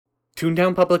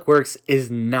Toontown Public Works is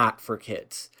not for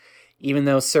kids, even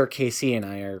though Sir Casey and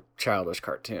I are childish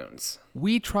cartoons.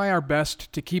 We try our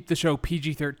best to keep the show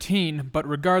PG-13, but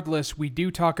regardless, we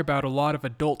do talk about a lot of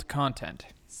adult content.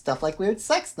 Stuff like weird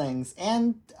sex things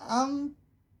and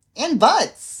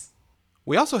butts.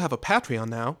 We also have a Patreon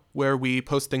now, where we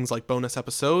post things like bonus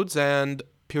episodes and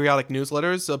periodic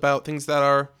newsletters about things that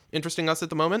are interesting us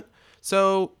at the moment.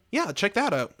 So, yeah, check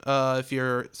that out if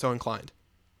you're so inclined.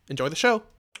 Enjoy the show.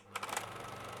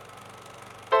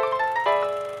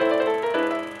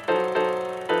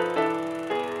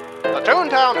 The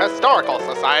Toontown Historical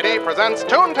Society presents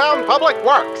Toontown Public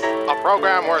Works, a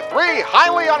program where three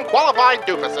highly unqualified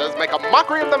doofuses make a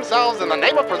mockery of themselves in the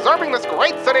name of preserving this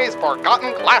great city's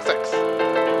forgotten classics.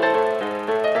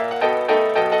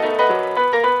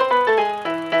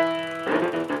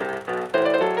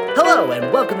 Hello,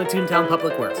 and welcome to Toontown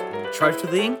Public Works, where we charge to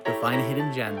the ink to find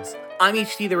hidden gems. I'm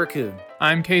HT the Raccoon.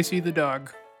 I'm Casey the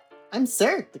dog. I'm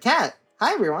Sir, the cat.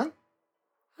 Hi, everyone.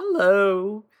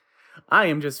 Hello. I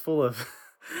am just full of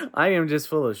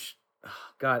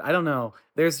God, I don't know.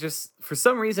 There's just, for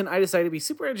some reason, I decided to be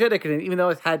super energetic in it, even though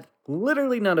I've had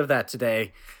literally none of that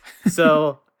today.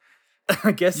 So,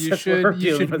 I guess You that's what we're should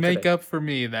dealing with make today. up for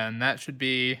me then. That should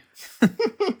be...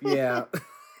 Yeah.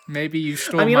 Maybe you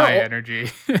stole I mean, my I'll- energy.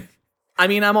 I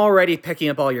mean, I'm already picking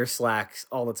up all your slacks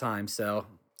all the time, so.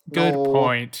 Good No.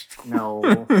 point.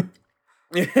 No.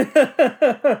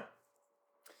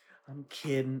 I'm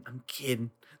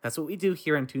kidding. That's what we do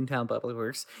here on Toontown Public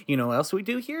Works. You know what else we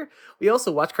do here? We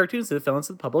also watch cartoons that fell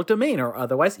into the public domain or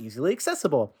otherwise easily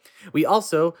accessible. We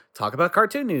also talk about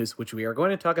cartoon news, which we are going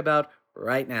to talk about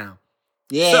right now.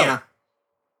 Yeah.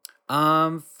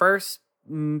 First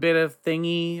bit of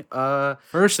thingy.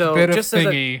 First So, bit of just as a-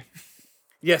 thingy.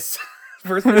 Yes.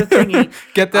 First bit of thingy.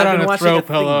 Get that I've on been a watching throw a theme.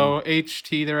 pillow.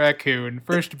 HT the Raccoon.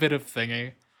 First bit of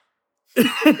thingy.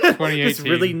 2018. This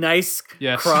really nice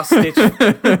Yes. cross stitch.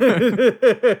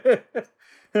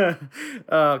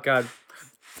 Oh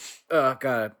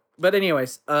god. But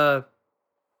anyways,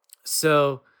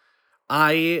 so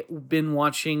I've been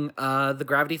watching the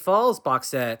Gravity Falls box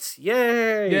set.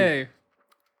 Yay.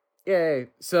 Yay.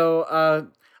 So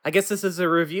I guess this is a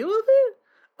review of it.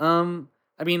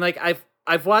 I mean, like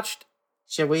I've watched.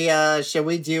 Should we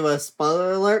do a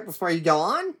spoiler alert before you go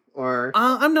on? Or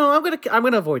I'm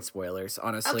gonna avoid spoilers,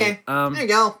 honestly. okay. There you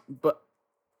go.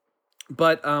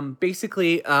 But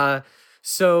basically,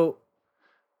 so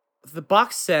the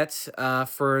box set,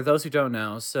 for those who don't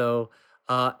know, so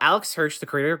Alex Hirsch, the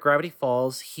creator of Gravity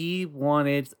Falls, he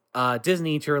wanted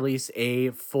Disney to release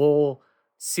a full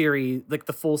series, like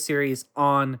the full series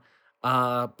on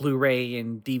Blu-ray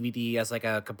and DVD as like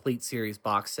a complete series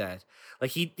box set.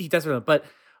 Like he does it, but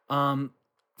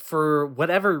for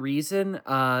whatever reason,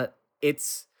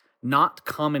 it's not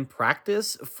common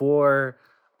practice for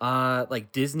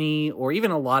like Disney or even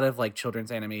a lot of like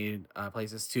children's animated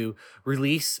places to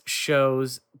release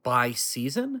shows by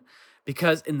season,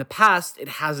 because in the past it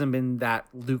hasn't been that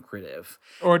lucrative.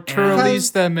 Or to And- release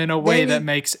them in a way Maybe- that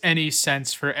makes any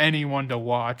sense for anyone to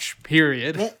watch,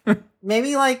 period.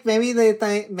 Maybe they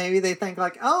think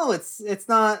like, oh, it's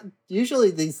not,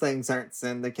 usually these things aren't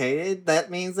syndicated.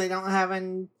 That means they don't have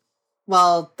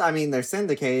well, I mean, they're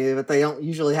syndicated, but they don't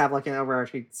usually have like an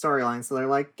overarching storyline. So they're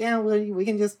like, yeah, we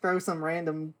can just throw some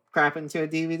random crap into a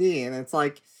DVD, and it's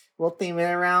like, we'll theme it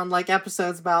around like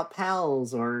episodes about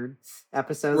pals or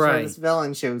episodes where Right. this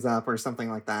villain shows up or something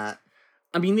like that.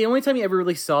 I mean, the only time you ever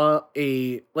really saw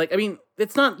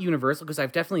it's not universal, because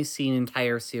I've definitely seen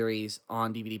entire series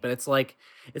on DVD, but it's like,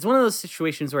 it's one of those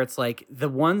situations where it's like the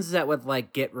ones that would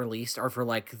like get released are for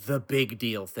like the big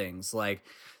deal things, like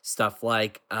stuff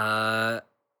like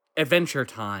Adventure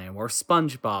Time or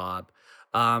SpongeBob.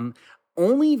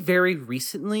 Only very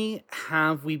recently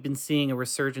have we been seeing a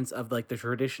resurgence of like the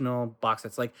traditional box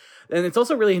sets. Like, and it's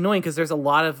also really annoying because there's a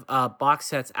lot of box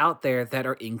sets out there that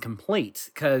are incomplete.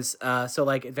 Because so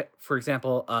like for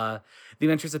example, The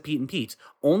Adventures of Pete and Pete,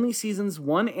 only seasons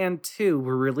 1 and 2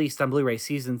 were released on Blu-ray.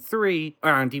 Season 3,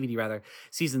 or on DVD rather,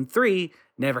 season 3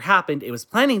 never happened. It was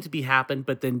planning to be happened,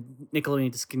 but then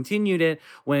Nickelodeon discontinued it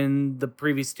when the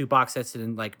previous 2 box sets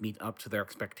didn't like meet up to their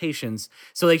expectations.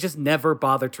 So they just never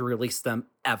bothered to release them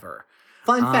ever.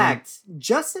 Fun fact,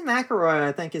 Justin McElroy,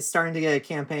 I think, is starting to get a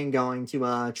campaign going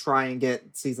to try and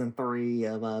get season 3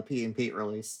 of Pete and Pete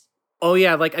released. Oh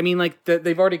yeah, like I mean, like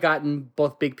they've already gotten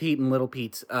both Big Pete and Little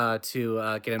Pete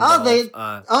to get involved. They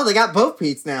got both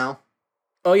Pete's now.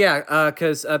 Oh yeah,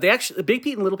 because they actually, Big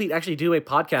Pete and Little Pete actually do a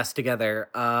podcast together.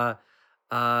 Oh,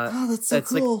 that's so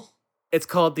it's like- cool. It's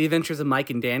called The Adventures of Mike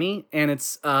and Danny, and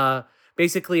it's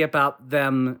basically about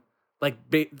them like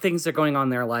things are going on in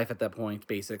their life at that point,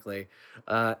 basically.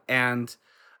 And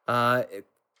I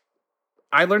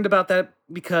learned about that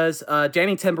because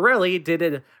Danny Tamborelli did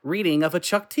a reading of a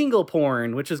Chuck Tingle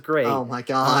porn, which is great. Oh my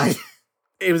god.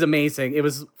 It was amazing. It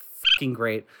was fucking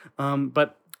great.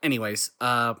 But anyways,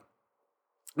 my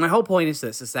whole point is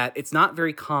this, is that it's not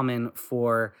very common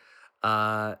for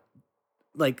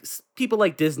like people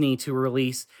like Disney to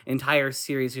release entire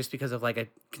series just because of like a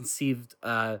conceived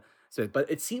but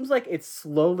it seems like it's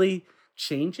slowly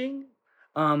changing.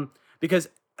 Because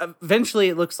eventually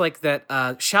it looks like that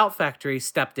Shout Factory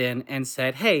stepped in and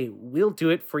said, hey, we'll do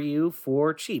it for you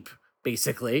for cheap,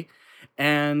 basically.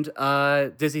 And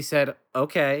Disney said,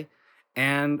 okay.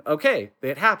 And okay,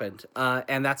 it happened.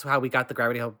 And that's how we got the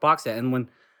Gravity Falls box set. And when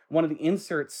one of the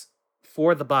inserts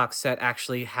for the box set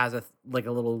actually has a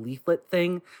little leaflet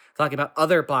thing talking about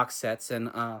other box sets. And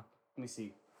let me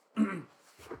see.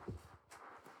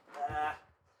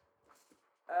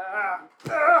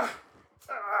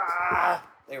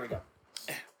 There we go.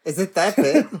 Is it that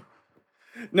big?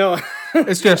 No,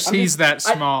 It's just he's that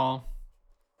small.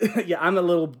 yeah, I'm a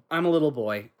little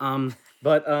boy.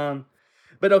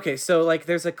 But okay, so like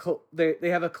there's they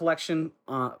have a collection.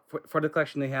 For the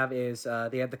collection they have is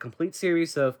they have the complete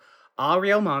series of All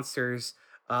Real Monsters,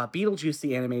 Beetlejuice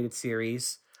the animated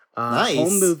series, Nice.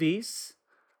 home movies,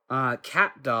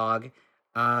 Cat Dog,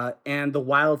 and the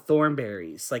Wild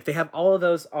Thornberries. Like they have all of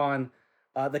those on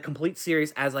the complete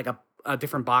series as like a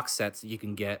different box sets that you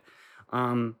can get.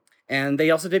 And they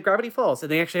also did Gravity Falls, and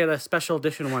they actually had a special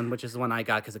edition one, which is the one I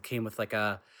got because it came with like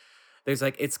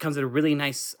it comes in a really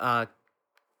nice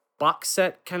box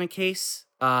set kind of case,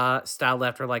 styled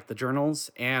after like the journals,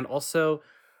 and also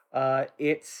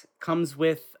it comes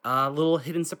with a little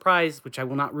hidden surprise, which I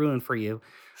will not ruin for you.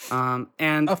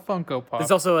 And A Funko Pop.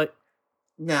 there's also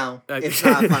No, it's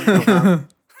not Funko Pop.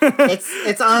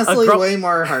 It's honestly way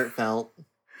more heartfelt.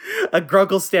 a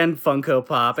Grunkle Stand Funko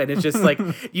Pop, and it's just like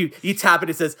you tap it,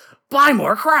 it says buy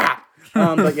more crap.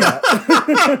 But yeah.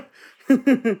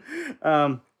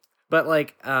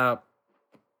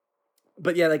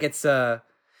 But yeah, like it's got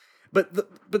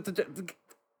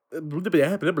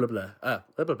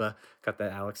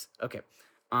that, Alex. Okay.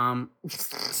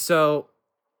 So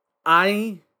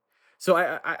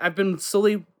I've been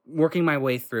slowly working my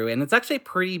way through, and it's actually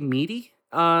pretty meaty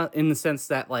in the sense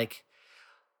that like,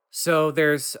 so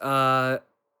there's a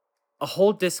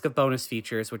whole disc of bonus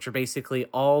features, which are basically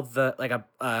all the like a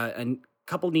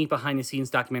couple neat behind the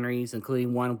scenes documentaries,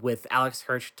 including one with Alex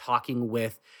Hirsch talking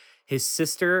with his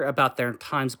sister about their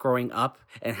times growing up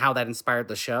and how that inspired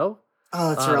the show.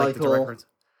 Oh, that's really the cool. direct,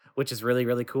 which is really,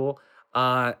 really cool.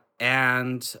 And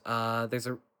there's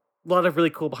a lot of really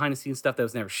cool behind the scenes stuff that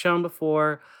was never shown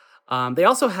before. They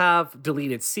also have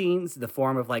deleted scenes in the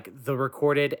form of like the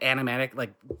recorded animatic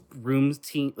like rooms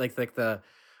team, like the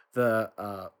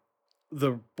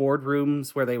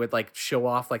boardrooms where they would like show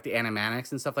off like the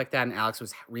animatics and stuff like that, and Alex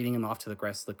was reading them off to the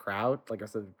rest of the crowd, like the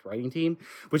rest of the writing team,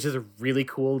 which is really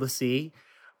cool to see.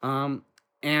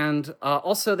 And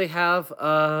also they have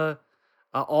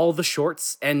all the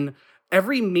shorts and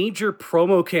every major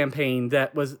promo campaign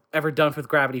that was ever done for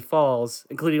Gravity Falls,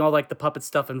 including all like the puppet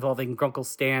stuff involving Grunkle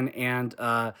Stan and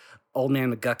Old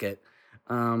Man McGucket.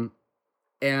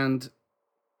 And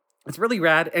it's really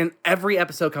rad, and every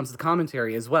episode comes with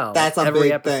commentary as well. That's a every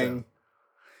big episode, thing.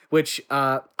 which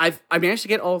I managed to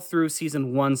get all through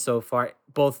season 1 so far,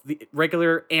 both the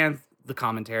regular and the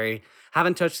commentary.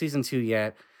 Haven't touched season 2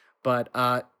 yet, but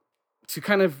to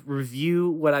kind of review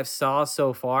what I've saw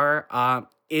so far,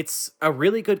 it's a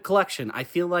really good collection. I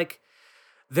feel like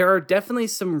there are definitely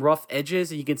some rough edges,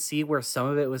 and you can see where some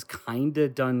of it was kind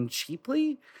of done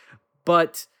cheaply,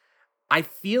 but I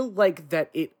feel like that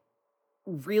it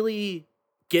really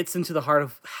gets into the heart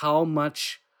of how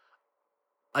much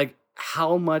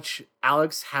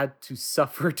Alex had to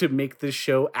suffer to make this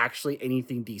show actually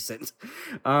anything decent.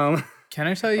 Can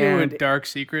I tell you a and- dark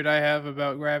secret I have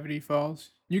about Gravity Falls?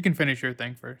 You can finish your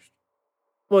thing first.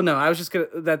 Well, no, I was just gonna.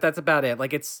 That's about it.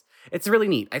 Like it's really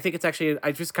neat. I think it's actually.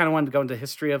 I just kind of wanted to go into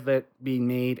history of it being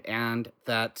made, and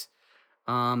that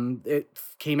it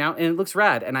came out and it looks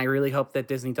rad. And I really hope that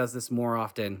Disney does this more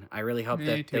often. I really hope Me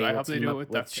that too. they I will hope they team do it up with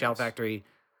with Shout DuckTales. Factory.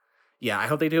 Yeah, I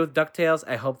hope they do it with DuckTales.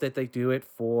 I hope that they do it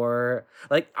for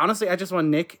like honestly. I just want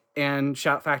Nick and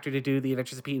Shout Factory to do the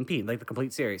Adventures of Pete and Pete, like the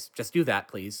complete series. Just do that,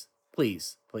 please,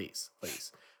 please, please,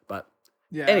 please. But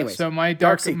Yeah. Anyways, So my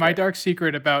dark dark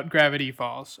secret about Gravity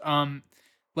Falls.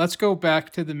 Let's go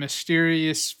back to the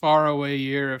mysterious faraway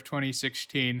year of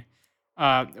 2016.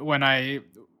 When I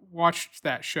watched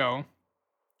that show,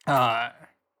 and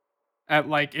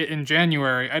in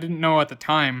January. I didn't know at the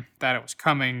time that it was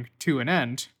coming to an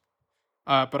end.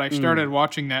 But I started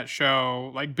watching that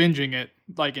show, like binging it,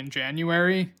 like in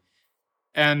January,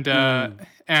 and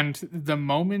the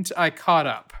moment I caught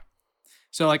up,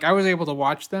 so like I was able to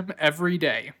watch them every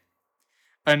day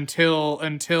until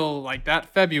like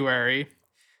that February,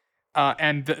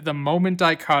 and the moment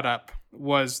I caught up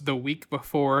was the week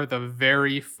before the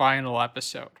very final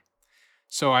episode.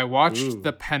 So I watched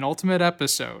the penultimate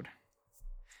episode,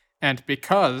 and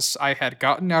because I had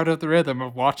gotten out of the rhythm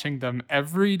of watching them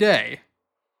every day.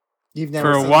 You've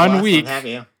never For seen the 1 last week. one, have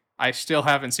you? I still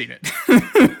haven't seen it.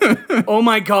 Oh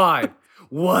my god.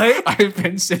 What? I've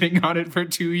been sitting on it for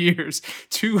 2 years.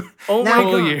 Oh Now, my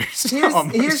full god. years. Here's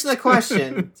almost. the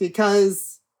question,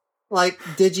 because like,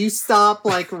 did you stop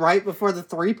like right before the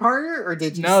 3-parter, or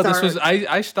did you? No, start... this was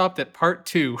I stopped at part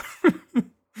 2.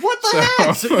 What the So-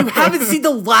 heck? So you haven't seen the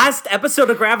last episode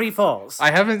of Gravity Falls?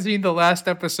 I haven't seen the last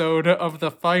episode of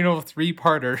the final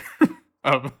 3-parter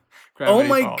of Gravity Oh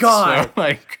my Falls. God. So,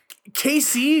 like,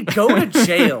 Casey, go to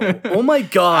jail. Oh my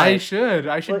god. I should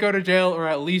Like- go to jail or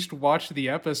at least watch the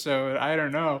episode. I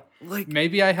don't know. Like,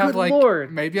 Maybe I have good like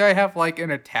Lord. maybe I have like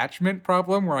an attachment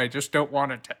problem where I just don't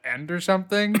want it to end or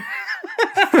something.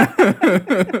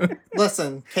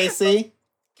 Listen, Casey,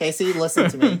 listen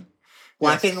to me.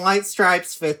 Black and white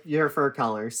stripes fit your fur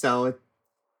color, so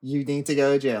you need to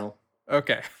go to jail.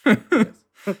 Okay. That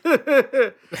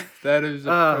is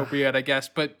Uh. appropriate, I guess.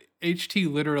 But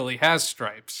HT literally has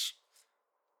stripes.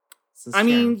 This is I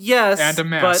mean, true. yes, And a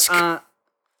mask. But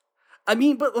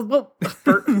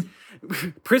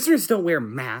prisoners don't wear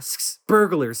masks.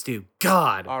 Burglars do.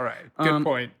 God. All right. Good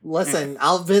point. Listen,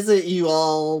 I'll visit you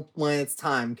all when it's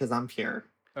time because I'm pure.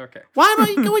 Okay. Why am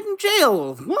I going to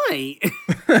jail? Why?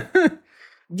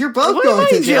 You're both Why am going I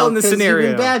to in jail jail in this 'cause you've been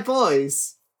scenario? bad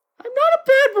boys. I'm not a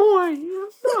bad boy.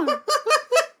 I'm not.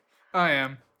 I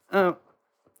am.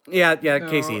 Yeah, No.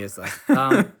 Casey is though.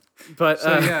 But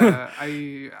So yeah,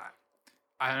 I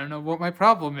don't know what my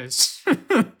problem is.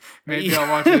 Maybe I'll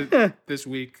watch it this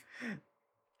week.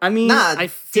 I mean, Nah, I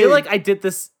feel dude. like I did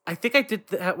this. I think I did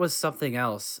that was something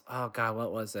else. Oh God,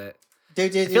 what was it?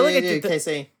 Dude, feel like I did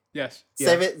Casey. Yes. Yeah.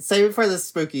 Save it for the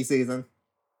spooky season.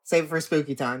 Save it for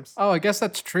spooky times. Oh, I guess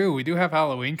that's true. We do have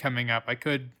Halloween coming up. I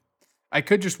could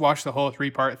just watch the whole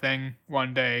 3-part thing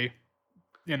one day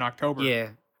in October. Yeah,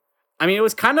 I mean, it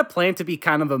was kind of planned to be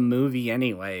kind of a movie,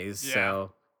 anyways. Yeah.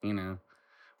 So you know.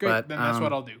 Good. But, Then that's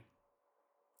what I'll do.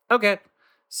 Okay.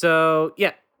 So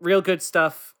yeah, real good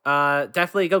stuff.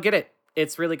 Definitely go get it.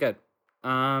 It's really good.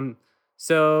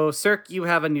 So Cirque, you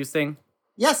have a news thing.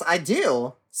 Yes, I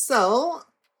do. So,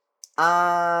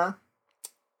 the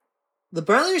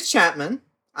brothers Chapman,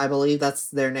 I believe that's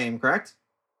their name, correct?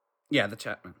 Yeah, the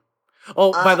Chapman.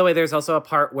 Oh, by Uh, the way, there's also a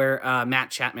part where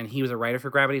Matt Chapman, he was a writer for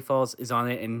Gravity Falls, is on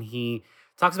it, and he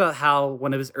talks about how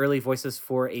one of his early voices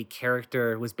for a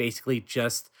character was basically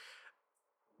just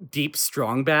Deep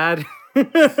Strong Bad.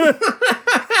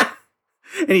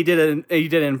 And he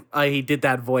did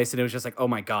that voice, and it was just like, oh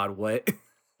my god, what?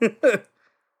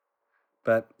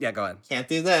 But yeah, go ahead. Can't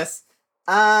do this.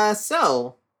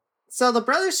 So the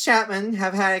brothers Chapman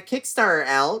have had a Kickstarter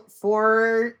out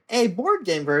for a board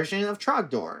game version of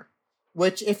Trogdor,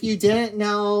 which, if you didn't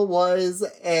know, was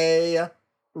a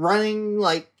running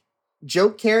like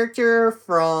joke character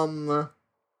from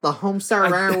the Homestar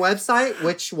Runner website,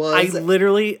 which I was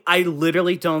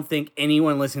literally don't think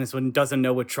anyone listening to this one doesn't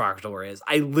know what Trogdor is.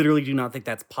 I literally do not think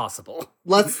that's possible.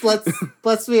 let's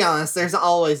be honest. There's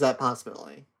always that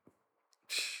possibility.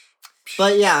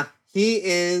 But yeah, he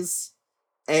is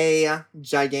a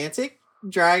gigantic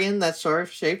dragon that's sort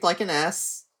of shaped like an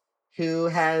S, who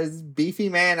has beefy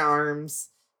man arms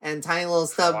and tiny little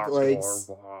stub legs.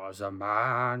 was a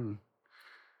man.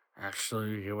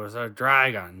 Actually, he was a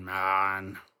dragon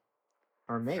man.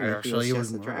 Or maybe he was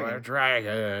just a dragon.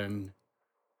 dragon.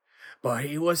 But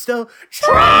he was still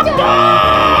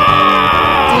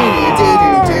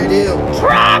Doo-doo-doo-doo-doo.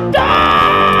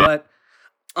 But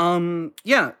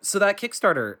yeah, so that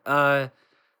Kickstarter,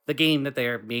 the game that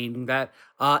they're making, that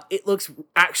it looks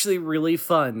actually really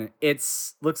fun.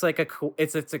 It's looks like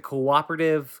it's a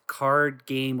cooperative card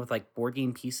game with like board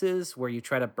game pieces where you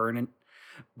try to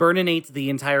burninate the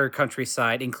entire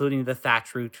countryside, including the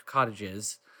thatch roof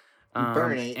cottages.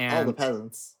 Burnate all the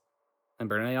peasants. And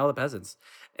burninate all the peasants.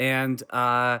 And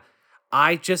I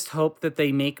just hope that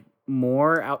they make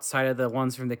more outside of the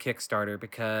ones from the Kickstarter,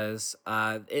 because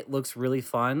it looks really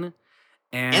fun,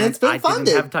 and it's been I funded.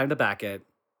 didn't have time to back it,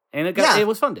 and Yeah. it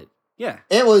was funded. Yeah,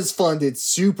 It was funded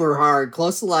super hard,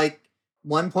 close to like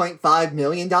 $1.5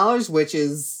 million, which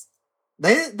is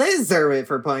They deserve it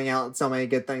for putting out so many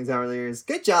good things over the years.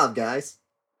 Good job, guys.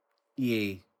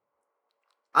 Yay.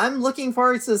 I'm looking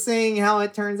forward to seeing how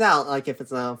it turns out. Like, if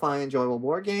it's a fun, enjoyable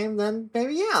board game, then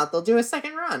maybe, yeah, they'll do a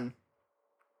second run.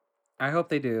 I hope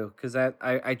they do, because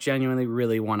I genuinely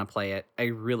really want to play it. I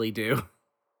really do.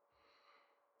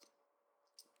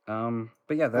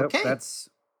 But yeah, Okay. that's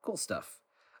cool stuff.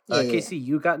 Yeah. Casey,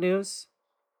 you got news?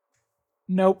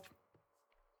 Nope.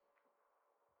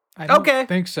 I don't Okay.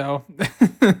 think so.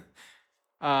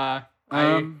 I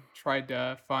tried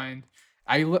to find.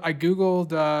 I googled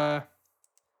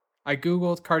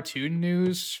cartoon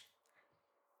news,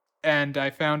 and I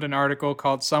found an article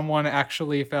called "Someone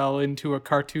Actually Fell into a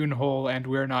Cartoon Hole and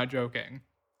We're Not Joking."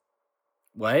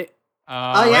 What?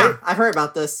 Oh, yeah, I've heard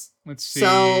about this. Let's see.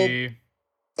 So-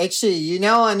 Actually, you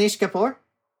know Anish Kapoor?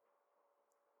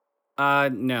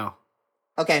 No.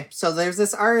 Okay, so there's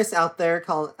this artist out there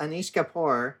called Anish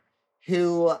Kapoor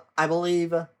who I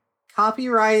believe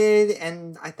copyrighted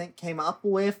and I think came up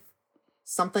with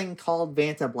something called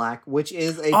Vanta Black, which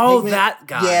is a That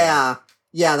guy.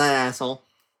 Yeah, that asshole.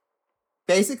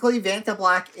 Basically, Vanta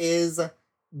Black is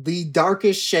the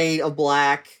darkest shade of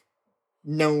black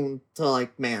known to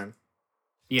like man.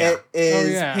 Yeah. It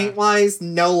is yeah. paint wise,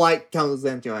 no light comes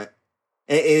into it.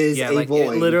 It is Yeah, a like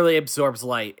void. it literally absorbs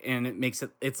light and it makes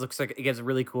it looks like it gets a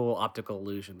really cool optical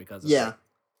illusion because of Yeah. it.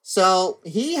 So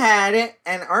he had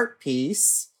an art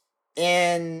piece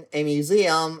in a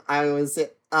museum.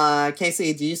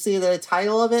 Casey, do you see the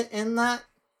title of it in that?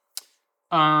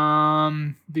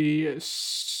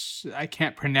 I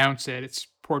can't pronounce it. It's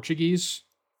Portuguese.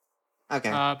 Okay.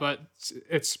 But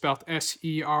it's spelled Serralves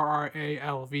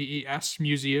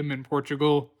Museum in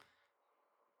Portugal.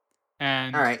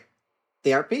 And All right.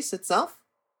 The art piece itself?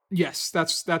 yes,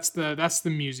 that's the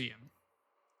museum.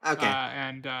 Okay.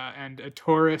 And a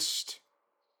tourist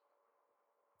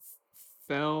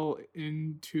fell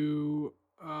into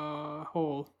a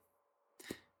hole.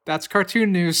 That's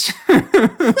cartoon news. We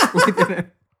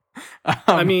didn't-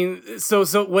 I mean, so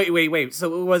wait.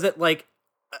 So was it like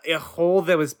a hole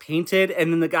that was painted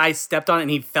and then the guy stepped on it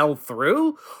and he fell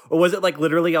through? Or was it like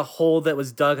literally a hole that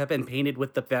was dug up and painted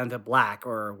with the Vanta Black?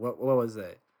 Or what was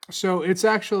it? So it's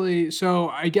actually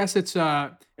I guess it's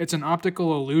an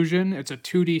optical illusion. It's a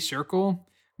 2D circle,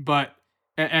 but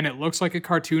and it looks like a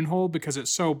cartoon hole because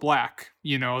it's so black,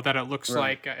 that it looks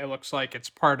Right. like it's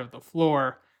part of the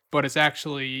floor, but it's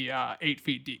actually 8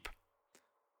 feet deep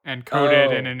and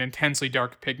coated in Oh. an intensely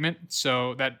dark pigment,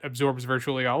 so that absorbs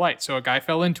virtually all light. So a guy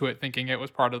fell into it thinking it was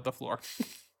part of the floor.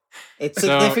 It's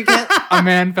so- significant. A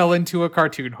man fell into a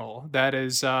cartoon hole. That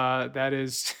is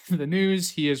the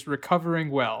news. He is recovering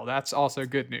well. That's also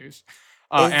good news.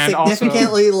 It's And also,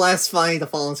 significantly less funny to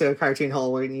fall into a cartoon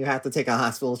hole when you have to take a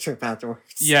hospital trip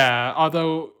afterwards. yeah.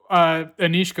 Although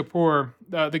Anish Kapoor,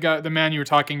 the man you were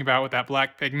talking about with that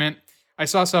black pigment, I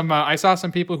saw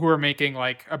some people who were making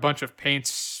like a bunch of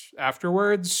paints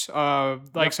afterwards.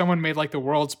 Like someone made like the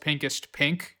world's pinkest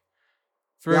pink,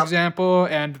 for Yep. example,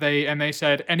 and they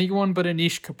said anyone but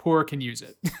Anish Kapoor can use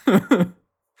it.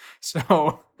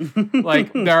 So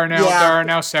like there are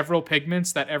now several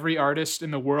pigments that every artist in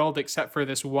the world except for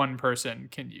this one person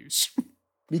can use.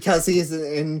 Because he's an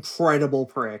incredible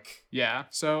prick. Yeah,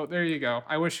 so there you go.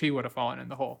 I wish he would have fallen in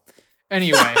the hole.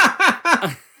 Anyway,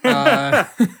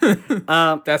 that's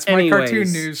my anyways.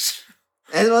 cartoon news.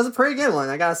 It was a pretty good one,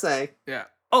 I gotta say. Yeah.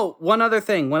 Oh, one other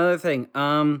thing.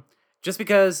 Just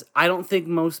because I don't think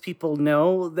most people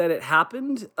know that it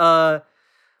happened,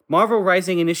 Marvel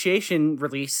Rising Initiation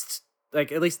released,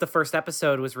 like, at least the first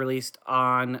episode was released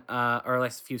on, or at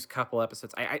least a few couple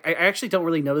episodes. I actually don't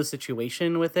really know the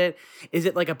situation with it. Is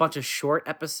it like a bunch of short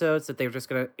episodes that they were just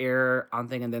going to air on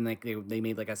thing and then like they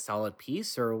made like a solid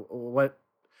piece, or what?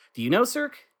 Do you know,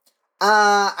 Cirque?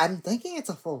 I'm thinking it's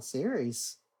a full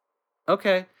series.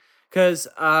 Okay. Because,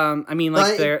 I mean,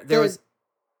 like, But there was...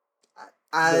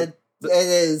 It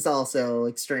is also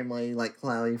extremely like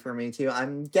cloudy for me too.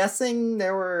 I'm guessing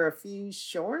there were a few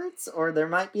shorts, or there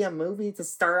might be a movie to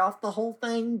start off the whole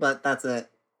thing, but that's it.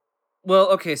 Well,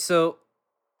 okay, so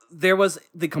there was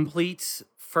the complete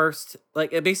first,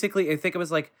 like, basically, I think it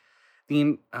was like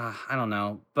I don't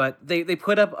know, but they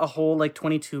put up a whole like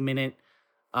 22-minute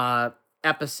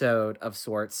episode of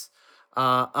sorts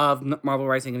of Marvel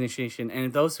Rising Initiation,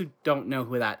 and those who don't know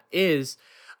who that is,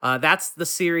 that's the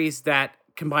series that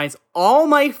combines all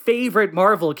my favorite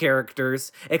Marvel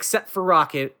characters except for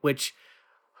Rocket, which,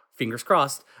 fingers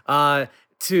crossed,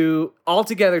 to all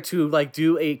together to like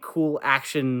do a cool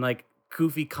action, like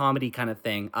goofy comedy kind of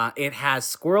thing. It has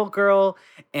Squirrel Girl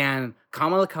and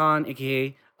Kamala Khan,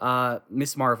 aka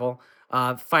Miss Marvel,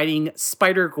 fighting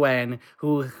Spider-Gwen,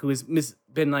 who's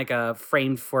been like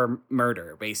framed for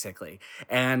murder, basically.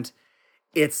 And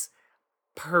it's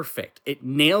perfect. It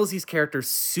nails these characters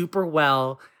super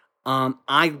well.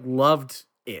 I loved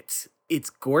it. It's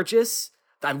gorgeous.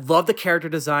 I love the character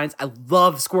designs. I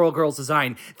love Squirrel Girl's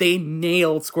design. They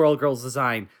nailed Squirrel Girl's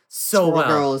design so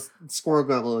well. Squirrel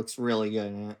Girl looks really good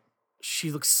in it.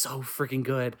 She looks so freaking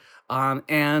good.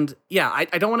 And yeah, I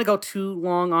don't want to go too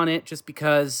long on it just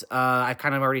because I've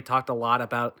kind of already talked a lot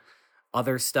about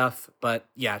other stuff. But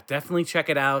yeah, definitely check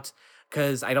it out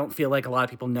because I don't feel like a lot of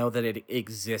people know that it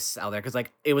exists out there. Because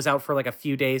like it was out for like a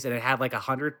few days and it had like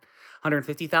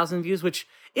 150,000 views, which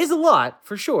is a lot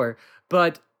for sure.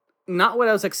 But not what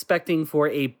I was expecting for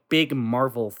a big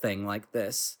Marvel thing like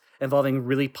this, involving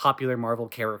really popular Marvel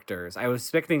characters. I was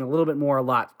expecting a little bit more, a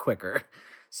lot quicker.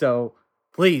 So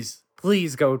please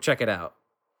go check it out.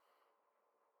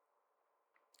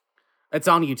 It's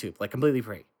on YouTube, like completely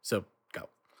free. So go.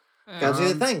 Go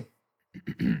do the thing.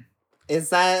 Is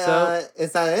that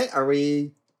it? Are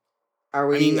we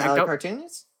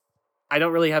cartoons? I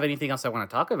don't really have anything else I want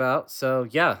to talk about. So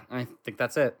yeah, I think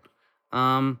that's it.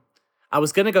 I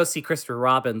was gonna go see Christopher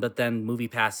Robin, but then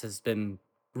MoviePass has been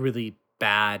really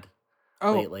bad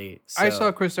lately. So. I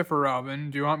saw Christopher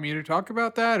Robin. Do you want me to talk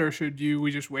about that, or should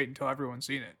we just wait until everyone's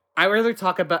seen it? I rather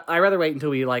wait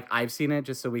until I've seen it,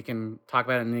 just so we can talk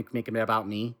about it and make it about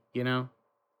me. You know.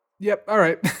 Yep. All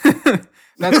right.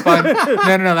 That's fine.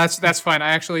 No. That's fine.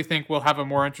 I actually think we'll have a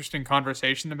more interesting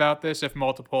conversation about this if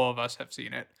multiple of us have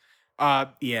seen it.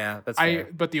 Yeah, that's fair.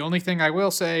 But the only thing I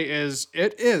will say is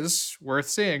it is worth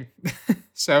seeing.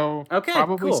 So okay,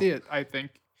 probably cool. see it, I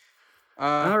think.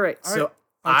 All right. So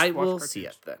I will see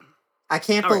it then. I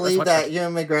can't believe that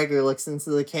Ewan McGregor looks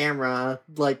into the camera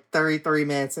like 33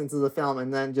 minutes into the film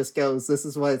and then just goes, "This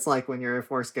is what it's like when you're a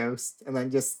Force ghost," and then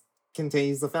just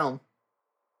continues the film.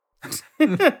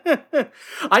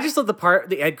 I just love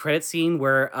the end credit scene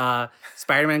where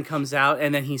Spider-Man comes out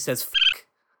and then he says "fuck."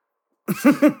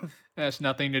 That has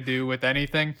nothing to do with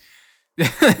anything.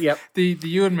 Yep. The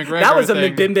Ewan McGregor That was a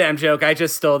thing, McBim Bam joke I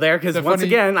just stole there because once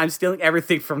again I'm stealing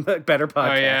everything from the Better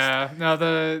Podcast. Oh yeah. No,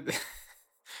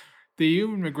 the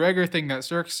Ewan McGregor thing that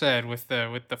Cirque said with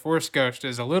the Force Ghost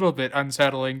is a little bit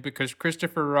unsettling because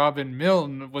Christopher Robin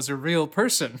Milne was a real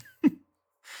person.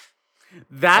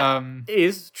 That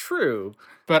is true.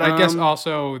 But I guess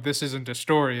also this isn't a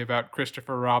story about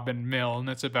Christopher Robin Milne.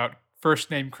 It's about first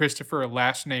name Christopher,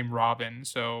 last name Robin.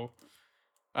 So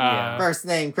first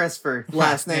name Christopher,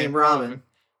 last name Robin.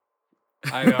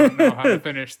 I don't know how to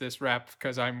finish this rap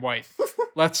because I'm white.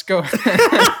 Let's go.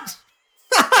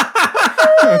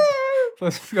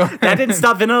 Let's go. That didn't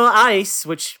stop Vanilla Ice,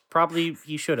 which probably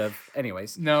he should have.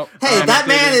 Anyways. No. Hey, that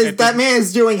man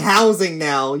is doing housing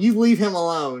now. You leave him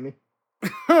alone.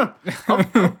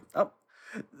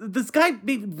 This guy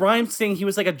made rhymes saying he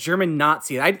was like a German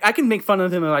Nazi. I can make fun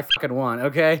of him if I fucking want,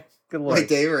 okay? Good lord. Wait,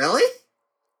 did you really?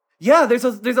 Yeah, there's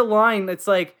a line that's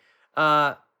like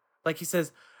he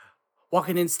says,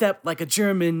 "Walking in step like a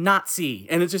German Nazi,"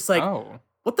 and it's just like,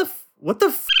 what the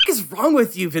fuck is wrong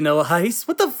with you, Vanilla Ice?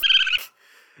 What the fuck?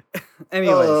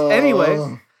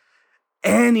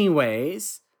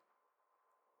 Anyways,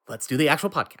 let's do the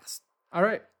actual podcast. All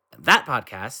right. That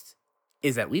podcast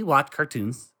is that we watch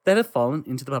cartoons that have fallen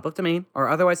into the public domain or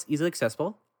otherwise easily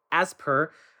accessible, as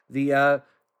per the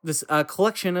this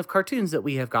collection of cartoons that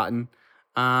we have gotten,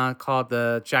 called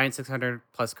the Giant 600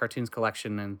 Plus Cartoons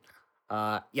Collection, and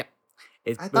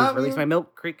it was released by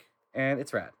Milk Creek, and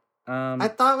it's rad. I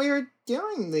thought we were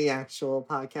doing the actual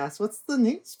podcast. What's the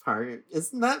news part?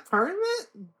 Isn't that part of it?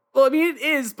 Well, I mean, it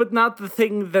is, but not the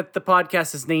thing that the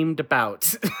podcast is named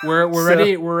about. We're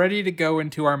ready. We're ready to go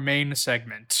into our main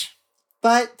segment.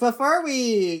 But before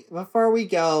we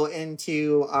go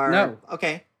into our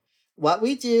what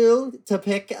we do to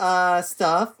pick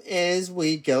stuff is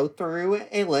we go through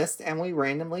a list and we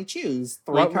randomly choose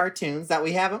three cartoons that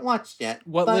we haven't watched yet.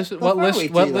 What list do we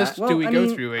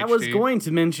go through? HD? I was going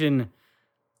to mention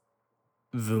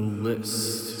the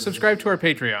list. Subscribe to our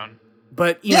Patreon.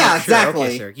 But exactly.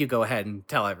 Okay, sir, you go ahead and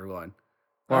tell everyone.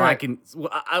 Well, right. I can. Well,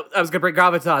 I was gonna bring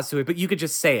gravitas to it, but you could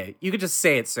just say it. You could just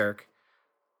say it, sir.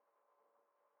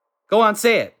 Go on,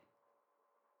 say it.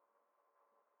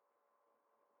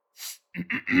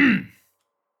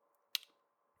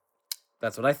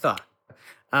 That's what I thought.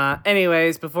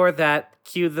 Anyways, before that,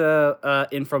 cue the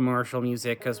infomercial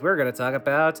music because we're gonna talk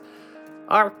about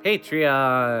our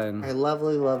Patreon. Our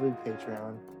lovely, lovely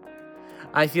Patreon.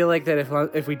 I feel like that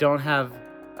if we don't have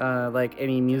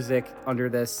any music under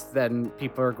this, then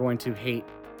people are going to hate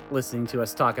listening to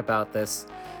us talk about this.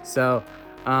 So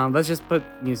let's just put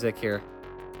music here.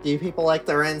 Do you people like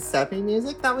the Ren Steppy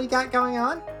music that we got going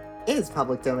on? It is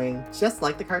public domain, just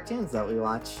like the cartoons that we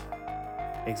watch.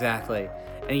 Exactly.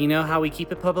 And you know how we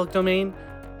keep it public domain?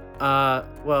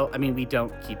 Well, I mean, we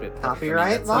don't keep it public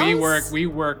Copyright domain. law? We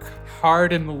work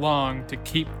hard and long to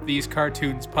keep these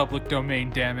cartoons public domain,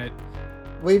 damn it.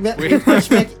 We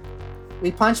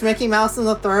punch Mickey Mouse in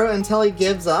the throat until he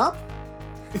gives up?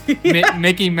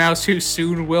 Mickey Mouse, who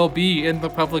soon will be in the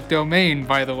public domain,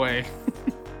 by the way.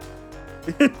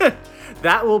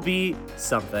 That will be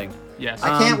something. Yes.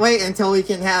 I can't wait until we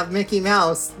can have Mickey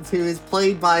Mouse, who is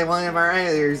played by one of our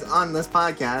editors, on this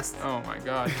podcast. Oh my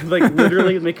god. Like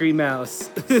literally Mickey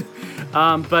Mouse.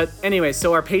 But anyway,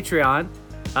 so our Patreon,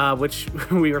 which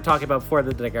we were talking about before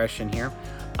the digression here,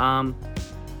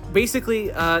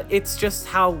 basically it's just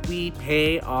how we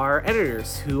pay our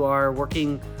editors who are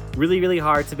working really, really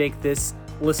hard to make this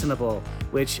listenable,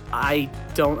 which I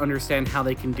don't understand how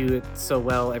they can do it so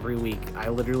well every week. I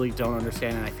literally don't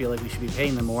understand, and I feel like we should be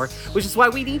paying them more, which is why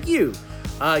we need you.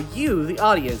 You, the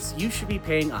audience, you should be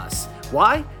paying us.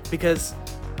 Why? Because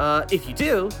if you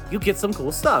do, you get some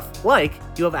cool stuff. Like,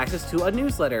 you have access to a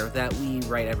newsletter that we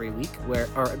write every week, or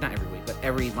not every week, but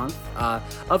every month,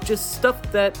 of just stuff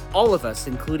that all of us,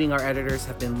 including our editors,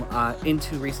 have been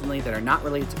into recently that are not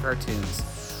related to cartoons.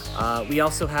 We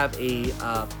also have a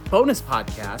bonus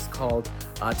podcast called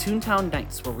Toontown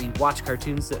Nights, where we watch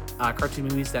cartoon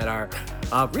movies that are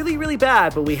really, really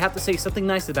bad, but we have to say something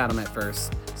nice about them at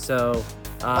first. So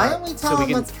why don't we tell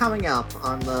them what's coming up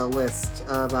on the list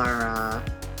of our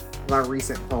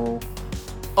recent poll?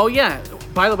 Oh yeah,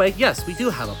 by the way, yes, we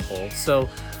do have a poll. So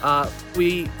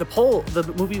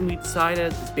the movie we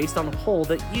decided is based on the poll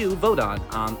that you vote on,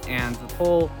 and the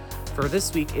poll for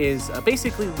this week is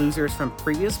basically losers from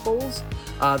previous polls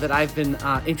that I've been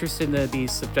interested to be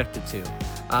subjected to.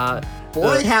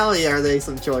 Boy, howdy, are they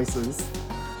some choices.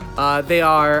 They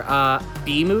are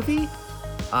B-Movie,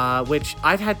 which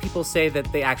I've had people say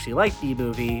that they actually like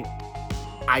B-Movie.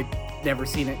 I've never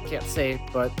seen it, can't say,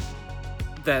 but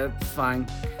that's fine.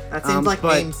 That seems like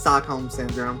being Stockholm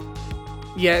Syndrome.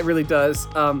 Yeah, it really does.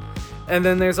 And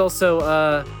then there's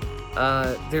also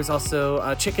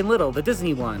Chicken Little, the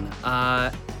Disney one.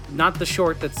 Not the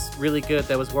short that's really good,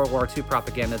 that was World War II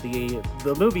propaganda.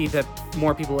 The movie that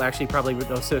more people actually probably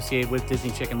would associate with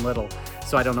Disney Chicken Little.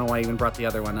 So I don't know why I even brought the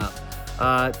other one up.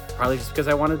 Probably just because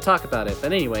I wanted to talk about it.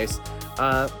 But anyways,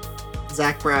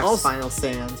 Zach Braff's Final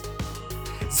Stand.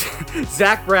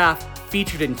 Zach Braff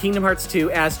featured in Kingdom Hearts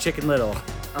 2 as Chicken Little.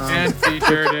 And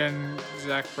featured in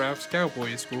Zach Braff's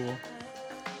Cowboy School.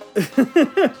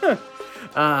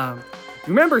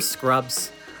 Remember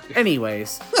Scrubs?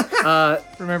 Anyways,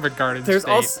 remember Garden there's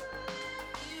State.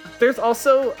 There's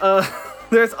also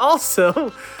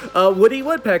Woody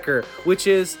Woodpecker, which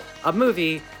is a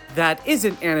movie that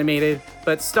isn't animated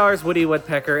but stars Woody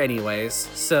Woodpecker anyways.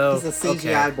 So he's a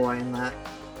CGI boy in that.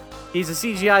 He's a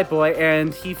CGI boy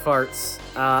and he farts.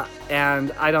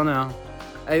 And I don't know.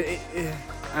 I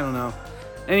don't know.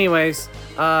 Anyways,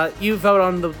 you vote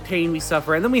on the pain we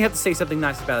suffer, and then we have to say something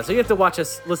nice about it. So you have to watch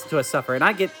us, listen to us suffer. And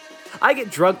I get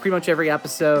drunk pretty much every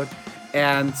episode,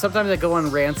 and sometimes I go on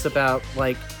rants about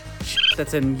like shit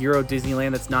that's in Euro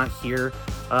Disneyland that's not here,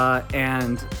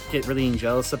 and get really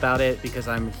jealous about it because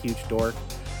I'm a huge dork.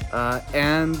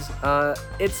 And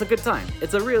it's a good time.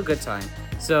 It's a real good time.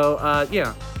 So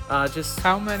just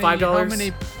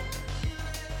 $5.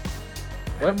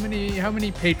 How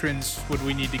many patrons would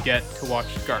we need to get to watch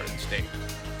Garden State?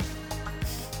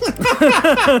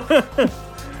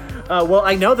 Well,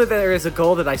 I know that there is a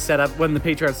goal that I set up when the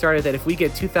Patreon started that if we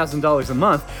get $2,000 a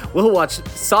month, we'll watch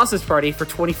Sausage Party for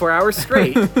 24 hours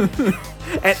straight.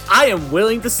 And I am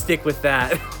willing to stick with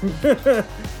that.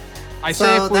 I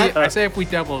say if we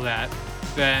double that,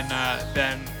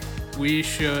 then we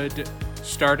should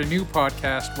start a new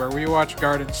podcast where we watch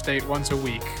Garden State once a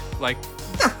week, like,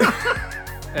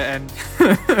 and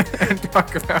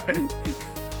talk about it.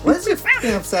 What is your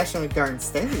fucking obsession with Garden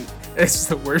State? It's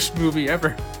the worst movie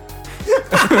ever.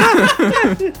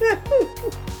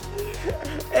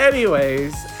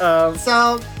 Anyways,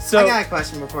 so I got a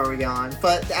question before we go on,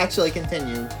 but actually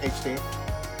continue, HD.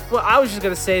 Well, I was just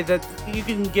gonna say that you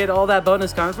can get all that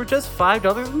bonus content for just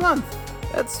 $5 a month.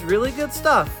 That's really good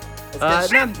stuff. That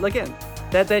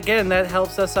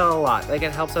helps us out a lot. Like,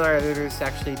 it helps our editors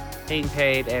actually being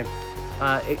paid, and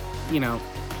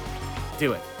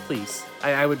do it, please.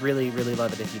 I would really, really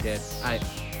love it if you did.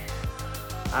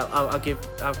 I'll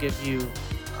give you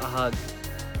a hug.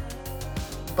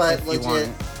 But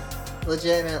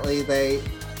legitimately,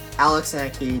 Alex and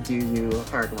Aki do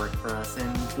hard work for us,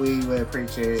 and we would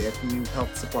appreciate it if you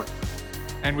helped support them.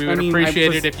 And we would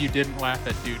appreciate it if you didn't laugh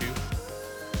at doo-doo.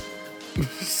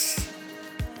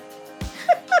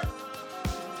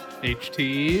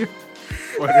 HT.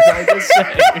 What did I just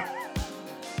say?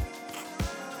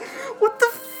 What the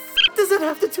f does that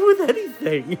have to do with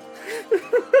anything?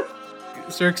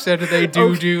 Cirque said they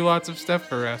do lots of stuff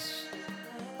for us.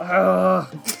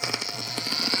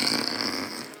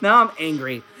 Now I'm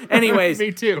angry. Anyways,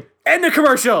 Me too. end the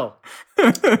commercial.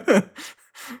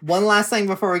 One last thing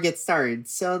before we get started.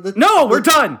 So No, we're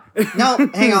done. No,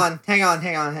 hang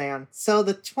on. So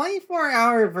the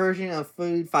 24-hour version of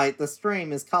Food Fight, the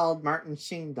stream, is called Martin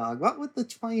Sheen Dog. What would the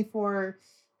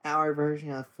 24-hour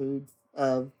version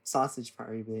of Sausage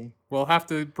Party be? We'll have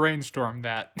to brainstorm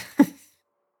that.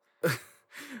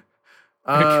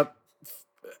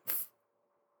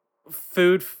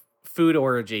 Food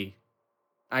orgy.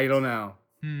 I don't know.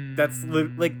 That's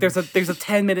like there's a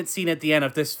 10-minute scene at the end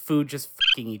of this food just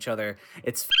fucking each other.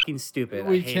 It's fucking stupid.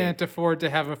 We can't afford to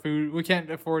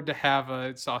have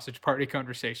a sausage party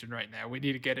conversation right now. We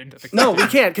need to get into the No, we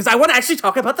can't, because I want to actually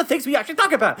talk about the things we actually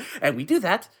talk about, and we do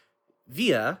that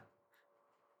via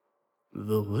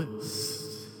the list.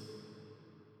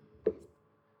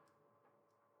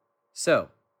 So,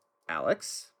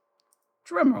 Alex,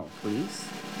 drumroll, please.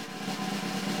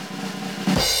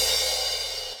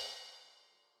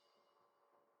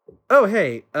 Oh,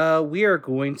 hey, we are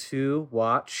going to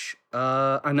watch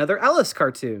another Alice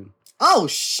cartoon. Oh,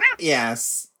 shit,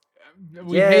 yes.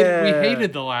 We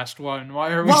hated the last one.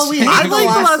 Why are we? Well, we saying hated the like the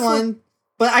last last one,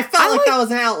 but I felt like that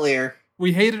was an outlier.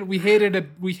 We hated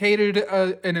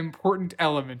an important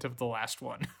element of the last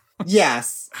one.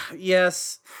 Yes.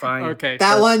 Yes, fine. Okay,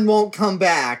 That so- one won't come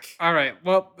back. All right.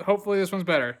 Well, hopefully this one's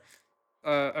better.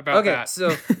 About Okay, that.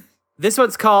 so this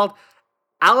one's called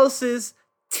Alice's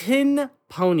Tin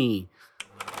Pony.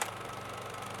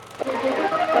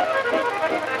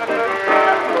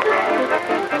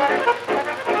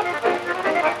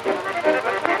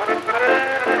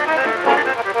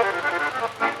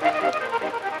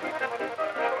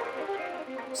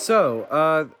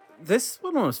 So, this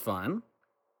one was fun.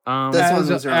 This one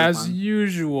was really as fun.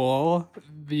 usual,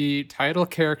 the title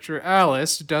character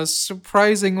Alice does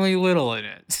surprisingly little in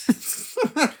it.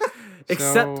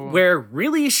 Except So- wear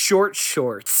really short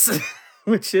shorts,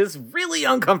 which is really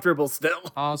uncomfortable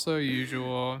still. Also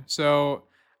usual. So,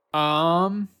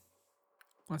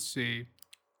 let's see.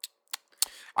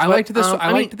 I liked this.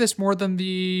 I liked this more than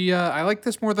the. I liked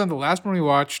this more than the last one we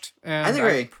watched, and I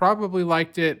agree. probably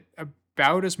liked it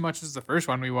about as much as the first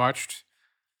one we watched.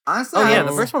 Honestly, Oh yeah,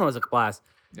 So- the first one was a blast.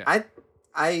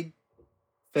 I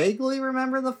vaguely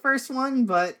remember the first one,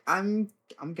 but I'm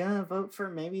gonna vote for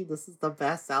maybe this is the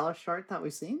best Alice short that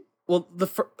we've seen. Well, the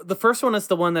first one is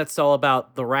the one that's all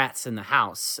about the rats in the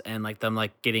house and like them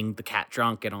like getting the cat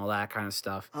drunk and all that kind of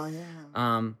stuff. Oh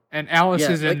yeah. And Alice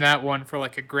Yeah, is in like- that one for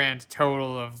like a grand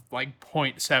total of like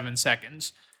 0.7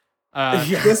 seconds. Uh,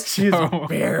 Yeah, this- she's so-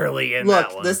 barely in that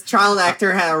Look, one. this child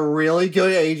actor had a really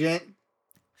good agent.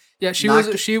 Yeah, she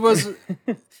Not- she was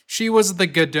the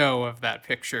Godot of that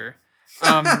picture.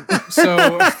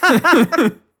 So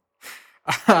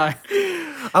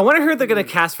I wonder who they're gonna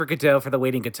cast for Godot for the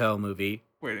Waiting Godot movie.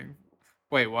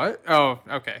 wait, what? Oh,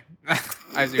 okay.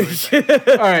 I see what you're saying.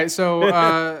 All right,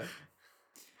 so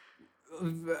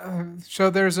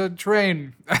there's a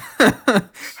train.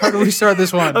 How do we start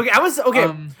this one? Okay, I was okay.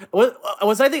 Um,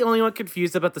 was I the only one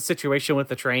confused about the situation with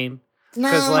the train?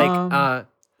 Because No. like,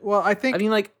 Well, I think I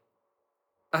mean, like,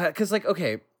 because like,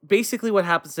 okay, basically what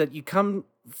happens is that you come.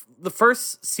 The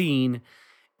first scene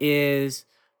is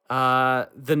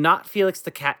the not Felix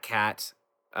the cat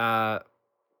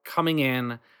coming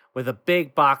in with a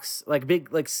big box, like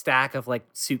big like stack of like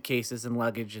suitcases and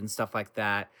luggage and stuff like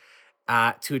that,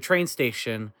 to a train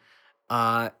station,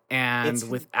 and It's-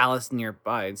 with Alice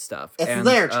nearby and stuff. It's and,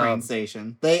 their train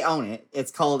station. They own it.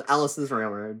 It's called Alice's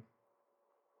Railroad.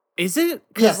 Is it?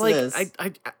 'Cause, Yes, it like, is.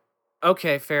 I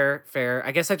okay, fair.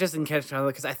 I guess I just didn't catch on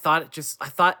because I thought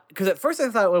because at first I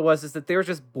thought what it was is that they were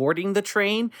just boarding the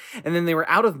train and then they were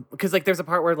out of because like there's a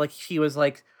part where like he was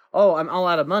like, oh, I'm all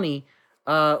out of money,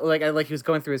 like he was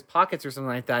going through his pockets or something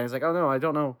like that. He's like, oh no, I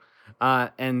don't know,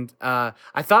 and I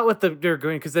thought what they're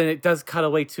going because then it does cut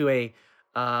away to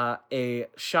a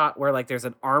shot where like there's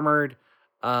an armored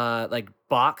like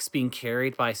box being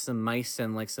carried by some mice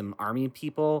and like some army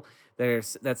people.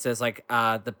 That says like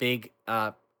the big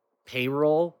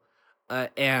payroll,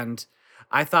 and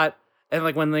I thought, and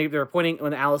like when they were pointing,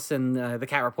 when Alice and the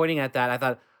cat were pointing at that, I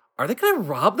thought, are they gonna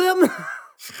rob them?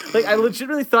 Like I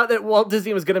legitimately thought that Walt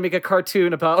Disney was gonna make a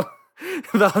cartoon about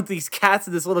these cats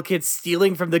and this little kid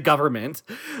stealing from the government.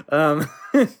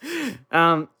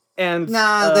 And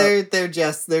Nah,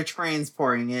 they're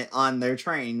transporting it on their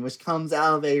train, which comes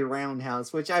out of a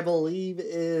roundhouse, which I believe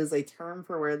is a term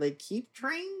for where they keep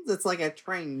trains. It's like a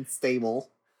train stable.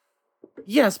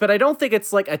 yes, but I don't think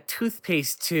it's like a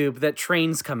toothpaste tube that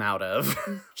trains come out of.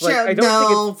 Like, Sure, I don't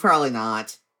think no, probably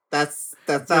not. That's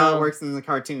how No. it works in the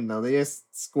cartoon, though. They just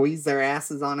squeeze their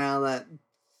asses on out of that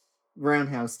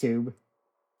roundhouse tube.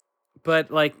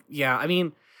 But like, yeah, I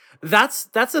mean, that's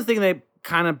the thing that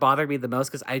kind of bothered me the most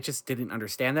because I just didn't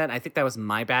understand that. And I think that was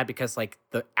my bad because like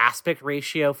the aspect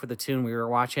ratio for the tune we were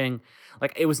watching,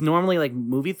 like it was normally like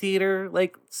movie theater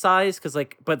like size because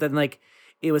like, but then like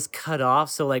it was cut off,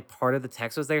 so like part of the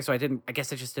text was there. So I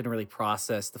guess I just didn't really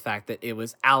process the fact that it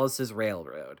was Alice's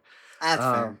Railroad. That's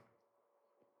fair.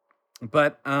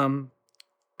 But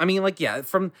I mean, like, yeah,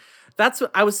 that's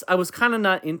what I was kind of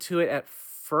not into it at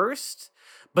first,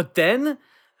 but then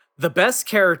the best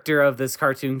character of this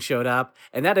cartoon showed up,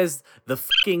 and that is the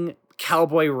fucking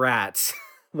cowboy rat.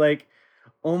 Like,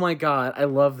 oh my god, I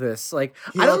love this. Like,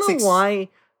 He I don't looks know why.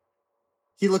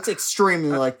 He looks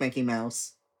extremely like Mickey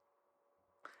Mouse.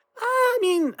 I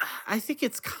mean, I think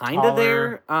it's kind of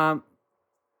there.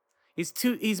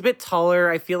 He's a bit taller.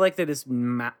 I feel like that his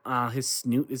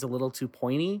snoot is a little too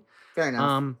pointy. Fair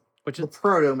enough. Which The is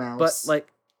proto mouse. but like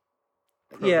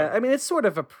yeah, I mean it's sort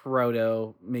of a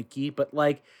proto Mickey, but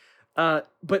like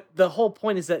but the whole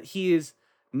point is that he is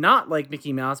not like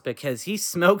Mickey Mouse because he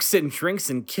smokes and drinks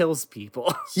and kills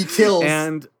people. he kills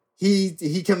And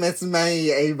he commits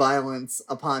many a violence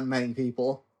upon many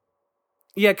people.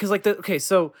 yeah, because like the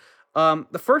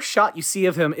first shot you see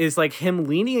of him is like him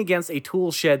leaning against a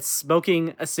tool shed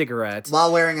smoking a cigarette.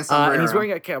 While wearing a sombrero. And he's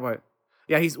wearing a cowboy.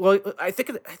 Yeah, I think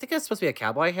it's supposed to be a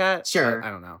cowboy hat. Sure. I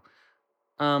don't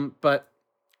know. But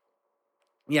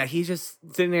yeah, he's just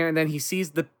sitting there, and then he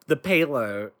sees the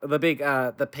payload, the big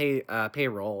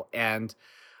payroll, and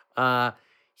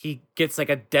he gets like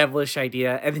a devilish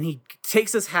idea, and then he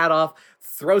takes his hat off,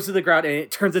 throws it to the ground, and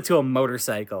it turns into a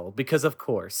motorcycle because of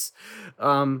course.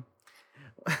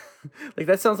 Like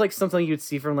that sounds like something you'd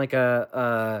see from like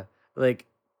like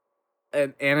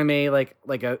an anime, like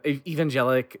a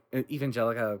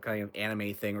evangelica kind of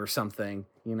anime thing or something,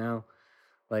 you know,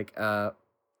 like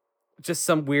just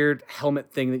some weird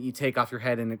helmet thing that you take off your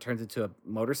head and it turns into a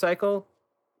motorcycle,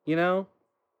 you know.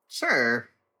 Sure.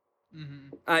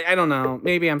 Mm-hmm. I don't know.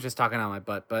 Maybe I'm just talking out my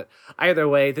butt, but either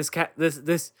way, this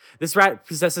rat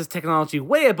possesses technology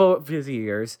way above his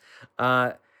years,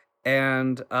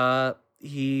 and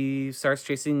he starts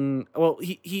chasing. Well,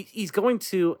 he's going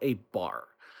to a bar.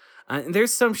 And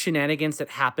there's some shenanigans that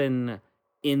happen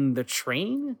in the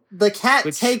train. The cat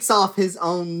Which- takes off his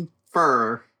own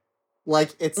fur,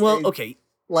 like it's Okay.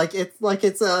 like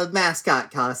it's a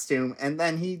mascot costume, and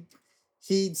then he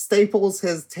staples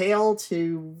his tail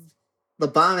to the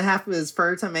bottom half of his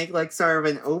fur to make like sort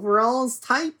of an overalls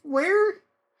type wear,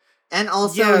 and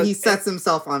also Yeah, he sets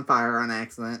himself on fire on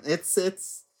accident.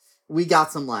 It's we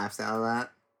got some laughs out of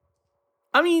that.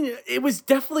 I mean, it was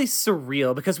definitely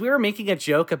surreal because we were making a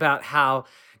joke about how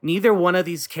neither one of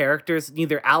these characters,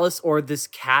 neither Alice or this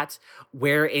cat,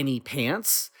 wear any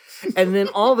pants. And then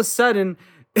all of a sudden,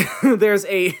 there's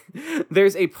a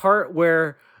part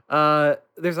where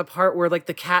like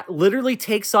the cat literally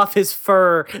takes off his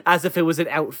fur as if it was an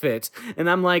outfit. And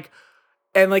I'm like,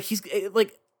 and like he's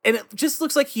like, and it just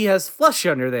looks like he has flesh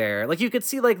under there. Like you could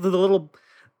see like the little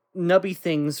nubby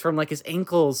things from like his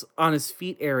ankles on his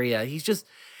feet area. He's just,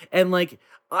 and like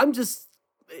I'm just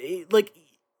like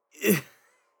Yeah,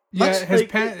 Much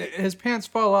his pants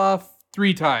fall off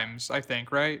 3 times, I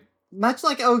think, right? Much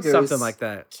like ogres, something like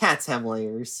that. Cats have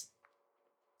layers.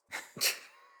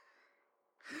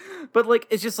 But like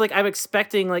it's just like I'm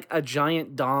expecting like a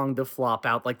giant dong to flop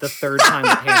out like the third time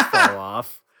the pants fall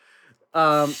off.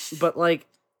 But like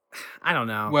I don't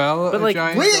know. Well, But, a like,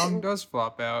 giant wait- dong does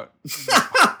flop out.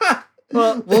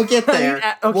 Well, We'll get I mean,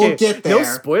 there. okay, We'll get there. No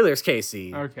spoilers,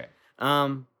 Casey. Okay.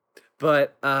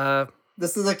 But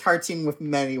This is a cartoon with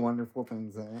many wonderful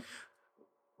things in it.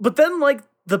 but then like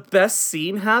the best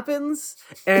scene happens,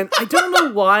 and I don't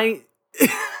know why.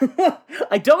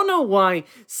 I don't know why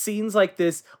scenes like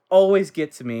this always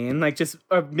get to me and like just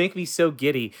make me so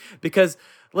giddy because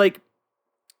like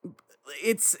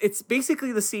it's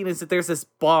basically the scene is that there's this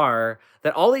bar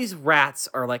that all these rats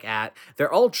are like at.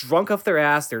 They're all drunk off their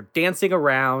ass. They're dancing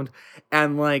around,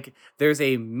 and like there's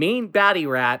a main baddie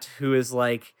rat who is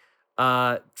like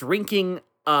drinking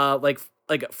like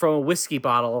from a whiskey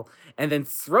bottle and then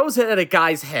throws it at a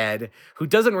guy's head who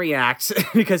doesn't react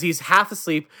because he's half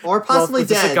asleep Or possibly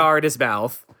with a dead. cigar in his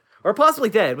mouth, or possibly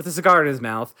dead with a cigar in his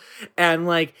mouth, and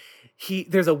like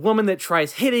there's a woman that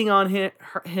tries hitting on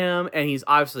him, and he's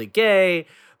obviously gay,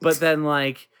 but then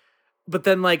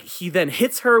he then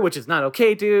hits her, which is not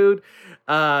okay, dude.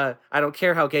 I don't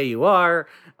care how gay you are.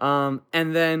 And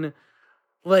then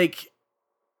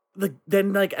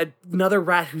another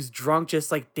rat who's drunk just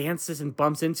like dances and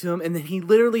bumps into him, and then he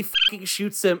literally fucking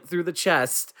shoots him through the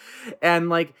chest. And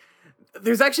like, I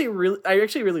actually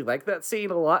really like that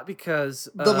scene a lot because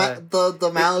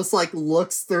the mouse like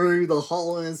looks through the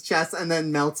hole in his chest and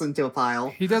then melts into a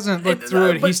pile. He doesn't look through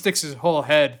it. He sticks his whole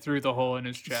head through the hole in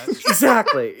his chest.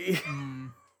 Exactly.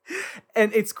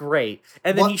 And it's great.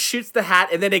 And then he shoots the hat,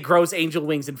 and then it grows angel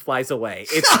wings and flies away.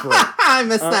 It's great. I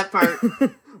missed that part.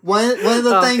 One of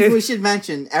the things we should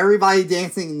mention: everybody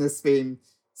dancing in this scene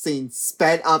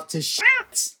sped up to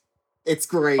shit. It's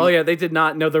great. Oh yeah, they did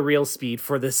not know the real speed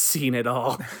for this scene at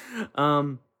all.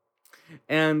 Yeah,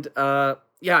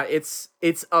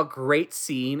 it's a great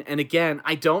scene. And again,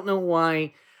 I don't know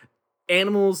why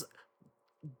animals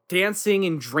dancing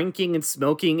and drinking and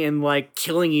smoking and like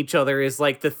killing each other is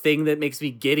like the thing that makes me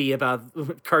giddy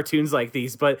about cartoons like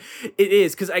these, but it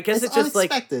is because I guess it's just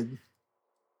unexpected. Like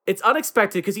it's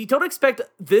unexpected because you don't expect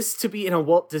this to be in a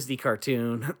Walt Disney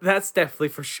cartoon. That's definitely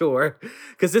for sure.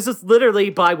 Because this is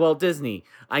literally by Walt Disney.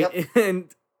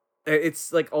 And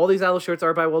it's like all these Idol shorts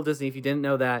are by Walt Disney, if you didn't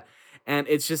know that. And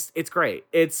it's great.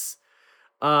 It's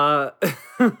I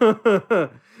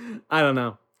don't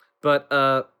know.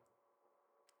 But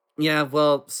yeah,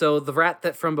 well, so the rat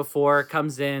that from before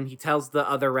comes in, he tells the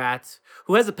other rat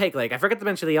who has a peg leg. I forgot to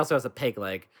mention that he also has a peg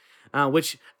leg.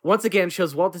 Which once again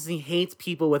shows Walt Disney hates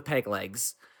people with peg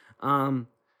legs. And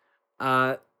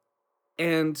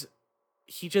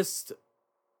he just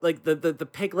like the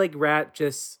peg leg rat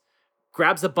just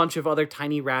grabs a bunch of other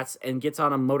tiny rats and gets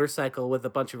on a motorcycle with a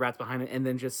bunch of rats behind it, and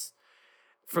then just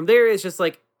from there is just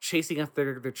like chasing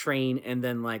after the train and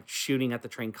then like shooting at the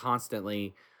train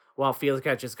constantly while Field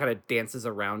Cat just kind of dances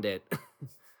around it.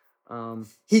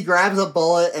 He grabs a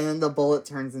bullet and then the bullet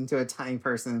turns into a tiny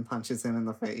person and punches him in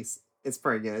the face. It's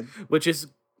pretty good. Which is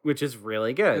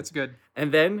really good. It's good.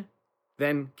 And then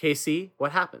KC,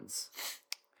 what happens?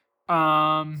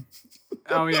 Oh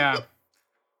yeah.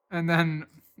 And then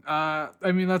I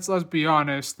mean let's be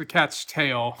honest, the cat's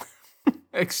tail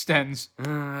extends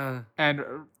and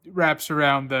wraps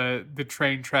around the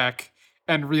train track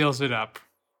and reels it up.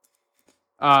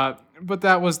 But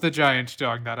that was the giant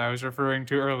dog that I was referring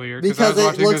to earlier because I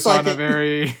was watching this on a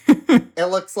very. It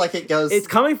looks like it goes. It's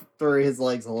coming through his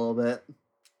legs a little bit.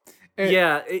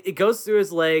 It goes through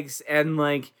his legs and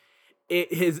like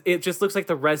it just looks like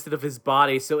the rest of his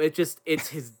body. So it's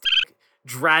his dick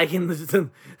dragging the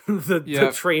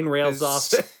train rails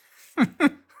off.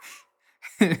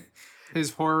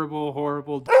 His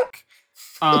horrible dick.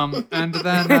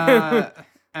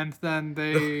 And then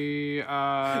they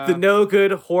the no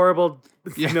good, horrible,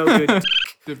 no good.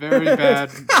 The very bad,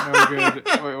 no good,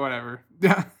 whatever.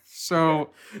 Yeah. So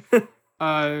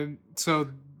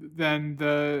then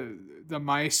the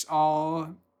mice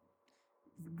all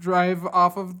drive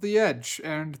off of the edge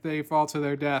and they fall to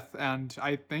their death, and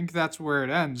I think that's where it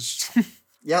ends.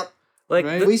 Yep. Like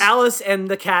right? Alice and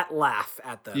the cat laugh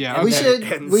at them. Yeah.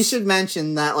 We should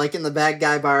mention that like in the Bad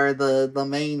Guy Bar, the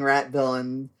main rat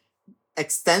villain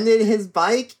extended his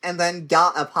bike and then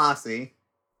got a posse.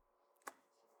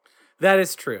 That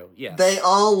is true. Yes. They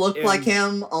all look like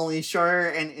him, only shorter,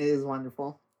 and it is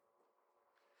wonderful.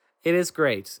 It is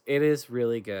great. It is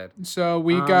really good. So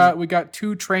we got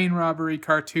 2 train robbery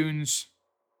cartoons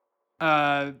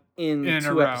in 2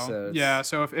 a row. episodes. Yeah,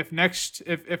 so if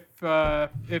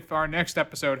our next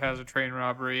episode has a train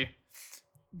robbery,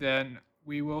 then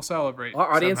we will celebrate.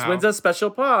 Our audience somehow. wins a special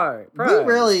prize.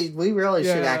 We really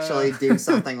should actually do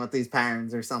something with these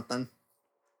patterns or something.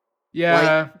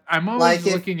 Yeah, I'm always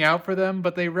looking out for them,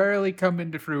 but they rarely come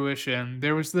into fruition.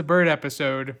 There was the bird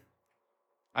episode,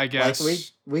 I guess. Like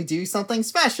we do something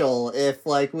special if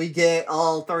like we get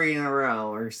all 3 in a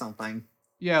row or something.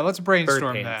 Yeah, let's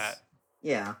brainstorm that.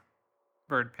 Yeah.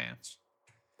 Bird pants.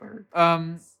 Bird.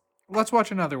 Let's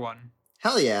watch another one.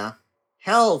 Hell yeah.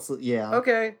 Hell yeah.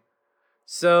 Okay.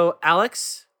 So,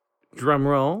 Alex, drum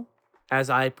roll as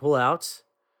I pull out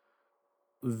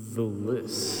the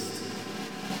list.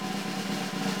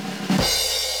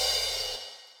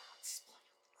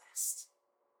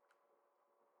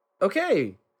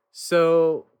 Okay,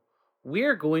 so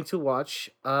we're going to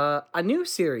watch a new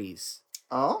series.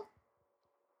 Oh?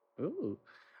 Ooh.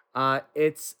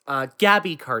 It's a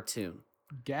Gabby cartoon.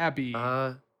 Gabby.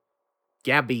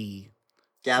 Gabby.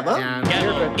 Gabba? And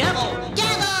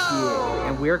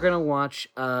and we're going to watch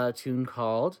a tune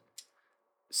called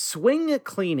Swing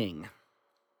Cleaning.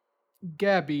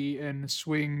 Gabby in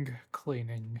swing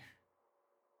cleaning.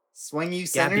 Swing you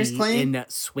centers Gabby clean? in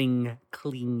swing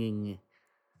cleaning.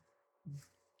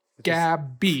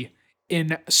 Gabby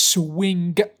in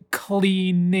swing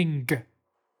cleaning.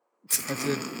 That's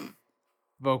a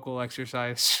vocal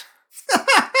exercise.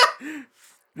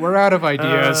 We're out of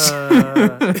ideas.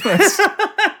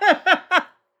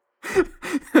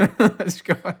 Let's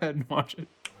go ahead and watch it.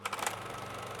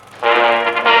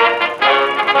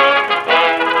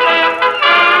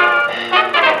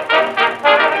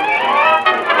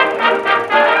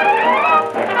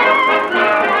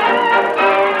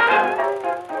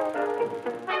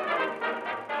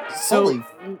 So, Holy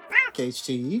fuck,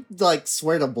 HT. You like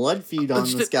swear to blood feud on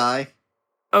this guy.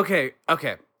 okay.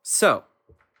 So,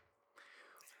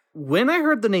 when I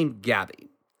heard the name Gabby,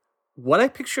 what I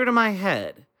pictured in my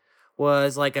head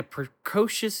was like a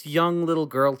precocious young little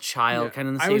girl child, Yeah, kind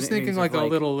of. The I same was thinking things like of, a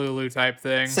little Lulu type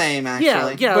thing. Same, actually.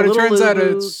 Yeah, But it little turns out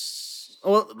Lulu. it's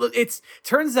Well,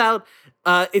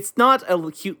 it's not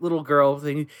a cute little girl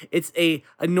thing. It's a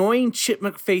annoying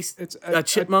chipmunk faced, it's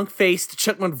chipmunk voiced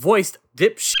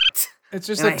dipshit. it's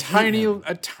just and I a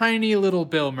hate tiny little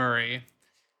Bill Murray.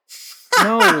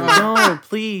 No,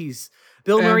 please.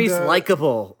 Bill And, Murray's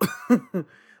likable.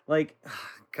 Like,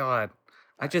 God,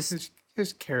 I just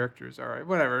His character's all right.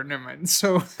 Whatever. Never mind.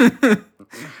 So,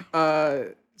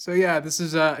 so yeah, this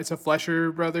is it's a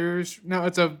Flesher Brothers. No,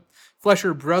 it's a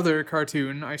Flesher Brother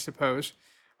cartoon, I suppose.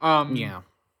 yeah.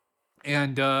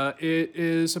 And it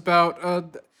is about a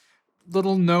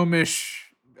little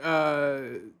gnomish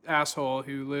asshole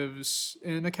who lives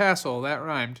in a castle. That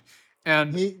rhymed.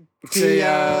 And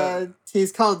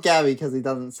He's called Gabby because he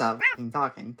doesn't stop fucking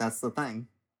talking. That's the thing.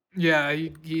 yeah,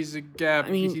 he's a gab. I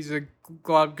mean- He's a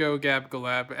glob go gab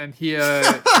galab, and he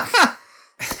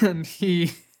and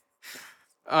he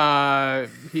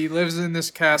lives in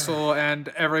this castle, and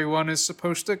everyone is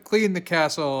supposed to clean the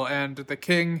castle. And the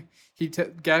king,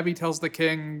 Gabby tells the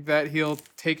king that he'll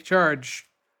take charge,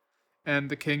 and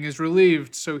the king is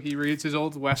relieved. So he reads his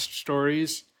Old West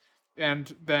stories,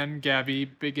 and then Gabby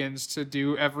begins to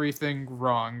do everything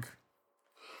wrong.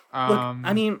 Look,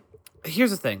 I mean,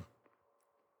 here's the thing.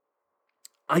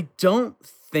 I don't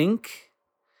think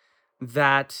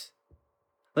that,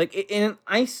 like, in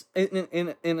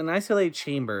an isolated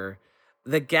chamber,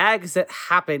 the gags that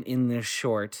happen in this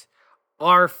short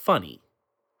are funny.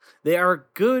 They are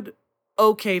good,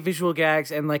 okay visual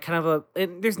gags, and like kind of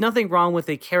and there's nothing wrong with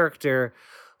a character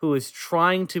who is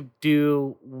trying to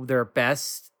do their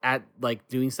best at like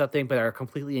doing something, but are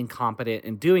completely incompetent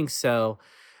in doing so,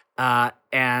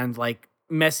 and like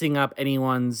messing up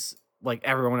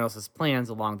everyone else's plans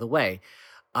along the way.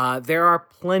 There are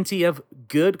plenty of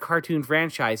good cartoon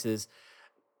franchises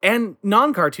and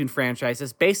non-cartoon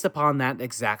franchises based upon that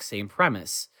exact same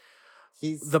premise.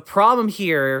 The problem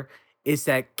here is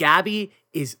that Gabby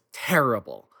is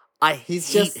terrible. I hate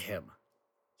him.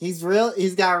 He's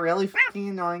got a really fucking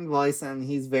annoying voice, and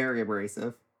he's very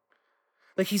abrasive.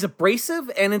 Like, he's abrasive,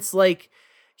 and it's like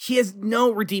he has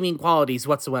no redeeming qualities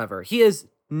whatsoever. He has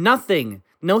nothing.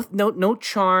 No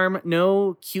charm,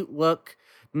 no cute look,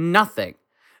 nothing.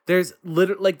 There's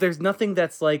there's nothing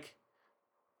that's like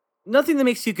nothing that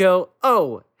makes you go,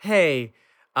 "Oh, hey,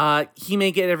 he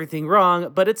may get everything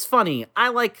wrong, but it's funny. I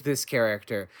like this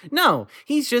character." No,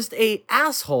 he's just a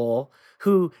asshole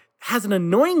who has an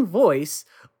annoying voice,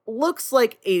 looks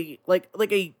like a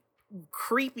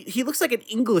creepy. He looks like an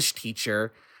English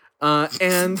teacher,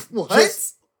 and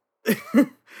What?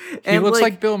 he looks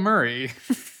like Bill Murray.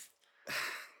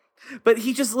 But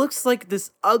he just looks like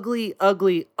this ugly,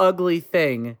 ugly, ugly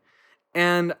thing.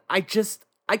 And I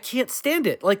can't stand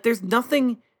it. Like, there's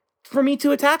nothing for me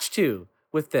to attach to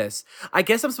with this. I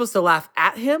guess I'm supposed to laugh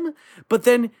at him, but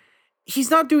then he's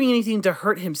not doing anything to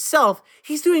hurt himself.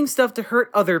 He's doing stuff to hurt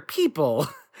other people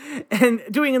and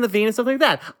doing in the vein of something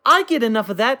like that. I get enough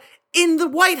of that in the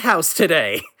White House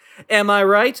today. Am I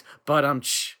right? But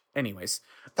anyways.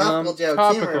 Topical joke,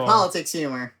 topical. humor, politics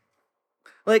humor.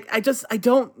 Like, I don't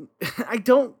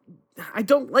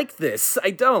like this.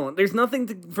 I don't. There's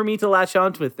nothing for me to latch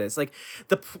onto with this. Like,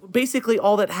 basically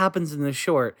all that happens in the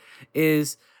short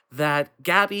is that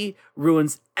Gabby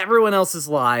ruins everyone else's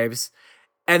lives,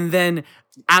 and then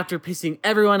after pissing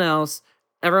everyone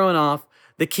off,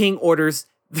 the king orders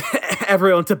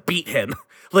everyone to beat him.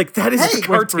 Like, that is Hey, the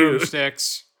cartoon.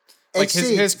 Broomsticks. Like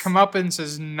his comeuppance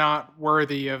is not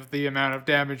worthy of the amount of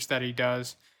damage that he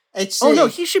does. HC. Oh no,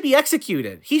 he should be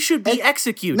executed. He should be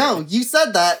executed. No, you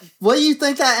said that. What do you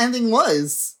think that ending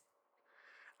was?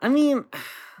 I mean,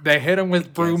 They hit him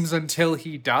with brooms until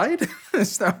he died?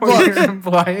 Is that what you're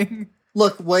implying?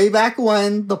 Look, way back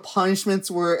when the punishments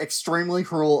were extremely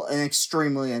cruel and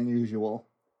extremely unusual.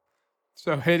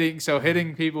 So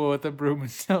hitting people with a broom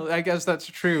until I guess that's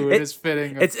true. It is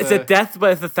fitting. It's a death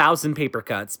with 1,000 paper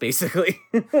cuts, basically.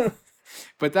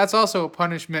 But that's also a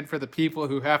punishment for the people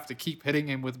who have to keep hitting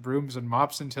him with brooms and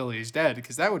mops until he's dead,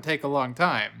 because that would take a long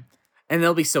time. And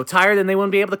they'll be so tired and they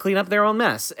won't be able to clean up their own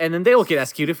mess. And then they will get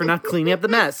executed for not cleaning up the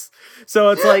mess. So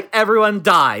it's like everyone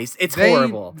dies. It's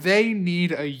horrible. They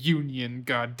need a union,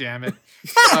 goddammit.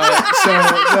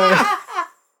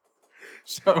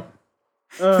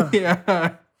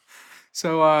 Yeah.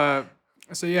 So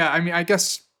yeah, I mean, I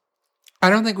guess I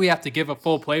don't think we have to give a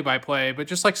full play-by-play, but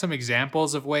just like some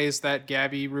examples of ways that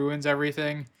Gabby ruins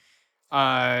everything.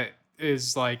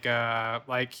 Is like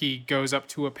he goes up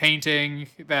to a painting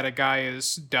that a guy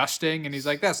is dusting, and he's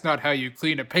like, "That's not how you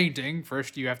clean a painting.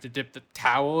 First, you have to dip the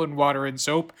towel in water and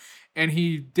soap," and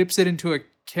he dips it into a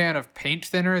can of paint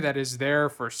thinner that is there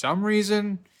for some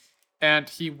reason, and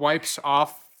he wipes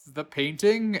off the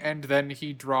painting, and then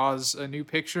he draws a new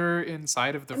picture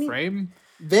inside of the frame.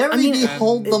 Very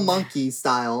Behold the Monkey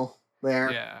style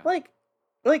there. Yeah. Like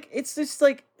it's just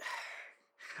like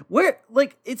where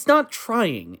it's not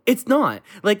trying. It's not.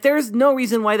 Like there's no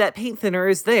reason why that paint thinner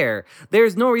is there.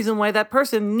 There's no reason why that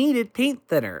person needed paint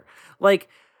thinner. Like,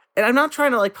 and I'm not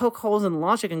trying to like poke holes in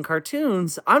logic in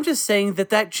cartoons. I'm just saying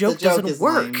that joke doesn't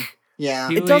work. Lame.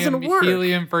 Yeah. It doesn't work.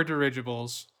 Helium for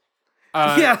dirigibles.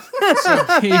 Yeah.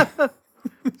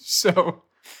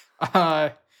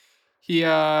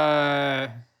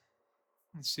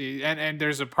 Let's see, and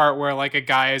there's a part where like a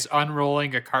guy is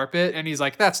unrolling a carpet, and he's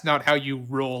like, "That's not how you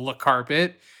roll a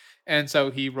carpet," and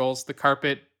so he rolls the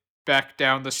carpet back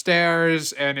down the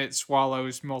stairs, and it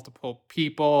swallows multiple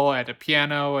people at a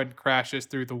piano and crashes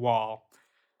through the wall.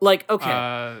 Like,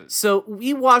 okay, so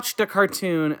we watched a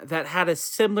cartoon that had a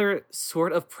similar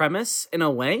sort of premise in a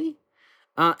way,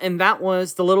 and that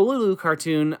was the Little Lulu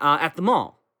cartoon at the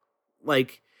mall.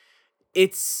 Like,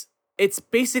 it's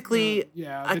basically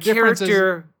a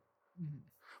character.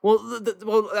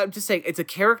 Well, I'm just saying, it's a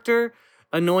character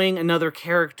annoying another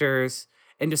characters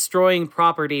and destroying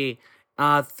property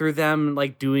through them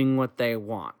like doing what they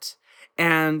want.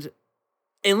 And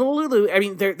in Little Lulu, I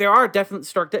mean, there are definite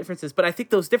stark differences, but I think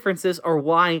those differences are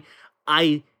why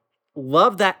I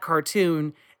love that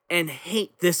cartoon and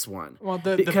hate this one. Well,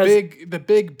 the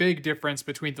big difference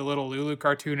between the Little Lulu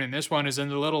cartoon and this one is in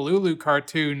the Little Lulu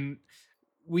cartoon,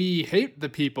 we hate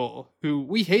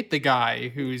the guy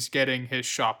who's getting his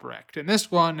shop wrecked. In this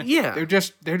one, they're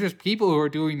just people who are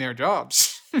doing their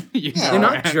jobs. They're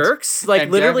not jerks. Like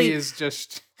and literally, Gabby is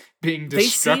just being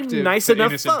destructive. They seem nice to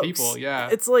enough innocent folks. people. Yeah,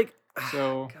 it's like,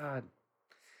 so God,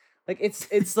 like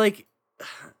it's like.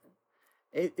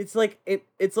 It's like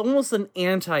it's almost an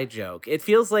anti-joke. It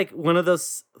feels like one of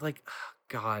those like, oh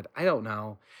God, I don't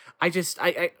know.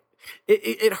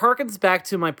 It harkens back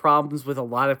to my problems with a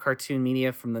lot of cartoon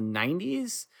media from the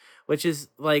 90s, which is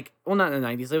like, well, not in the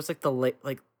 90s. It was like the late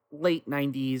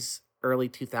 90s, early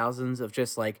 2000s of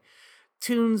just like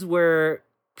tunes where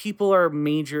people are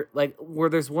major, like where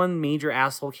there's one major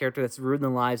asshole character that's ruined the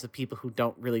lives of people who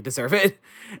don't really deserve it.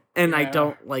 And I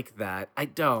don't like that. I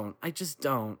just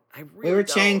don't. I really We were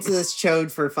don't. chained to this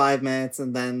chode for 5 minutes,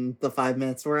 and then the 5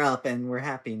 minutes were up, and we're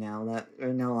happy now that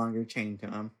we're no longer chained to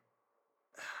him.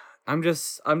 I'm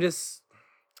just.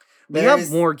 We have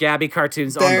more Gabby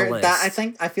cartoons on the list. I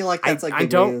feel like that's a good way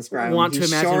don't to describe him. want to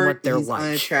He's imagine short, what they're he's like.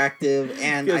 Unattractive,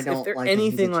 and I don't if they're like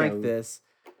anything him. He's a like chode. this.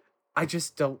 I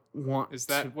just don't want. is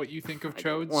that what you think of I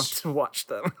don't chodes? want to watch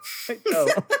them. I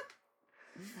don't.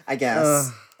 I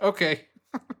guess. Okay,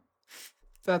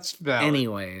 that's valid.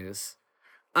 Anyways,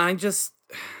 is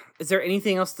there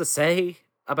anything else to say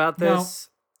about this?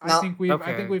 I think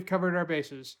we've covered our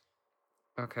bases.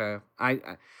 Okay.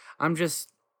 I'm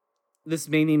just, this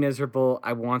made me miserable.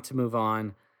 I want to move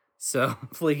on. So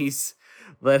please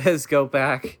let us go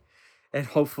back and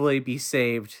hopefully be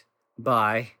saved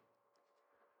by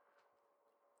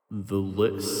the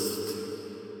list.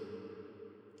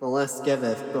 The list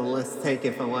giveth, the list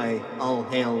taketh away. All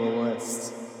hail the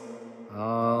list.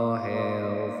 All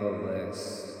hail the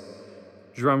list.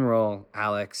 Drum roll,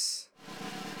 Alex.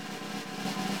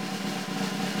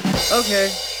 Okay,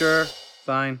 sure,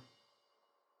 fine.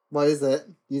 What is it?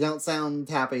 You don't sound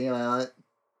happy about it.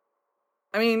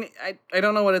 I mean, I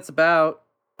don't know what it's about.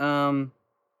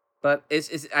 But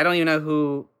it's I don't even know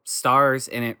who stars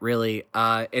in it really.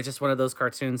 It's just one of those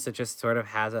cartoons that just sort of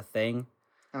has a thing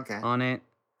Okay. on it.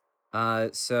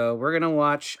 So we're gonna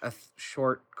watch a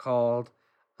short called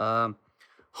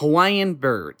Hawaiian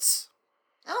Birds.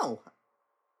 Oh,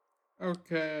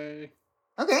 Okay.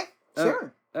 okay.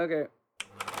 Sure. Okay.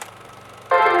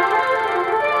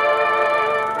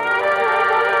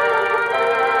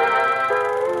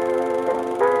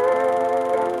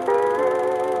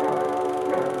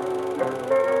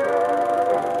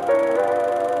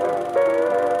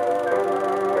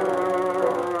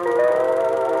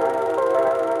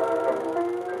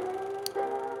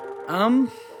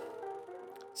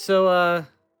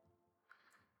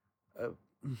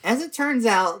 it turns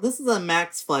out, this is a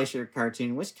Max Fleischer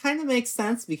cartoon, which kind of makes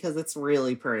sense because it's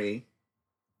really pretty.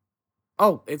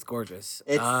 Oh, it's gorgeous.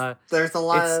 It's there's a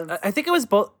lot of I think it was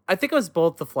both. I think it was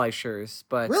both the Fleischers,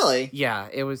 but Really? yeah,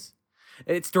 it was.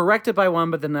 It's directed by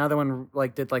one, but then the other one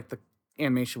like did like the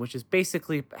animation, which is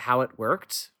basically how it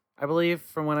worked, I believe,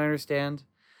 from what I understand.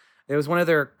 It was one of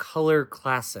their color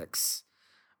classics.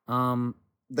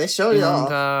 they showed it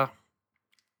off.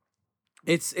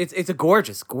 It's a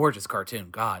gorgeous cartoon.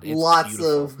 God, it's Lots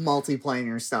beautiful. of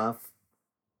multiplanar stuff.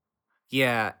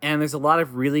 Yeah, and there's a lot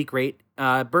of really great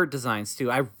bird designs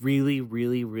too. I really,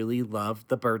 really, really love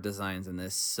the bird designs in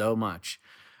this so much.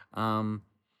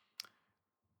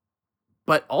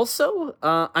 But also,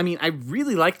 I mean, I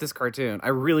really like this cartoon. I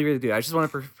really, really do. I just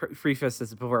want to preface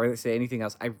this before I say anything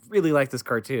else. I really like this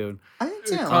cartoon. I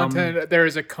do too. Content. There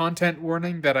is a content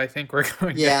warning that I think we're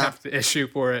going to Yeah. have to issue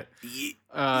for it.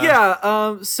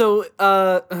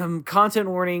 Content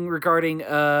warning regarding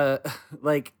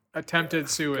like Attempted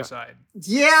suicide.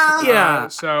 Yeah. Yeah.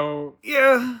 So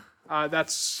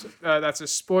that's a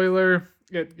spoiler.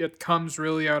 It comes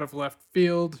really out of left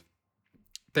field.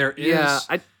 There is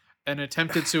an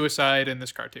attempted suicide in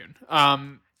this cartoon.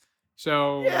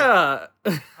 So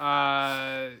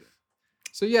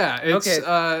it's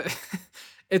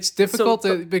it's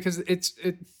difficult because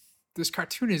this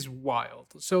cartoon is wild.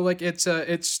 So like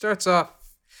it starts off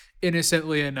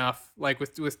innocently enough, like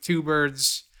with two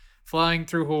birds flying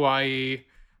through Hawaii.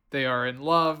 They are in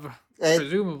love,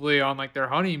 presumably on like their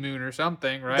honeymoon or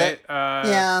something, right?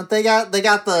 They got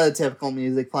the typical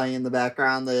music playing in the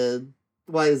background. The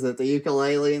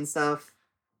ukulele and stuff.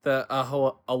 The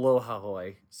Aloha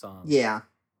Hawaii song. Yeah.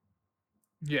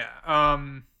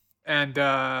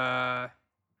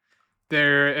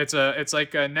 It's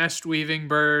like a nest weaving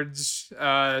birds.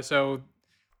 So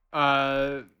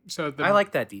I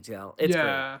like that detail. It's great.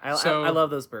 I love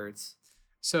those birds.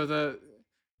 So the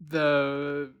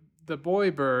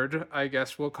boy bird, I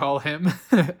guess we'll call him,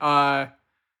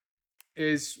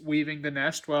 is weaving the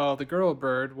nest while the girl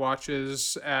bird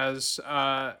watches as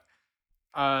a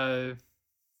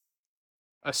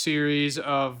series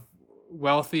of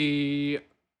wealthy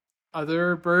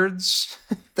other birds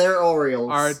They're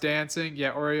Orioles. are dancing.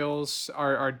 Yeah, Orioles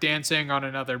are dancing on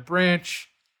another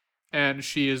branch, and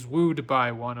she is wooed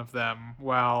by one of them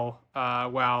while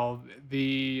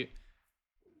the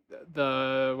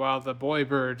boy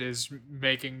bird is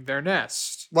making their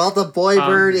nest. While the boy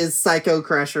bird is psycho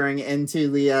crushing into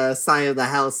the side of the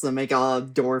house to make a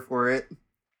door for it.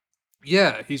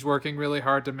 Yeah, he's working really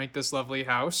hard to make this lovely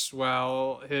house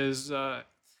while his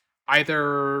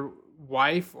either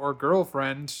wife or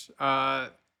girlfriend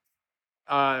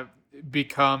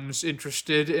becomes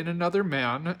interested in another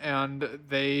man, and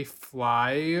they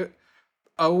fly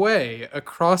away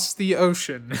across the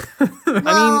ocean. We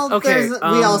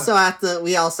also have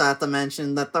to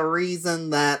mention that the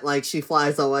reason that like she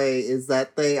flies away is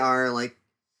that they are like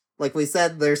we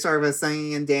said, they're sort of a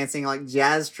singing and dancing like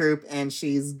jazz troupe, and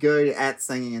she's good at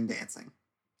singing and dancing.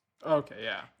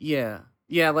 Okay,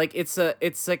 yeah. Like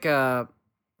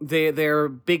they're a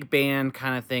big band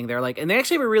kind of thing. They're like, and they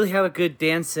actually really have a good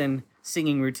dance and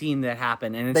singing routine that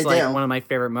happen, and it's one of my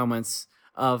favorite moments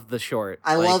of the short.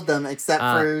 I love them, except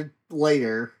for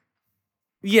later.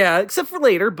 Yeah, except for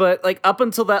later, but like up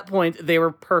until that point, they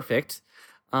were perfect.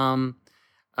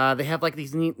 They have like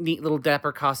these neat little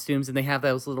dapper costumes, and they have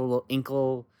those little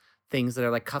ankle things that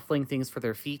are like cuffling things for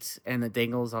their feet, and the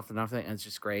dangles off the nothing, and it's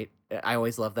just great. I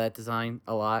always love that design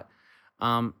a lot.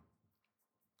 But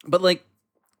like,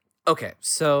 okay,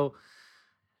 so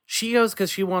she goes because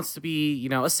she wants to be,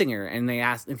 a singer, and they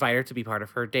invite her to be part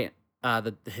of her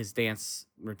his dance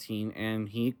routine, and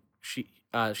she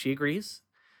agrees.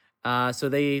 So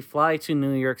they fly to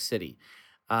New York City,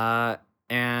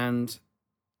 and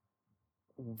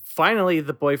finally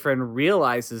the boyfriend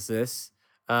realizes this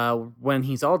when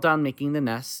he's all done making the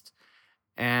nest,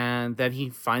 and then he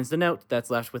finds the note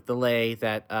that's left with the lei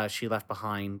that she left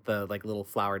behind, the like little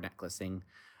flower necklace thing,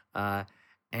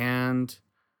 and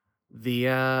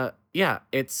the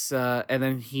it's and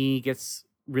then he gets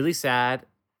really sad,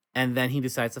 and then he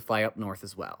decides to fly up north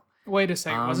as well. Wait a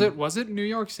second. Was it New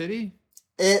York City?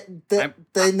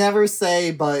 They never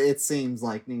say, but it seems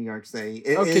like New York City.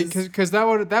 Because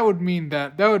that would mean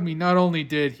not only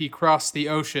did he cross the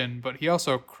ocean, but he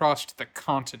also crossed the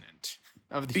continent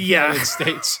of the United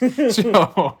States.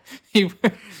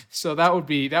 So that would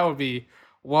be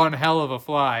one hell of a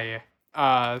fly. He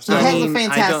has a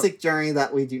fantastic journey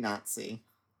that we do not see.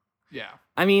 Yeah.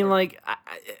 I mean, like,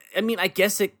 I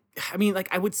guess it. I mean, like,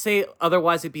 I would say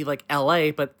otherwise it'd be like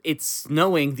LA, but it's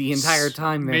snowing the entire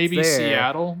time. Maybe there.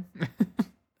 Seattle.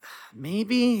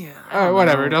 maybe. I don't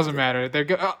Whatever, it know. doesn't matter. They're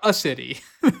a city.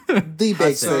 The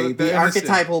big So city, they're the in a city.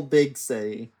 archetypal big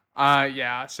city.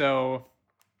 Yeah. So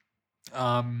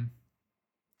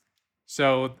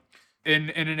in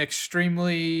an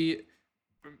extremely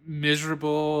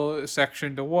miserable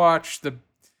section to watch, the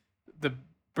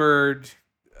bird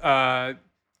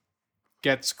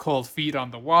gets cold feet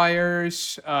on the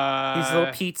wires. These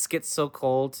little Pete's get so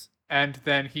cold. And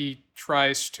then he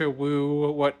tries to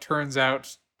woo what turns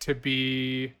out to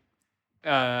be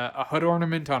a hood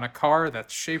ornament on a car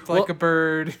that's shaped like a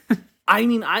bird. I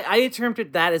mean, I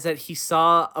interpreted that as that he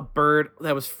saw a bird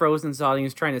that was frozen, so he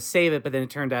was trying to save it, but then it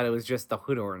turned out it was just the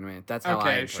hood ornament. That's how I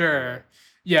Okay, interpreted sure. it.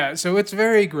 Yeah, so it's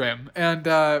very grim and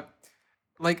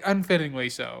like unfittingly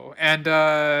so. And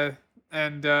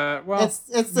well, It's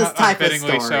this not type of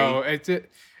unfittingly story. so.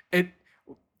 It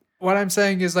what I'm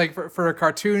saying is like for a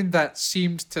cartoon that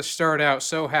seemed to start out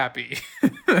so happy,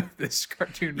 this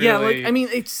cartoon really Yeah, like I mean,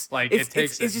 it's like it's, it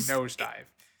takes it's a just, was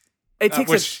It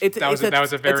takes that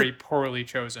was a very poorly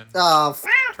chosen Oh,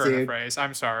 turn of dude. phrase.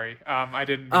 I'm sorry. I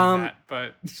didn't mean that,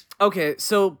 but Okay,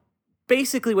 so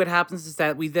basically what happens is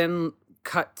that we then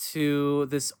cut to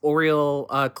this Oriole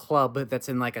club that's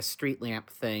in like a street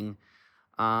lamp thing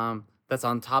that's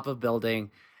on top of a building,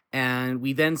 and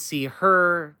we then see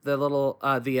her, the little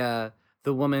the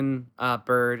woman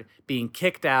bird, being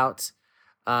kicked out,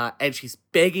 and she's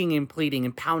begging and pleading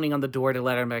and pounding on the door to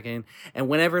let her back in. And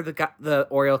whenever the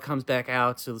Oriole comes back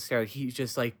out to the stair, he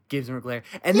just like gives her a glare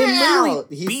and then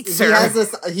literally beats her.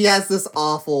 He has this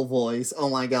awful voice. Oh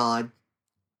my god.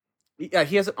 Yeah,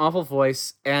 he has an awful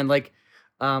voice, and like,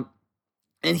 and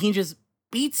he just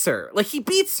beats her. Like he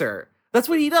beats her. That's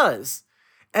what he does,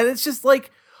 and it's just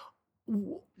like,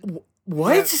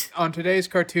 what? yeah, on today's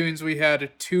cartoons, we had a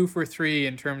 2 for 3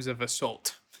 in terms of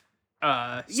assault.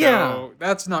 So Yeah.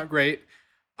 that's not great.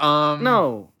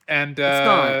 No, and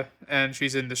not. and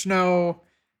she's in the snow,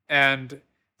 and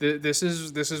this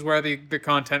is where the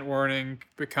content warning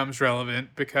becomes relevant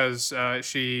because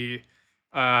she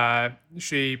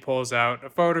pulls out a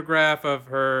photograph of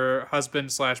her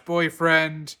husband /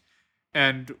 boyfriend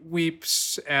and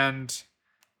weeps and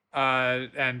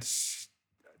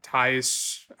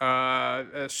ties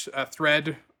a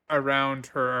thread around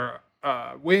her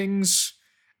wings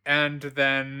and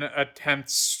then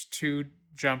attempts to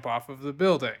jump off of the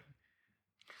building.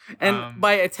 And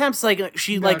by attempts, like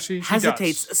she no, like she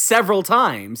hesitates does. several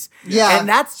times. Yeah, and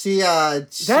that's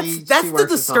that's the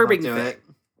disturbing thing.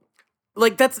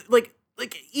 Like that's like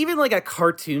even like a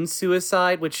cartoon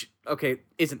suicide, which okay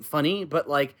isn't funny, but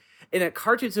like in a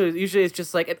cartoon suicide, usually it's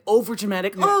just like an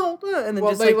overdramatic and then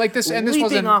Well, just like this, and this leaping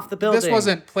wasn't off the building. This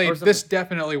wasn't or played. something. This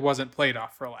definitely wasn't played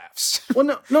off for laughs. Well,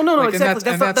 no, Like, and exactly.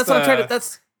 That's what I'm trying to.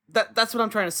 the- That's what I'm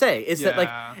trying to say. Is that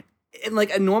like in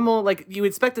like a normal, like you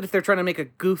expect it if they're trying to make a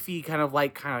goofy kind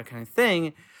of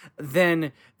thing,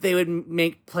 then they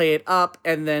would play it up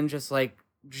and then just like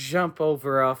jump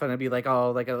over off and it'd be like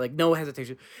like no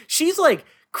hesitation. She's like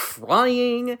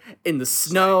crying in the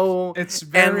snow It's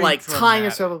very and like tying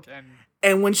herself. dramatic,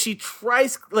 And when she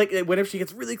tries, like whenever she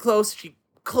gets really close, she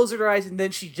closes her eyes and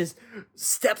then she just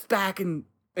steps back and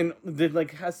then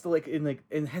like has to like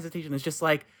in hesitation. It's just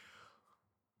like,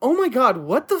 oh my god,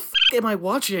 what the am I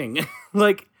watching?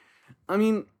 Like, I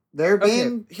mean, they were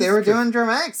history. doing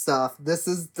dramatic stuff. This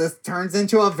turns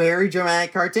into a very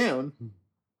dramatic cartoon.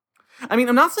 I mean,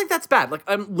 I'm not saying that's bad. Like,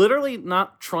 I'm literally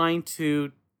not trying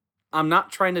to. I'm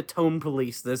not trying to tone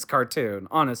police this cartoon.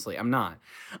 Honestly, I'm not.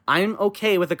 I'm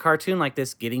okay with a cartoon like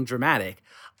this getting dramatic.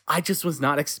 I just was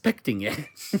not expecting it.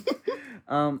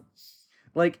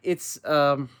 Like it's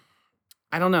I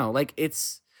don't know. Like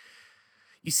it's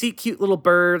you see cute little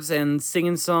birds and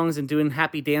singing songs and doing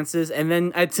happy dances, and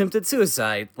then attempted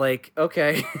suicide. Like,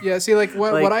 okay. Yeah, see, like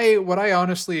what Like- what I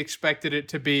honestly expected it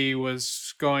to be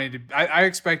was going to. I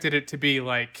expected it to be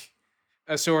like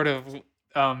a sort of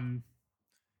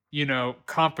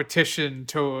competition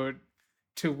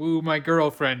to woo my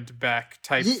girlfriend back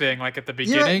type thing, like at the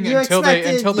beginning until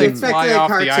they fly off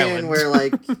the island. Where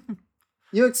like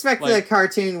you expected Like- a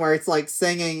cartoon where it's like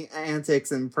singing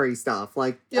antics and pretty stuff,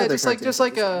 like Yeah, other just like cartoons.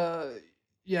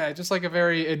 just like a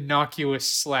very innocuous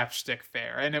slapstick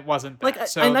fare, and it wasn't that. Like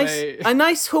so a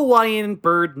nice Hawaiian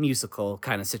bird musical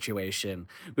kind of situation.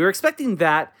 We were expecting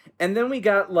that, and then we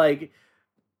got like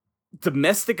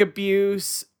domestic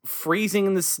abuse, freezing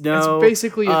in the snow. it's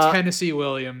basically a Tennessee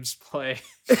Williams play,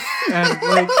 and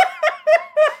like,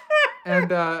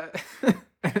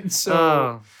 and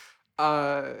so.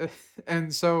 Oh.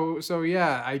 So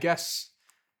yeah, I guess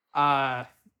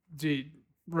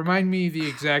remind me the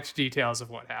exact details of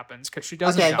what happens, because she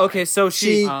doesn't Okay. die. Okay, so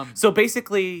She- so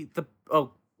basically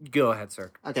Go ahead,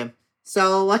 sir. Okay.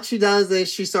 So what she does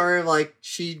is she sort of like,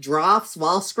 she drops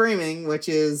while screaming, which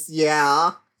is,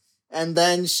 yeah. And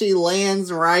then she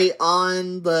lands right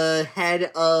on the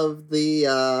head of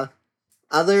the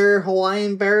other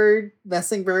Hawaiian bird,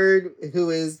 nesting bird,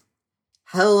 who is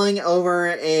hurling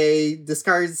over a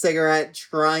discarded cigarette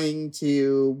trying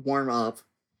to warm up.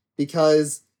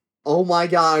 Because, oh my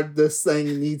god, this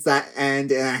thing needs that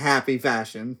end in a happy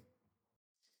fashion.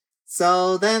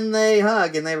 So then they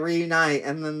hug and they reunite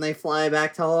and then they fly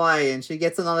back to Hawaii and she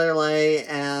gets another lei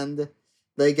and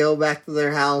they go back to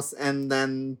their house and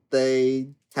then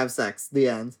they have sex. The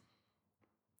end.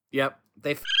 Yep.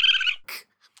 They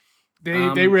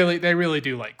really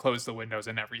do like close the windows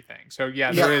and everything. So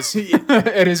yeah, there is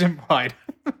it is implied.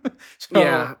 So,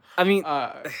 yeah. I mean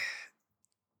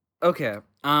okay.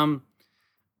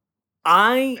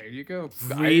 I there you go.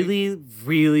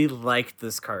 really liked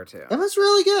this cartoon. It was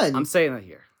really good. I'm saying that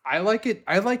here. I like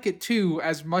it too,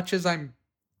 as much as I'm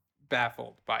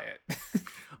baffled by it.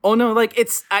 Oh no, like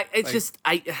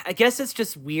I guess it's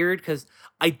just weird because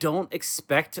I don't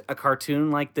expect a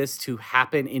cartoon like this to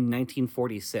happen in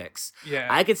 1946. Yeah.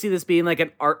 I could see this being like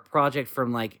an art project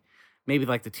from like maybe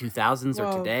like the 2000s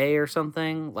or today or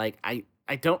something. Like I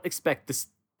don't expect this.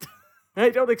 I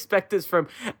don't expect this from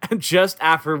just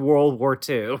after World War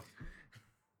II.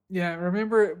 Yeah,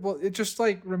 remember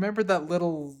that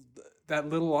little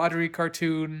Audrey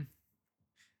cartoon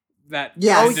that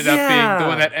ended up being the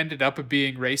one that ended up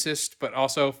being racist, but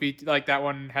also like that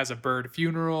one has a bird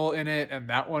funeral in it, and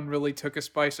that one really took us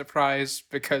by surprise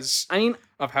because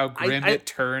of how grim it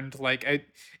turned. Like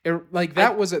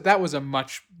that was a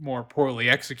much more poorly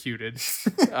executed.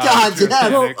 God, yeah.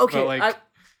 Well, okay, but like,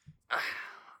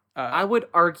 I would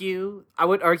argue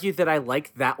that I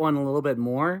like that one a little bit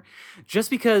more, just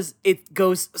because it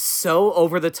goes so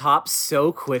over the top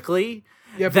so quickly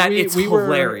that it's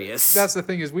hilarious. That's the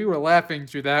thing, is we were laughing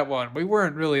through that one. We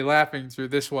weren't really laughing through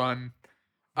this one.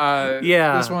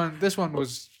 This one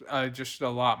was just a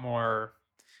lot more.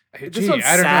 This one's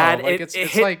sad. Like,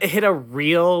 it hit a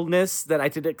realness that I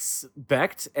didn't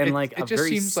expect, and it just very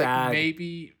seems sad. like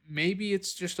maybe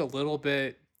it's just a little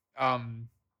bit.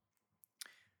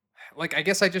 Like, I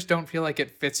guess I just don't feel like it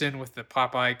fits in with the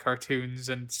Popeye cartoons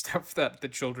and stuff that the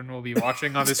children will be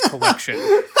watching on this collection.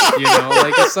 You know,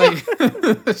 like it's like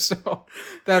so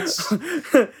that's.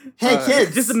 Hey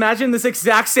kids, just imagine this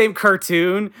exact same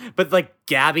cartoon, but like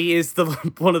Gabby is the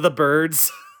one of the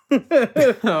birds.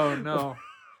 Oh no!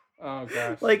 Oh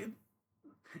gosh! Like,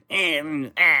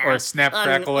 or Snap,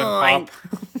 Crackle, and Pop.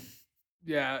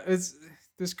 Yeah, this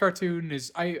cartoon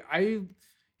is I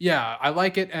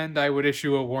like it, and I would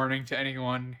issue a warning to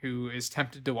anyone who is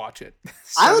tempted to watch it.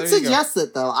 So I would suggest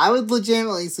it, though. I would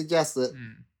legitimately suggest it.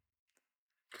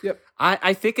 Yep.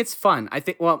 I think it's fun. I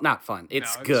think, well, not fun.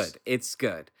 It's good. It's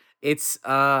good. It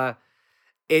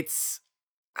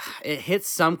hits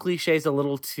some cliches a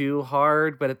little too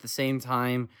hard, but at the same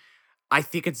time, I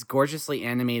think it's gorgeously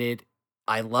animated.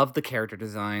 I love the character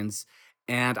designs.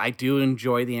 And I do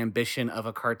enjoy the ambition of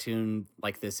a cartoon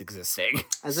like this existing.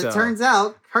 As it turns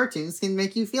out, cartoons can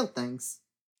make you feel things.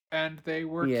 And they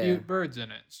were cute birds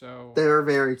in it, so... They were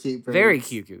very cute birds. Very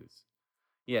cute.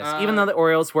 Yes, even though the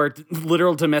Orioles were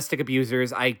literal domestic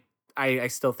abusers, I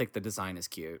still think the design is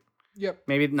cute. Yep.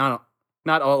 Maybe not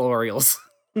all Orioles.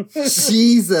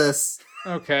 Jesus.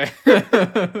 Okay.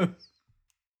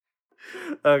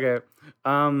 Okay.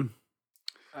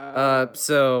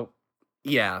 So,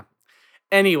 yeah.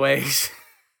 Anyways,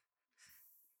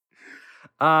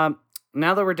 now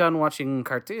that we're done watching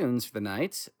cartoons for the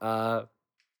night,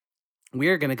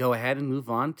 we're gonna go ahead and move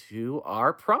on to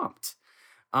our prompt.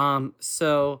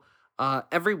 So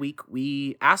every week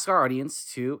we ask our audience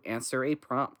to answer a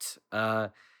prompt.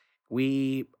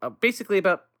 We basically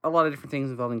about a lot of different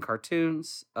things involving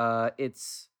cartoons.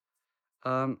 It's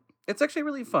actually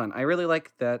really fun. I really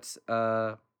like that.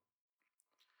 I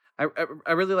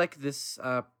really like this.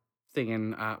 Thing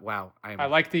and wow, I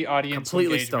like the audience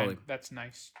completely engagement. stolen. That's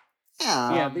nice.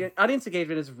 Yeah, the audience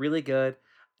engagement is really good.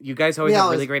 You guys always have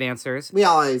really great answers. We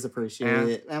always appreciate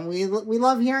it, and we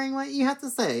love hearing what you have to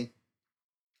say.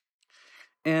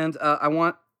 And I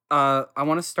want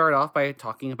to start off by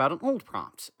talking about an old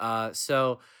prompt.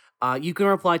 So you can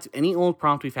reply to any old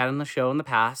prompt we've had on the show in the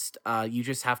past. You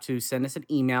just have to send us an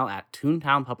email at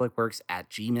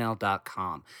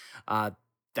toontownpublicworks@gmail.com.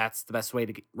 That's the best way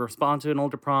to respond to an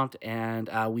older prompt, and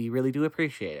we really do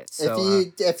appreciate it. So,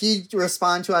 if you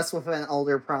respond to us with an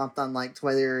older prompt on like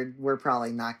Twitter, we're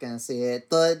probably not going to see it.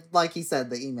 But like he said,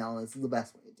 the email is the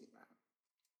best way to do that.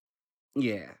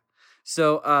 Yeah.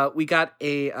 So we got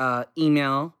a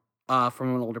email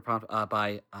from an older prompt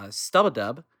by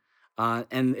Stubbadub,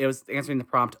 And it was answering the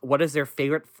prompt, what is their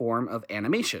favorite form of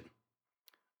animation?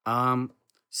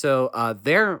 So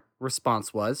their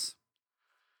response was,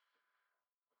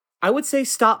 I would say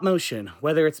stop motion,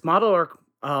 whether it's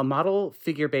model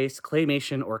figure-based,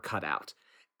 claymation, or cutout.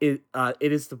 It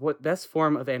is the best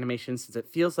form of animation since it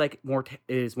feels like it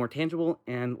is more tangible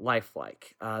and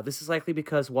lifelike. This is likely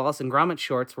because Wallace and Gromit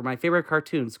shorts were my favorite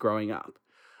cartoons growing up.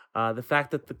 The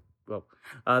fact that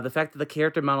the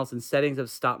character models and settings of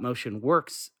stop motion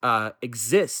works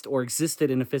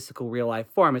existed in a physical real life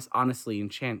form is honestly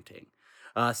enchanting.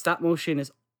 Stop motion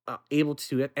is able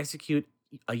to execute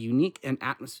a unique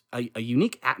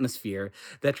atmosphere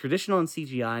that traditional and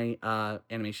CGI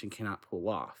animation cannot pull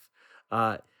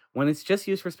off. When it's just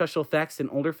used for special effects in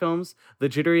older films, the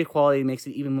jittery quality makes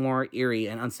it even more eerie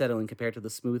and unsettling compared to the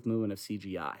smooth movement of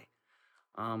CGI.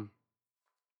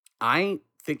 I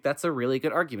think that's a really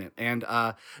good argument. And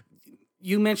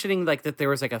you mentioning like that there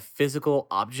was like a physical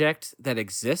object that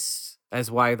exists as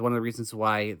one of the reasons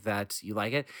why that you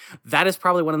like it. That is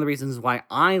probably one of the reasons why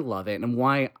I love it and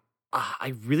why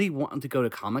I really want to go to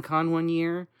Comic-Con one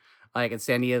year, like at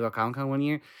San Diego Comic-Con one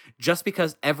year, just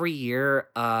because every year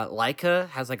Leica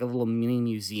has like a little mini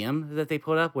museum that they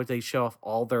put up where they show off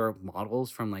all their models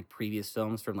from like previous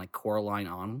films from like Coraline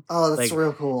on. Oh, that's like,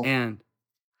 real cool. And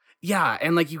yeah,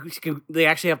 and like they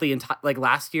actually have the entire, like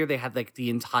last year they had like the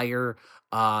entire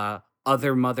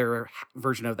Other Mother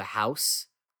version of the house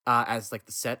as like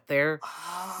the set there.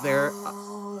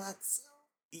 That's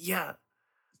yeah.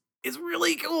 It's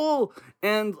really cool,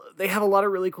 and they have a lot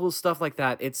of really cool stuff like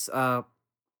that. It's I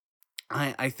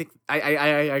think I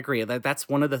agree that that's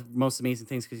one of the most amazing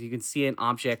things because you can see an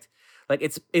object, like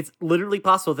it's literally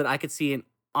possible that I could see an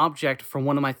object from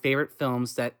one of my favorite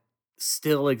films that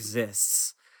still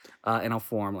exists in a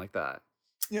form like that.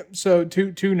 Yep. So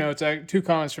two notes, two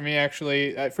comments for me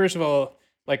actually. First of all,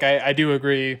 like I do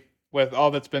agree with all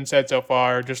that's been said so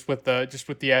far. Just with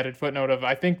the added footnote of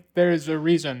I think there is a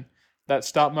reason that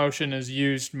stop motion is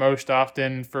used most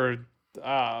often for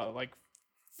like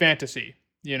fantasy,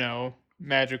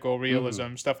 magical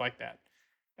realism, stuff like that.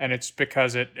 And it's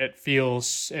because it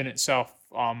feels in itself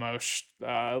almost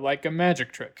like a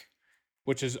magic trick,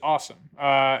 which is awesome.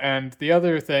 And the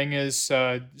other thing is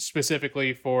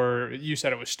specifically for, you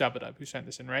said it was Stubadub who sent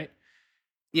this in, right?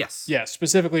 Yes. Yeah,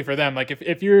 specifically for them. Like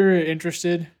if you're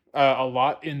interested a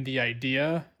lot in the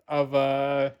idea of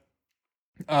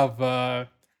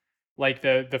like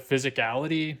the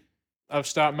physicality of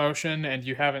stop motion and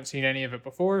you haven't seen any of it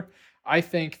before, I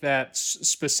think that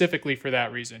specifically for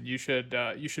that reason, you should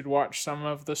watch some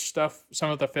of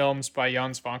the films by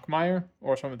Jan Svankmajer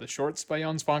or some of the shorts by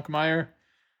Jan Svankmajer,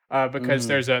 because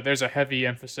there's a heavy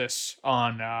emphasis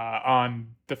on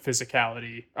the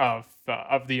physicality of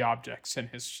the objects in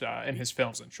his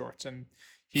films and shorts, and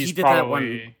he did that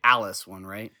one Alice one,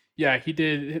 right? Yeah, he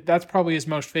did. That's probably his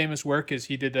most famous work. Is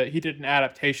he did an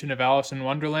adaptation of Alice in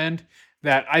Wonderland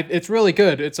that it's really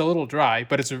good. It's a little dry,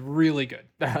 but it's really good.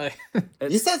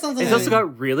 You said something. It's also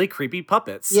got really creepy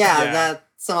puppets. Yeah, that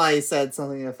somebody said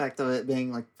something to the effect of it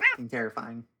being like fucking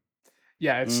terrifying.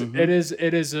 Yeah, it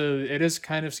is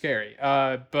kind of scary.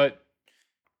 But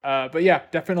yeah,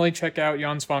 definitely check out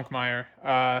Jan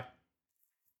Svankmajer.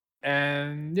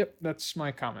 And yep, that's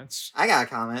my comments. I got a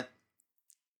comment.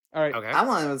 All right. Okay. I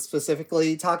want to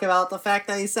specifically talk about the fact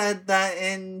that he said that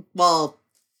what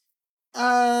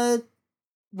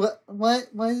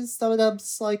is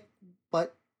Stubadub's like?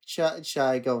 What should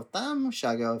I go with them? Should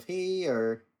I go with he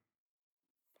or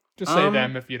just say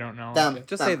them if you don't know? Them.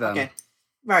 Just say them. Okay.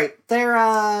 Right.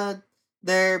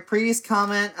 Their previous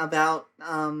comment about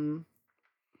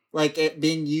like it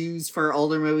being used for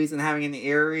older movies and having an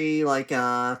eerie like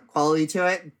quality to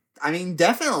it. I mean,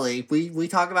 definitely. We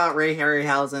talk about Ray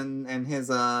Harryhausen and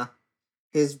his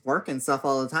work and stuff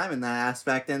all the time in that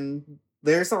aspect, and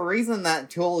there's a reason that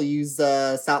Tool used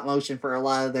stop motion for a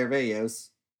lot of their videos.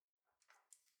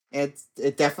 It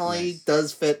definitely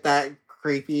does fit that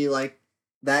creepy, like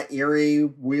that eerie,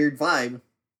 weird vibe.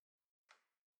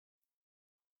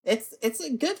 It's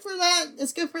good for that.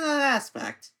 It's good for that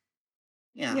aspect.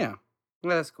 Yeah. Yeah.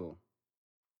 Well, that's cool.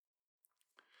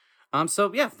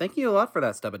 So yeah, thank you a lot for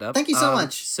that, Stubadub. Thank you so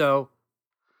much. So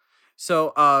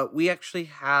we actually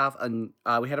have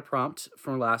we had a prompt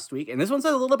from last week, and this one's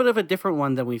a little bit of a different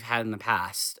one than we've had in the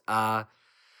past.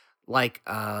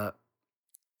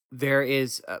 There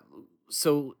is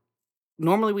so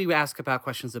normally we ask about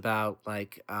questions about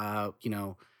like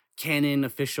canon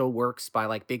official works by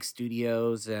like big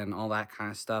studios and all that kind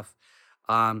of stuff.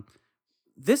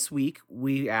 This week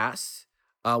we asked,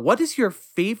 what is your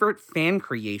favorite fan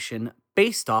creation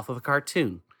based off of a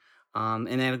cartoon? And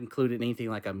that included anything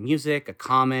like a music, a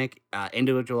comic,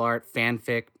 individual art,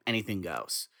 fanfic, anything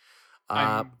goes.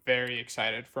 I'm very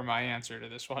excited for my answer to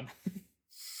this one.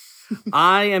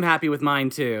 I am happy with mine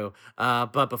too.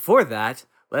 But before that,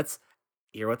 let's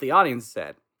hear what the audience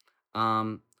said.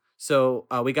 So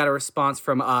we got a response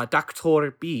from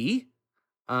Dr. B.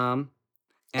 And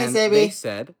Hey, they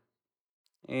Sabi.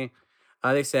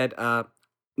 said,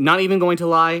 not even going to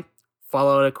lie,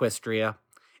 Fallout Equestria.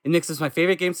 It mixes my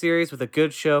favorite game series with a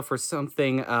good show for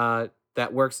something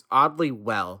that works oddly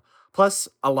well. Plus,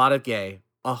 a lot of gay.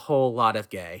 A whole lot of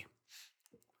gay.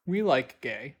 We like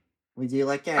gay. We do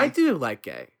like gay. I do like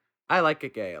gay. I like a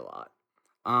gay a lot.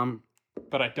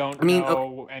 But I don't mean,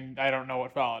 know, and I don't know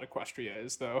what Fallout Equestria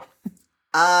is, though.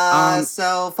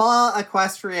 So Fallout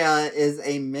Equestria is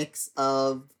a mix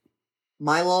of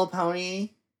My Little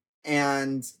Pony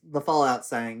and the Fallout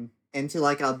setting into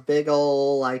like a big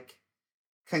ole like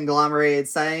conglomerated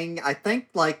setting. I think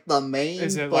like the main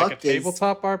Is it book like a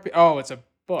tabletop RPG? Oh, it's a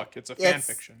book. It's a fan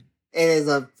fiction.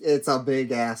 It's a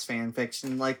big ass fan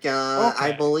fiction. Like I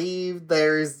Okay. believe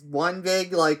there's one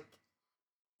big like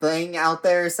thing out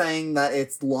there saying that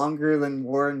it's longer than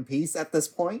War and Peace at this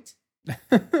point.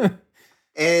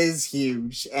 It is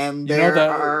huge, and You know there that-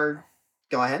 are.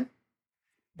 Go ahead.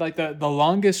 Like the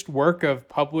longest work of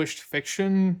published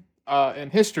fiction in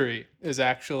history is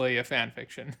actually a fan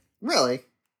fiction. Really?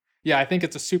 Yeah, I think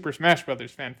it's a Super Smash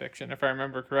Brothers fan fiction, if I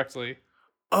remember correctly.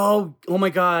 oh my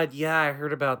god, yeah, I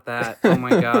heard about that. Oh my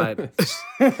god.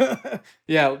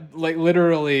 Yeah, like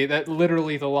literally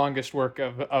the longest work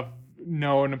of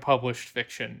known published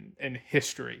fiction in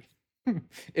history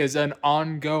is an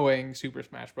ongoing Super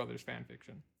Smash Brothers fan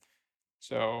fiction.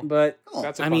 So But Cool.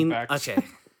 that's a I fun mean, fact. okay.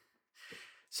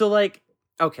 So like,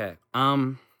 okay.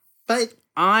 But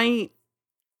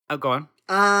Go on.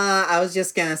 I was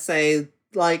just gonna say,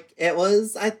 like, it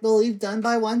was, I believe, done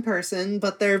by one person,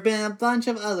 but there have been a bunch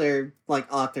of other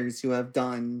like authors who have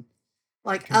done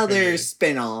like other Contributed.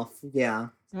 spin-off,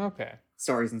 Okay.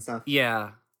 stories and stuff.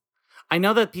 Yeah. I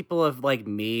know that people have like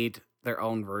made their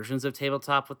own versions of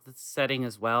tabletop with the setting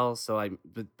as well. So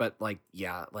but like,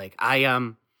 yeah, like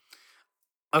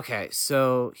okay,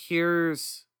 so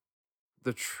here's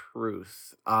the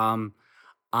truth.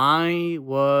 I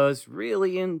was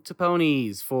really into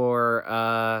ponies for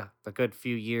a good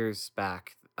few years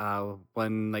back.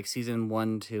 When like season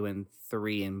 1, 2, and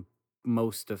 3 and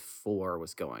most of 4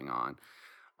 was going on.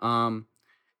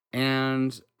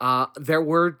 And there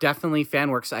were definitely fan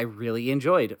works I really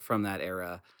enjoyed from that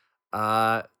era.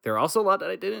 There are also a lot that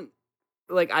I didn't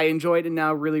like. I enjoyed and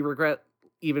now really regret.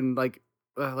 Even like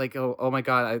oh my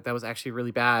god, that was actually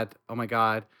really bad. Oh my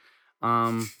god.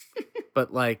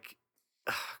 But like,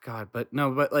 God, but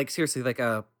no, but like seriously, like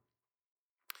but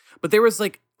there was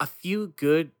like a few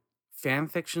good fan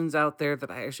fictions out there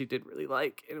that I actually did really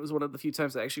like, and it was one of the few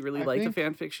times I actually really I liked a think-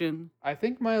 fan fiction. I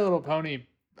think My Little Pony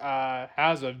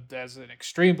has an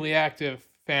extremely active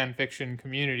fan fiction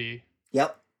community,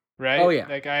 Yep. right? Oh, yeah.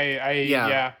 Like I Yeah.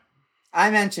 yeah. I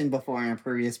mentioned before in a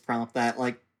previous prompt that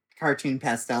like cartoon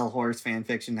pastel horse fan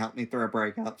fiction helped me through a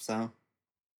breakup, so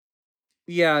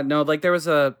Yeah, no, like there was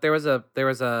one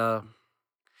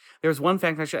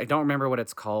fan fiction, I don't remember what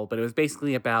it's called, but it was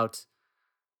basically about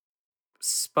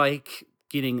Spike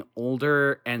getting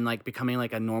older and like becoming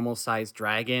like a normal sized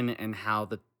dragon, and how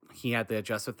he had to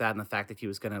adjust with that, and the fact that he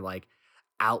was gonna like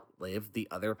outlive the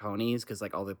other ponies because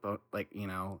like all the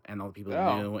and all the people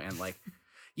Oh. he knew, and like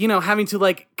having to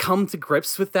like come to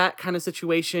grips with that kind of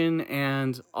situation,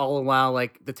 and all the while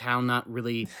like the town not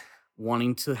really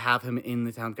wanting to have him in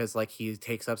the town because like he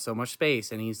takes up so much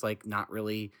space, and he's like not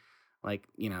really like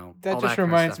That all just kind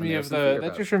reminds stuff, and me there's of some fear that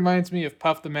about just reminds me of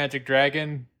Puff the Magic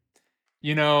Dragon.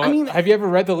 I mean- have you ever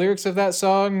read the lyrics of that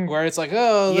song where it's like,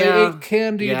 oh, they Yeah, ate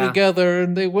candy yeah. together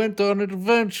and they went on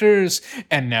adventures,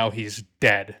 and now he's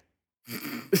dead.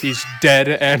 He's dead,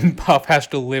 and Puff has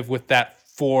to live with that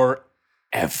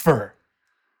forever.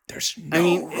 There's no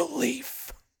mean-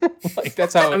 relief. Like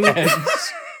that's how it mean-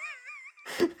 ends.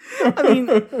 I mean,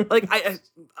 like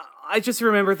I just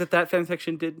remember that fan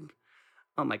fiction did.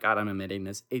 Oh my god, I'm admitting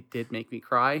this. It did make me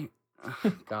cry.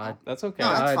 God, That's okay. no,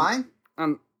 that's God.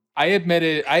 fine. I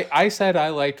admitted I said I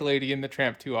liked Lady and the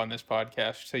Tramp 2 on this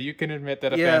podcast, so you can admit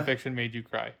that a Yeah. fan fiction made you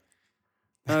cry.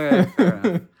 okay, fair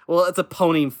enough. Well, it's a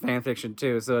pony fan fiction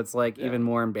too, so it's like Yeah. even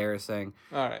more embarrassing.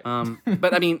 All right.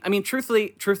 But I mean,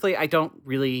 truthfully, I don't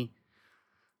really.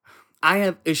 I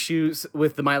have issues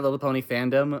with the My Little Pony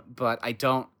fandom, but I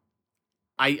don't.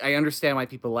 I understand why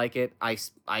people like it. I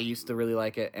used to really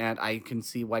like it, and I can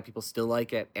see why people still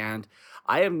like it. And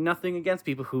I have nothing against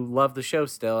people who love the show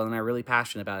still and are really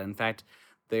passionate about it. In fact,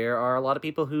 there are a lot of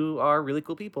people who are really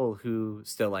cool people who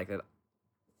still like it.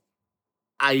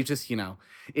 I just,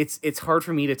 it's hard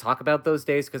for me to talk about those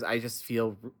days because I just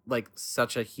feel like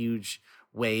such a huge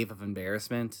wave of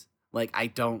embarrassment. Like, I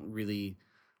don't really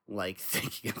like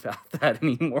thinking about that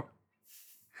anymore.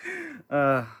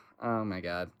 Oh my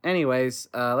god. Anyways,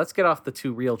 let's get off the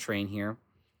too real train here.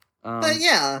 But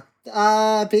yeah,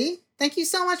 B, thank you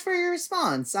so much for your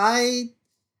response. I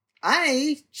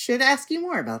should ask you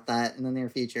more about that in the near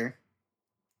future.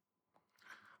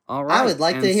 All right. I would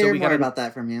like to hear more about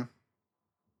that from you.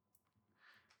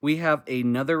 We have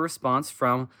another response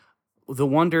from the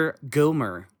Wonder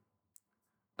Gomer.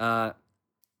 And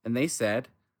they said,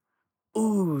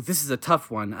 ooh, this is a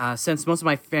tough one, since most of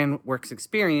my fan works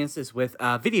experience is with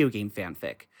video game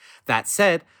fanfic. That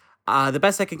said, the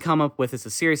best I can come up with is a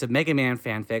series of Mega Man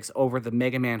fanfics over at the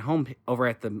Mega Man homepage.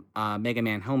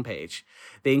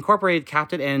 They incorporated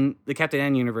the Captain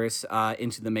N universe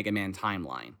into the Mega Man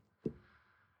timeline.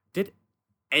 Did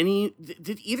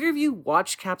either of you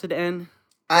watch Captain N?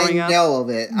 I know of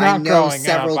it. I know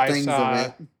several things of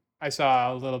it. I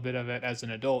saw a little bit of it as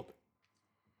an adult.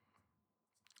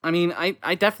 I mean,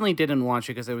 I definitely didn't watch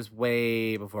it because it was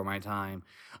way before my time.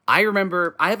 I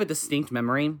remember, I have a distinct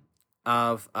memory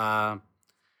of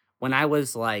when I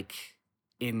was like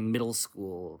in middle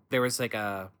school. There was like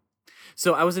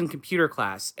so I was in computer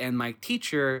class and my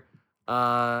teacher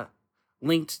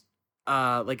linked,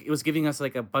 like it was giving us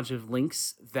like a bunch of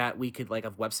links that we could like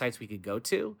of websites we could go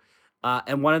to.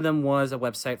 And one of them was a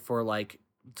website for like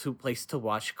place to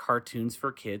watch cartoons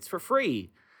for kids for free.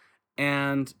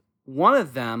 And one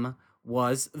of them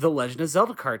was the Legend of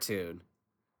Zelda cartoon.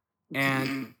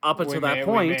 And up until that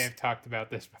point, we may have talked about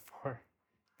this before,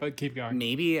 but keep going.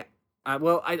 Maybe,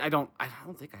 well, I don't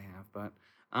think I have,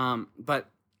 but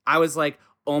I was like,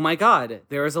 oh my god,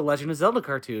 there is a Legend of Zelda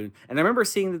cartoon, and I remember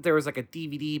seeing that there was like a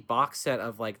DVD box set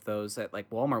of like those at like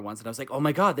Walmart ones, and I was like, oh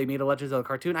my god, they made a Legend of Zelda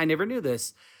cartoon. I never knew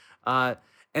this, and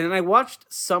then I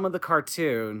watched some of the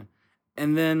cartoon,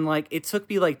 and then like it took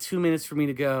me like 2 minutes for me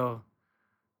to go,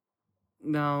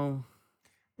 no.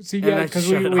 See, yeah,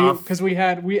 because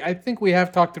I think we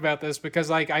have talked about this because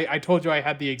like I told you I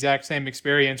had the exact same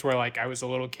experience where like I was a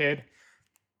little kid.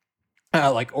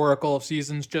 Like Oracle of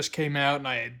Seasons just came out and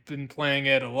I had been playing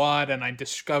it a lot and I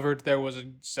discovered there was a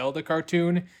Zelda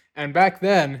cartoon. And back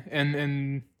then,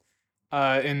 in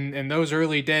those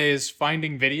early days,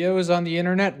 finding videos on the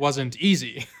internet wasn't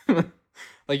easy.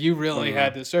 Like you really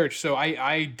had to search. So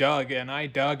I dug and I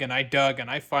dug and I dug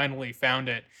and I finally found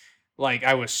it. Like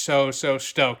I was so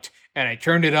stoked, and I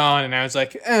turned it on, and I was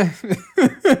like, eh.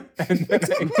 And then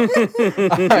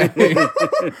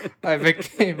I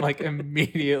became like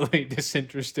immediately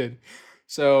disinterested.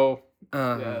 So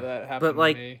yeah, that happened. But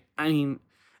like, to me. I mean,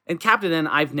 and Captain N,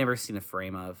 I've never seen a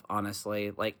frame of,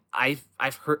 honestly. Like I've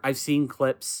seen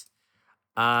clips.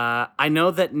 I know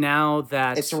that now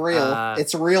that it's real.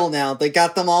 It's real now. They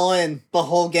got them all in. The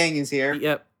whole gang is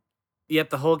here. Yep,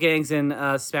 the whole gang's in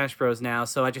Smash Bros. Now,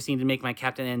 so I just need to make my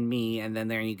Captain and me, and then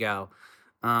there you go.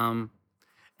 And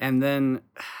then,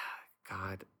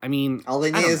 God, I mean... all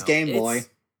they need is Game Boy.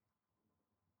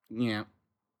 Yeah.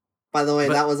 By the way,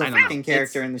 that was a fucking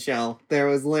character in the show. There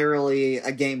was literally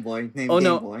a Game Boy named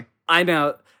Game Boy. I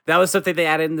know. That was something they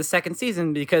added in the second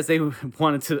season because they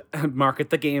wanted to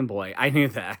market the Game Boy. I knew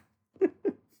that.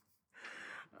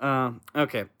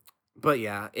 Okay. But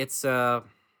yeah, it's...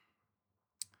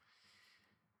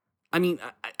 I mean,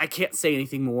 I can't say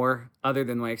anything more other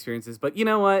than my experiences, but you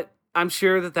know what? I'm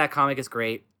sure that comic is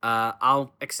great.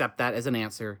 I'll accept that as an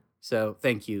answer. So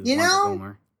thank you. You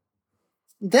know,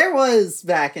 there was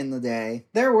back in the day,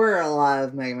 there were a lot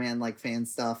of Mega Man like fan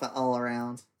stuff all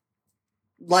around.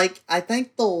 Like, I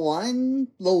think the one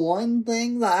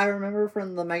thing that I remember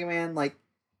from the Mega Man like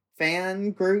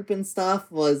fan group and stuff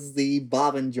was the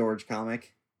Bob and George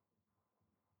comic.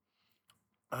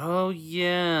 Oh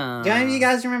yeah. Do any of you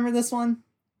guys remember this one?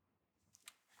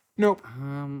 Nope.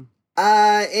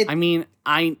 I mean,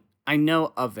 I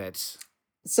know of it.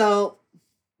 So,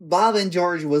 Bob and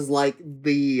George was like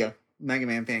the Mega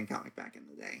Man fan comic back in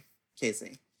the day.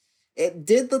 Casey. It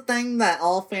did the thing that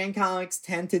all fan comics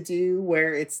tend to do,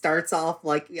 where it starts off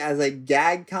like as a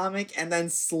gag comic and then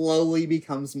slowly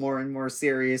becomes more and more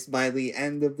serious by the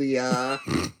end of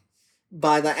the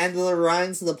by the end of the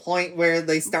run, to the point where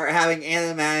they start having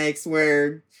animatics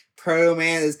where Proto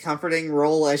Man is comforting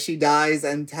Roll as she dies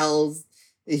and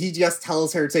he just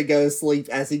tells her to go to sleep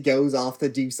as he goes off to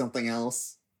do something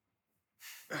else.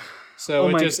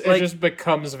 So it just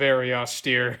becomes very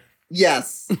austere.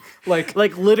 Yes. Like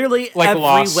literally Like every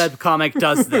Lost. webcomic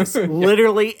does this.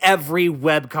 Literally every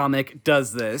webcomic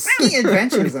does this. The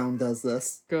Adventure Zone does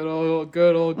this. good old.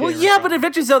 Well, Gamer yeah, but Zone.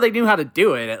 Adventure Zone, they knew how to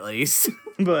do it at least.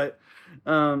 but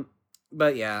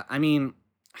yeah, I mean,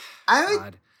 I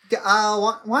would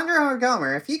God. Wanderer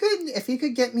Gomer, if you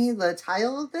could get me the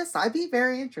title of this, I'd be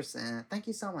very interested in it. Thank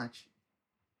you so much.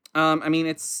 I mean,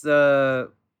 it's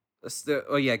the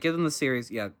oh yeah, give them the series.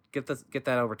 Yeah, get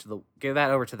that over to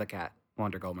the cat,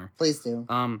 Wander Gomer. Please do.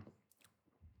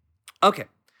 Okay.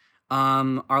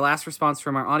 Our last response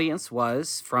from our audience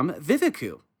was from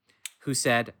Viviku, who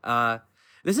said,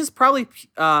 this is probably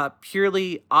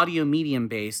purely audio medium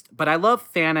based, but I love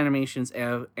fan animations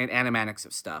and animatics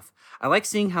of stuff. I like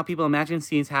seeing how people imagine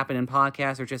scenes happen in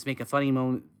podcasts or just make a funny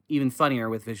moment even funnier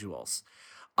with visuals.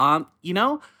 I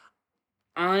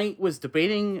was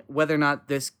debating whether or not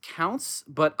this counts,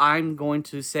 but I'm going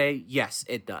to say yes,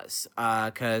 it does.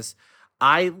 Because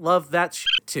I love that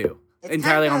shit too. It's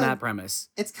Entirely on kinda- that premise.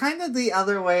 It's kind of the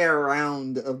other way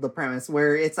around of the premise,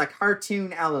 where it's a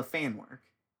cartoon out of fan work.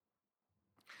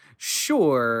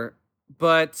 Sure,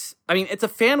 but I mean, it's a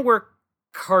fan work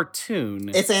cartoon.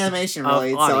 It's animation Of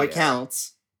related, so audio. it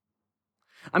counts.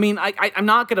 I mean, I'm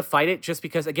not gonna fight it just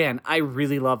because, again, I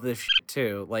really love this shit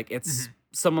too. Like, it's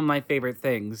some of my favorite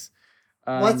things.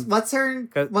 What's her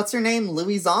name?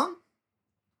 Louis Zong?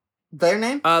 Their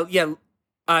name?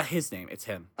 His name. It's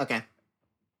him. Okay.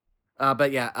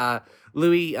 But yeah,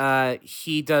 Louis,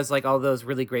 he does like all those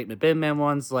really great Mabim Man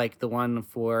ones, like the one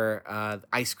for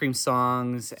ice cream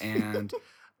songs, and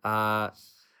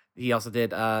he also did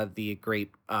the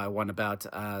great one about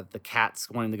the cats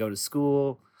wanting to go to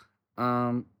school. Put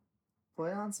on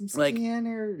some like-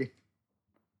 Skinner.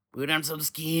 Put on some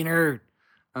Skinner.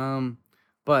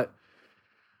 But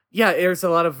yeah, there's a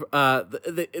lot of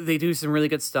they do some really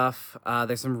good stuff.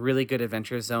 There's some really good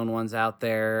Adventure Zone ones out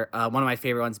there. One of my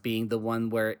favorite ones being the one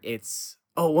where it's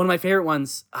one of my favorite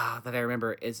ones that I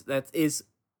remember is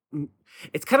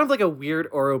it's kind of like a weird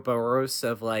Ouroboros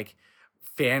of like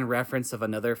fan reference of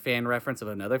another fan reference of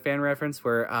another fan reference,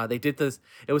 where they did this.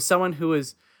 It was someone who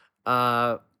was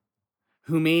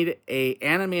who made a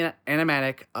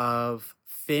animatic of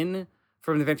Finn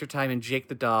from Adventure Time and Jake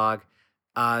the dog,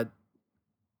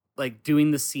 like doing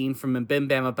the scene from Bim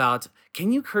Bam about,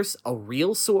 can you curse a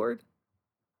real sword?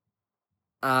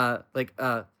 That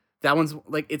one's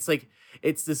like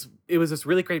it was this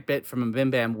really great bit from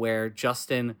Bim Bam where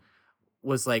Justin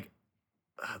was like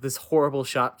this horrible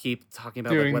shopkeep talking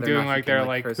about like, whether or doing not he like can, their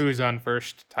like curse. who's on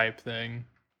first type thing.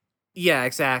 Yeah,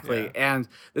 exactly. Yeah. And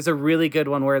there's a really good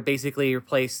one where it basically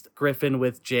replaced Griffin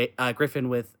with Finn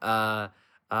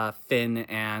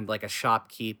and like a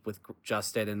shopkeep with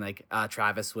Justin, and like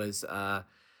Travis was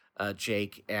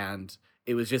Jake, and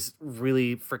it was just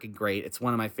really freaking great. It's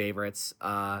one of my favorites.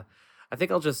 I think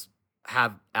I'll just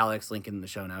have Alex link in the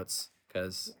show notes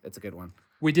because it's a good one.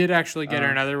 We did actually get Um,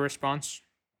 another response.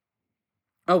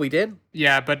 Oh, we did?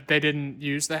 Yeah, but they didn't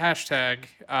use the hashtag.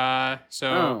 So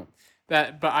Oh.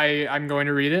 but I'm going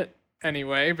to read it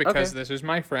anyway because Okay. this is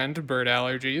my friend Bird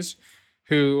Allergies,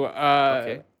 who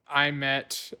Okay. I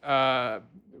met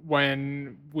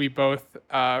when we both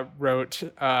wrote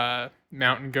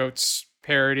Mountain Goats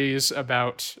parodies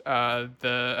about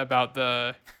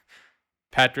the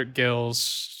Patrick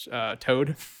Gill's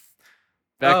Toad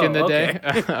back in the day.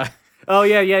 Oh,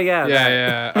 yeah. Yeah.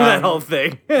 That whole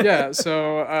thing. Yeah,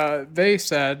 so they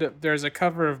said there's a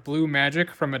cover of Blue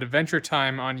Magic from Adventure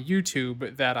Time on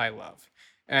YouTube that I love.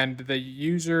 And the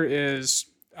user is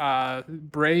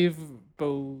Brave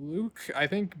Baluk, I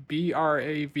think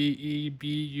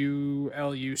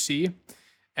BraveBeBuluc.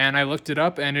 And I looked it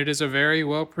up, and it is a very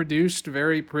well produced,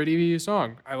 very pretty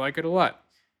song. I like it a lot.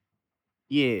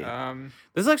 Yeah.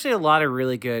 There's actually a lot of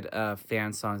really good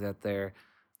fan songs out there.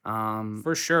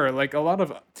 For sure, like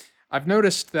I've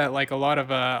noticed that like a lot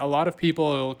of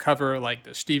people will cover like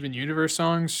the Steven Universe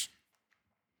songs,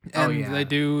 and yeah. they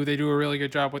do a really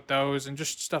good job with those and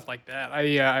just stuff like that.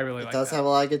 I really It like does that. have a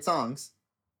lot of good songs.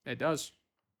 It does.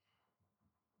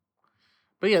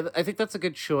 But yeah, I think that's a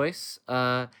good choice.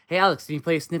 Hey, Alex, can you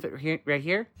play a snippet right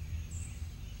here?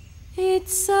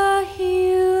 It's a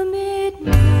humid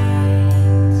night.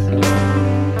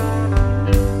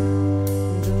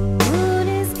 The moon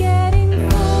is getting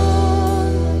full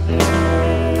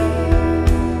again.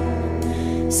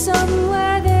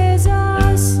 Somewhere there's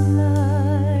a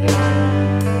slight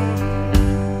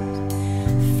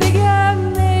figure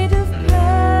made of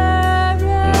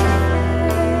paraffin.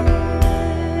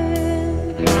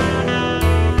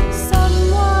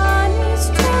 Someone is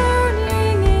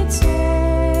turning its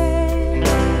head.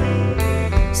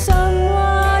 So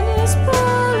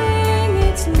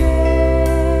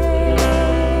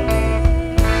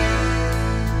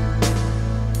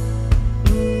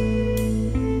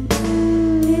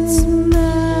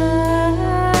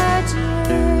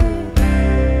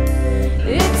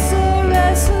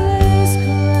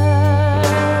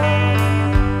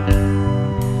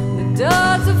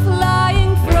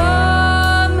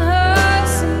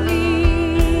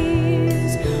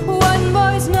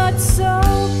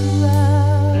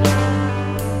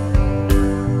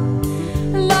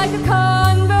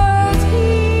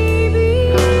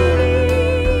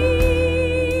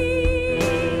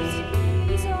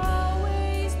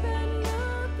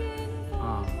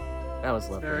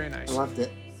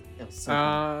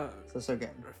So good.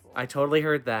 I totally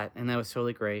heard that, and that was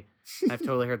totally great. I've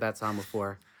totally heard that song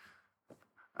before.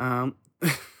 But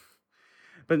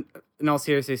in all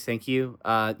seriousness, thank you.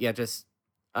 Yeah, just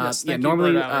Yes, yeah. thank you,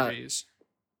 Normally, bird allergies.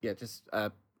 yeah, just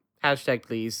hashtag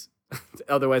please.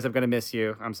 Otherwise, I'm gonna miss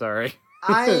you. I'm sorry.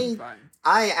 I Fine.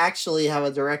 I actually have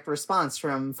a direct response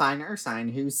from Fine Ursine,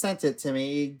 who sent it to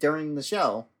me during the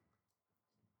show.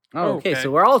 Oh, okay, Okay.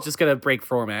 so we're all just gonna break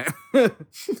format.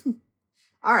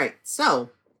 All right, so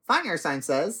Fine Ursine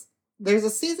says there's a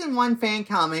season 1 fan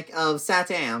comic of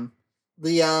Satam,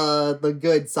 the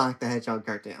good Sonic the Hedgehog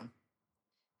cartoon.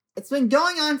 It's been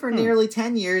going on for nearly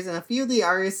 10 years, and a few of the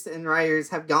artists and writers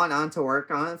have gone on to work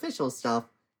on official stuff,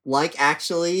 like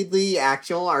actually the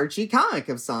actual Archie comic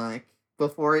of Sonic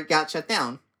before it got shut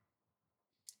down.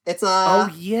 It's Oh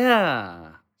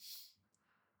yeah.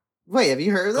 Wait, have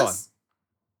you heard of Go this?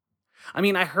 I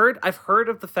mean, I've heard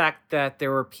of the fact that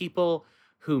there were people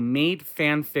who made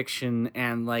fan fiction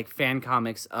and like fan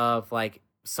comics of like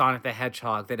Sonic the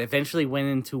Hedgehog that eventually went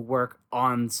into work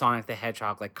on Sonic the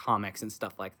Hedgehog, like comics and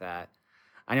stuff like that.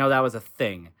 I know that was a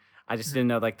thing. I just didn't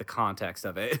know like the context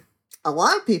of it. A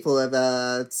lot of people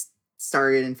have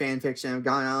started in fan fiction have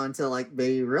gone on to like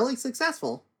be really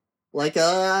successful, like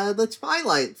the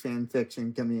Twilight fan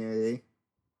fiction community.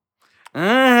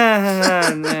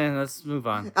 Man, let's move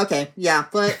on. Okay, yeah,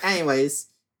 but anyways,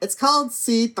 it's called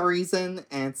Sea Treason,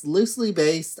 and it's loosely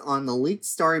based on the leaked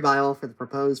story Bible for the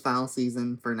proposed final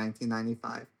season for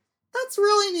 1995. That's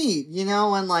really neat, you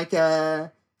know, and like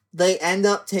they end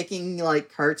up taking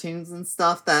like cartoons and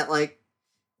stuff that like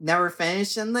never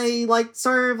finish, and they like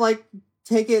sort of like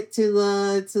take it to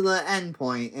the end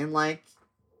point and like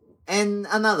in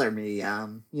another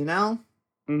medium, you know?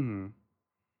 Mm-hmm.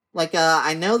 Like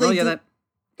I know they Oh yeah, did- that.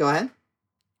 Go ahead.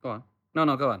 Go on.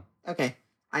 No, go on. Okay.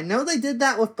 I know they did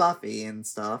that with Buffy and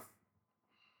stuff.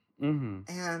 Mm-hmm.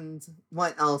 And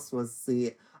what else was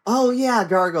the... Oh, yeah,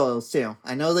 Gargoyles, too.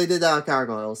 I know they did that with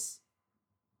Gargoyles.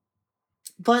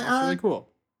 But, That's really cool.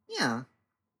 yeah.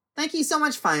 Thank you so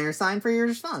much, Fire Sign, for your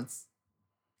response.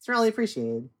 It's really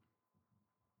appreciated.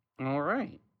 All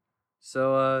right.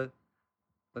 So,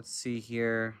 let's see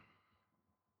here.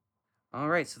 All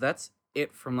right, so that's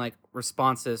it from like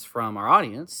responses from our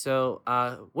audience. So,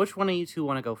 which one of you two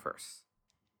want to go first?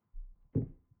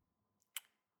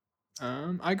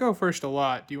 I go first a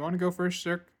lot. Do you want to go first,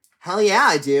 sir? Hell yeah,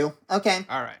 I do. Okay.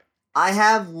 All right. I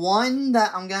have one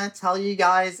that I'm going to tell you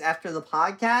guys after the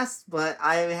podcast, but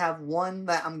I have one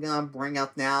that I'm going to bring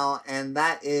up now, and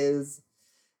that is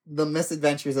the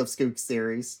Misadventures of Skook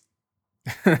series.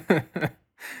 I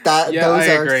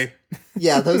agree.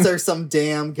 Yeah, those are some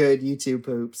damn good YouTube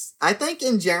poops. I think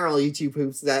in general, YouTube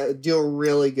poops that do a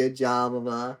really good job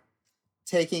of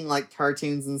taking like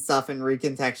cartoons and stuff and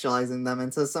recontextualizing them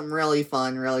into some really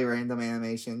fun, really random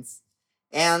animations.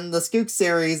 And the Skook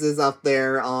series is up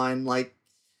there on like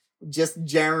just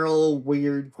general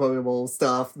weird quotable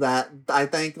stuff that I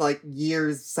think like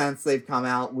years since they've come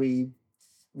out, we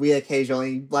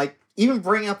occasionally like even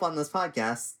bring up on this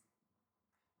podcast.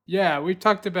 Yeah, we've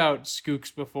talked about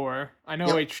Skooks before. I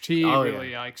know Yep. HT Oh,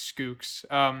 really likes Skooks.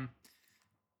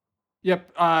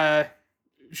 Yep.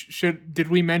 Did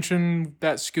we mention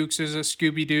that Skooks is a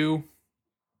Scooby-Doo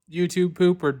YouTube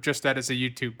poop, or just that it's a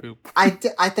YouTube poop? I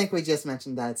think we just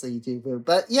mentioned that it's a YouTube poop,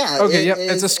 but yeah. Okay, it yep,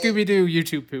 it's a is- Scooby-Doo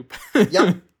YouTube poop.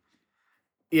 Yep.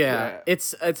 Yeah,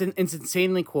 it's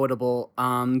insanely quotable.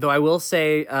 Though I will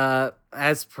say,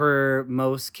 as per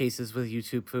most cases with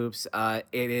YouTube poops,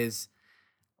 it is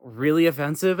really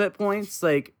offensive at points.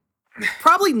 Like,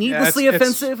 probably needlessly it's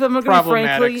offensive. If I'm going to be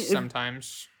Problematic frankly,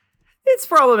 sometimes. it's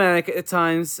problematic at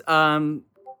times.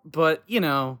 But you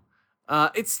know,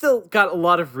 it's still got a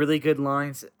lot of really good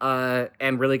lines,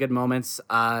 and really good moments.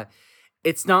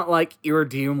 It's not like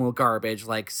irredeemable garbage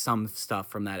like some stuff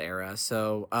from that era.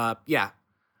 So, yeah.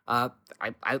 I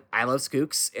love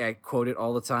Skooks. I quote it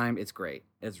all the time. It's great.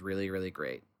 It's really, really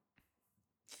great.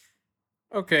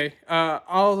 Okay.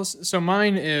 So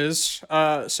mine is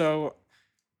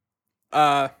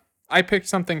I picked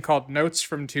something called Notes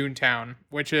from Toontown,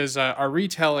 which is a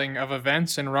retelling of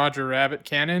events in Roger Rabbit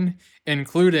canon,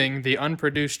 including the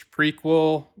unproduced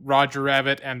prequel Roger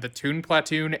Rabbit and the Toon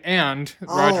Platoon and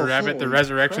Roger Rabbit: The holy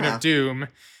Resurrection of crap. Doom,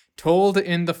 told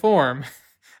in the form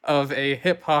of a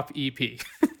hip hop EP.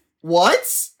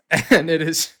 What? And it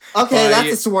is Okay, by-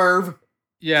 that's a swerve.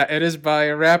 Yeah, it is by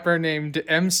a rapper named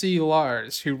MC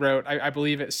Lars, who wrote, I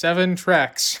believe it, 7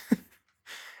 tracks.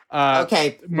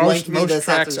 Okay, link me most this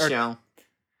after tracks the are- show.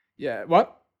 Yeah,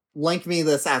 what? Link me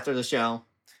this after the show.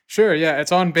 Sure, yeah,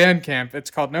 it's on Bandcamp.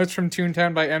 It's called Notes from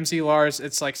Toontown by MC Lars.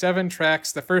 It's like 7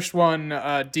 tracks. The first one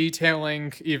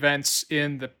detailing events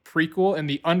in the prequel, in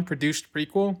the unproduced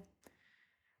prequel.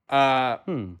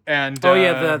 And Oh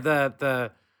yeah,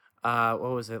 the what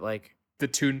was it like? the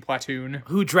Toon Platoon.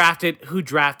 Who drafted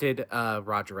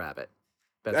Roger Rabbit?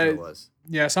 That's what it was.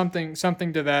 Yeah, something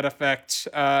to that effect.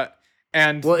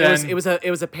 And Well, then, it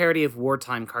was a parody of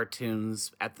wartime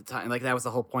cartoons at the time. Like that was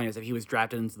the whole point, is that he was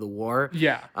drafted into the war.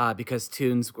 Yeah. Because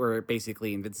Toons were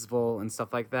basically invincible and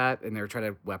stuff like that, and they were trying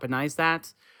to weaponize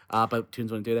that. But Toons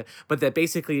wouldn't do that. But that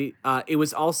basically, it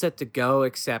was all set to go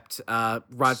except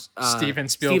Steven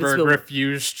Spielberg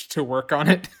refused to work on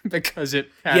it because it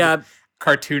had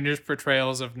cartoonish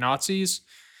portrayals of Nazis.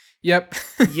 Yep.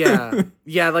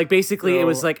 yeah. Like basically, it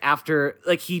was So- like after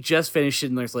he just finished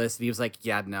Schindler's List, and he was like,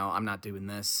 "Yeah, no, I'm not doing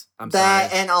this. I'm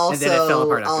That sorry." and then it fell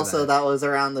apart after also that. that was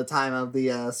around the time of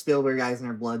the Spielberg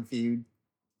Eisner blood feud,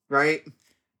 right?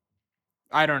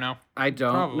 I don't know. I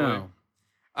don't Probably. know.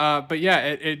 But yeah,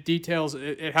 it details.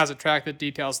 It has a track that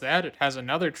details that. It has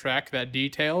another track that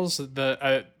details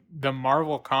the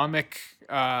Marvel comic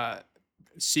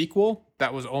sequel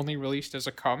that was only released as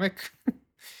a comic.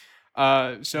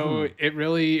 So it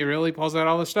really pulls out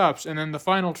all the stops. And then the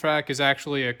final track is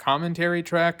actually a commentary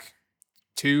track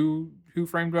to Who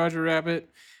Framed Roger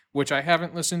Rabbit, which I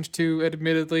haven't listened to,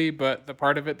 admittedly, but the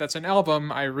part of it that's an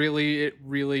album I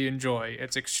really enjoy.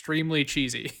 It's extremely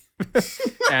cheesy.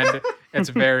 And it's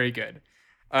very good.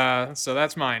 So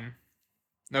that's mine.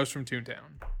 Notes from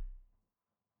Toontown.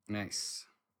 Nice.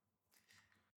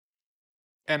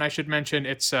 And I should mention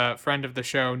it's a friend of the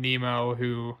show, Nemo,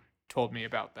 who told me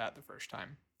about that the first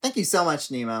time. Thank you so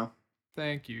much, Nemo.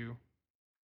 Thank you.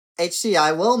 HC,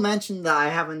 I will mention that I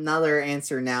have another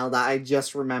answer now that I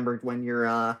just remembered when you're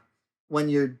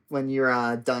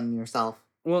done yourself.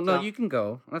 Well, no, So- you can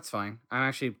go. That's fine. I'm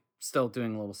actually still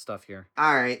doing a little stuff here.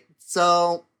 All right,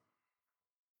 so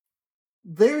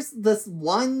there's this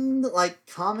one like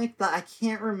comic that I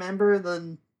can't remember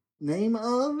the name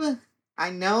of. I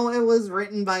know it was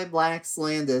written by Black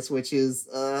Landis, which is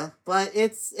but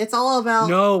it's all about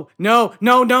No.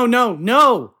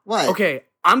 what? Okay,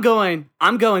 I'm going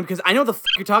because I know the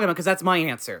you're talking about, because that's my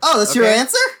answer. Oh, that's your Okay?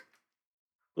 answer?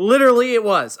 Literally, it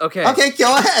was. Okay. Okay,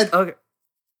 go ahead.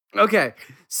 Okay.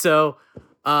 So,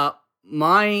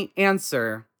 my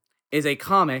answer is a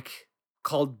comic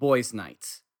called Boys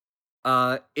Night.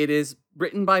 It is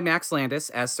written by Max Landis,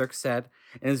 as Cirque said,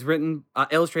 and is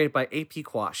illustrated by A.P.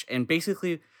 Quash. And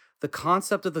basically, the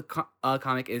concept of the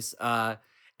comic is,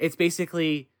 it's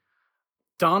basically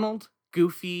Donald,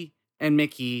 Goofy, and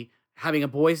Mickey having a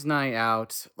boys' night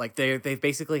out. Like they've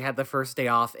basically had the first day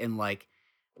off in like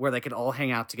where they could all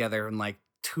hang out together in like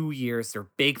 2 years. They're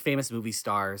big famous movie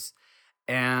stars,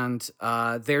 and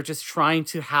they're just trying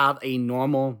to have a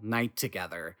normal night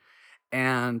together.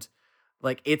 And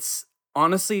like it's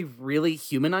honestly really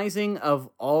humanizing of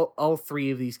all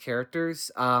three of these characters.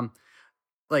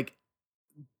 Like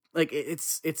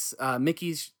it's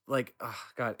Mickey's like, oh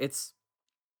god, it's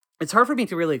hard for me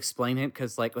to really explain it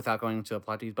because like without going into a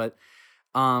plot detail, but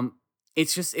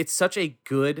it's such a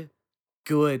good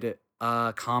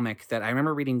comic that I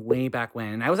remember reading way back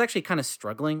when, and I was actually kind of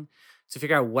struggling to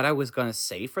figure out what I was going to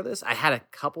say for this. I had a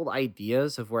couple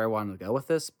ideas of where I wanted to go with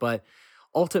this, but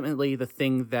ultimately the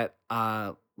thing that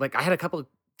like I had a couple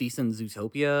decent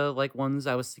Zootopia like ones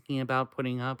I was thinking about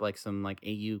putting up, like some like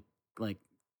AU like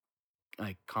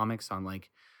comics on like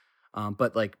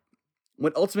but like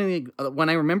what ultimately when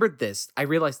I remembered this, I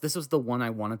realized this was the one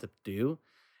I wanted to do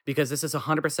because this is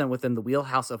 100% within the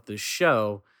wheelhouse of the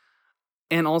show,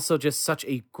 and also just such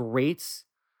a great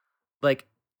like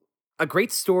a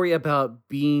great story about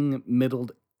being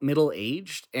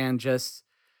middle-aged and just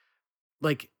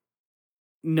like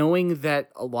knowing that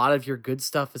a lot of your good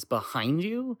stuff is behind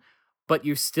you, but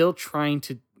you're still trying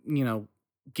to,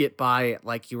 get by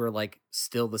like you were like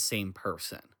still the same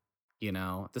person,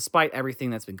 despite everything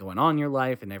that's been going on in your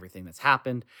life and everything that's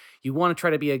happened. You want to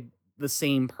try to be the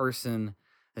same person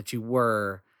that you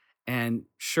were. And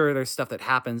sure, there's stuff that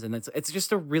happens, and it's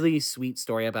just a really sweet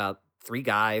story about 3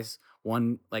 guys,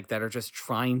 one like that are just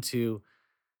trying to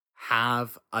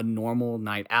have a normal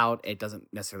night out. It doesn't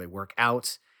necessarily work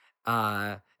out.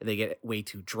 They get way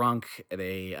too drunk.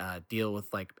 They deal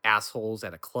with like assholes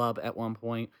at a club at one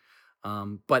point.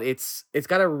 But it's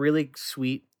got a really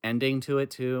sweet ending to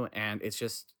it too, and it's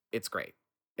great.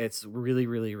 It's really,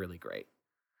 really, really great.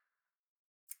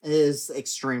 It is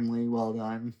extremely well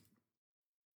done.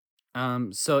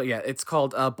 So yeah, it's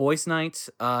called Boys Night.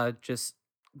 Just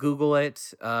Google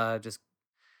it. It's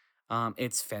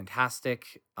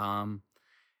fantastic.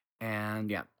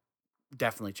 And yeah,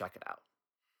 definitely check it out.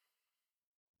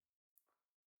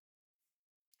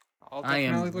 I'll I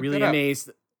am definitely look really that up.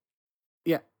 amazed.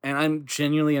 Yeah, and I'm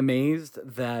genuinely amazed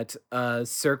that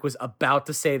Cirque was about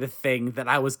to say the thing that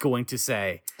I was going to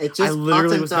say. It I just popped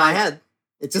literally into was my not- head.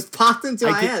 It just popped into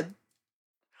I my did- head.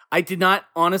 I did not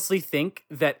honestly think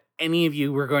that any of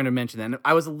you were going to mention that. And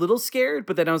I was a little scared,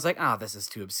 but then I was like, "Oh, this is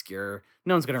too obscure.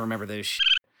 No one's going to remember this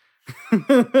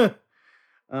shit."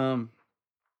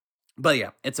 But yeah,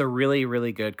 it's a really,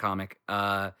 really good comic.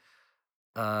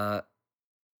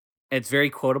 It's very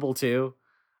quotable too.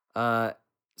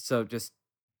 So just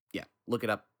look it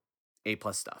up. A+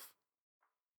 stuff.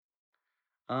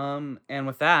 And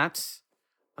with that,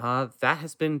 that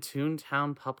has been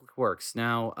Toontown Public Works.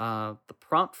 Now, the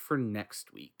prompt for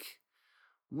next week.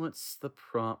 What's the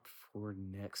prompt for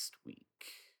next week?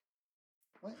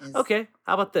 What is... Okay,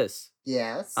 how about this?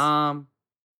 Yes. Let's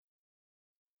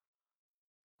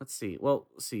see. Well,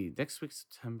 see, next week,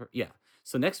 September. Yeah.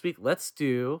 So next week, let's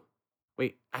do.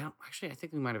 Wait, I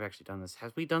think we might have actually done this.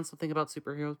 Have we done something about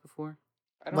superheroes before?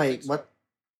 I don't Wait, think so. what?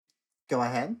 Go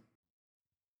ahead.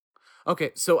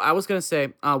 Okay, so I was gonna say,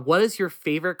 what is your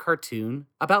favorite cartoon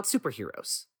about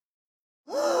superheroes?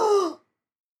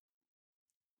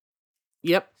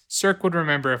 Yep. Cirque would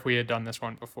remember if we had done this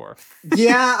one before.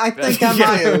 Yeah, I think I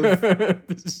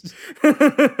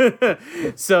might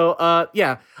have. So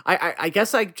yeah, I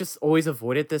guess I just always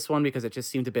avoided this one because it just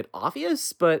seemed a bit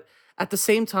obvious, but at the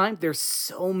same time there's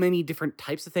so many different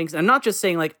types of things. And I'm not just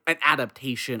saying like an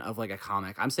adaptation of like a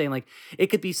comic. I'm saying like it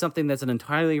could be something that's an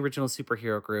entirely original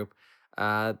superhero group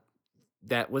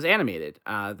that was animated,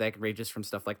 that ranges from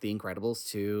stuff like The Incredibles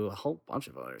to a whole bunch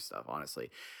of other stuff, honestly.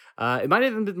 It might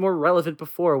have even been more relevant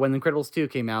before when The Incredibles 2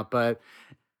 came out, but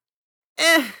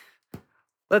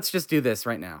let's just do this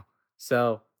right now.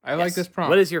 So I like this prompt.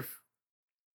 What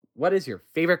is your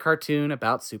favorite cartoon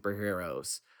about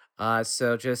superheroes?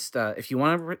 So just if you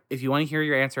want to hear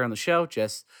your answer on the show,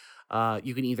 just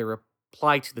you can either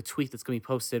reply to the tweet that's going to be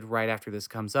posted right after this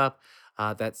comes up.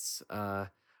 That's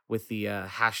with the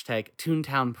hashtag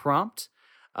Toontown Prompt.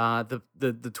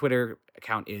 The Twitter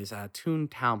account is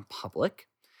Toontown Public.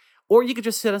 Or you could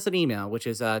just send us an email, which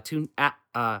is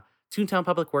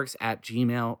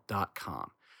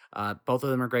toontownpublicworks@gmail.com. Both of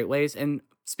them are great ways. And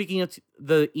speaking of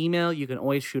the email, you can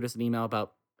always shoot us an email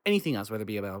about anything else, whether it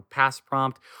be about a past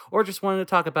prompt or just wanting to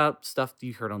talk about stuff that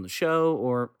you heard on the show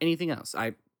or anything else.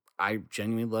 I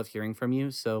genuinely love hearing from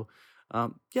you. So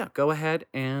yeah, go ahead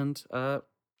and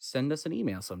send us an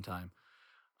email sometime.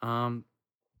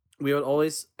 We would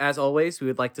always, as always, we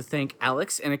would like to thank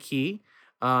Alex and Aki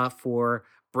for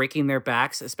breaking their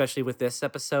backs, especially with this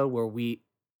episode where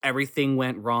everything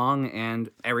went wrong and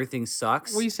everything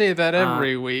sucks. We say that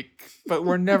every week, but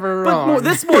we're never But wrong.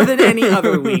 this more than any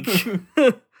other week.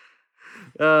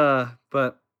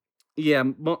 But yeah,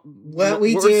 What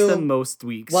we worse do- than most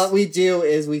weeks. What we do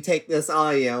is we take this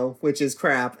audio, which is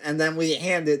crap, and then we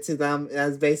hand it to them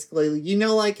as basically,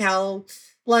 like how,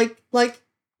 like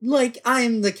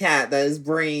I'm the cat that is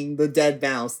bringing the dead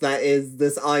mouse that is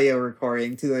this audio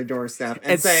recording to their doorstep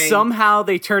and, and saying, somehow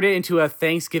they turned it into a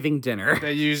Thanksgiving dinner.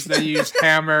 They use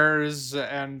hammers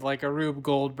and like a Rube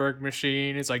Goldberg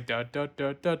machine. It's like da da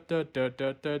da da da da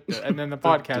da da, and then the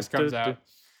podcast comes out.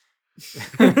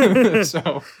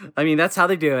 So I mean, that's how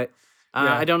they do it.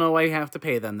 Yeah. I don't know why you have to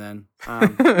pay them then.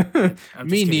 I'm just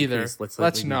me kidding, neither. please.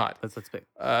 Let's not. Let's pay.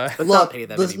 Uh, Let's not look, pay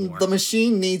them the anymore.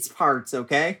 machine needs parts,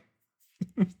 okay?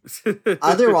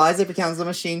 Otherwise, it becomes a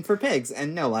machine for pigs,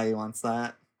 and nobody wants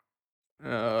that.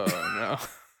 oh no.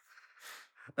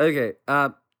 Okay.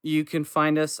 You can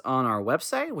find us on our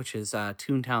website, which is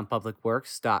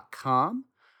toontownpublicworks.com.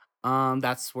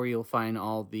 That's where you'll find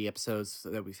all the episodes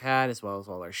that we've had, as well as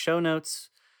all our show notes.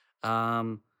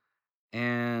 And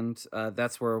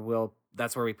that's where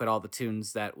we put all the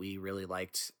tunes that we really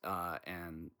liked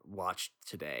and watched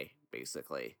today,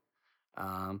 basically.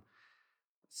 Let's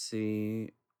see.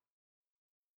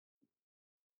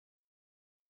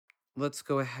 Let's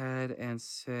go ahead and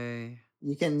say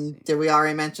You can. See. Did we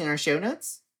already mention our show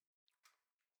notes?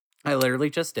 I literally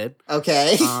just did.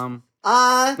 Okay. Um,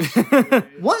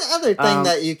 One other thing Um,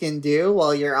 that you can do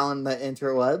while you're on the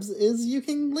interwebs is you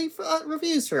can leave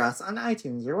reviews for us on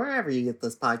iTunes or wherever you get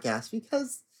this podcast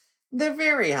because they're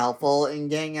very helpful in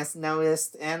getting us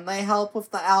noticed and they help with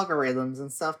the algorithms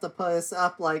and stuff to put us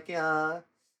up on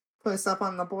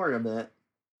the board a bit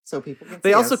so people can.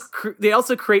 they see also us. they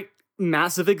also create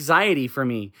massive anxiety for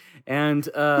me, and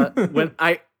when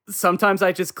sometimes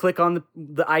I just click on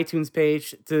the iTunes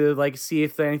page to like see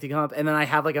if anything comes up, and then I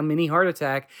have like a mini heart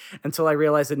attack until I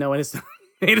realize that no one has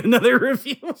made another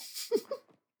review.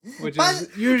 which But-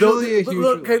 is usually a huge.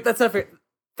 Look, relief. that's not fair.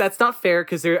 That's not fair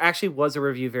because there actually was a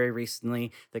review very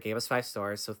recently that gave us 5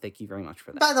 stars. So thank you very much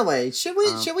for that. By the way, should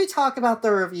Um, we talk about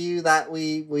the review that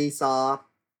we saw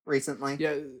recently?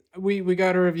 Yeah, we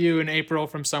got a review in April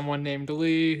from someone named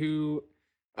Lee who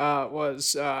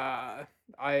was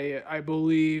I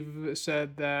believe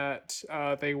said that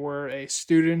they were a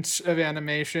student of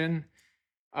animation,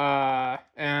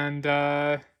 and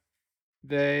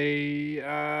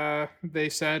they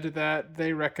said that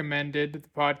they recommended the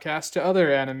podcast to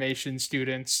other animation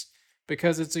students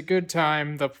because it's a good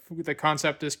time. The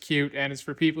concept is cute and it's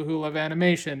for people who love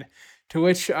animation. To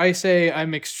which I say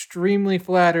I'm extremely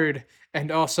flattered,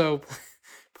 and also,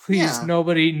 please, Yeah.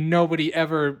 nobody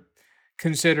ever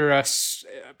consider us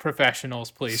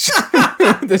professionals, please.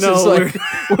 This No, is like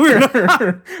we're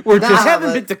Nah, I just haven't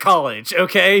but- been to college,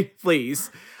 okay?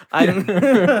 Please. I'm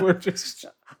we're just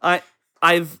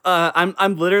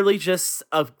I'm literally just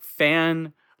a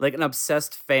fan, like an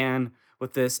obsessed fan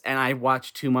with this, and I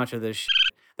watch too much of this shit.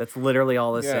 That's literally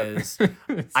all this is.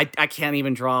 I can't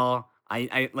even draw.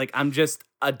 I'm just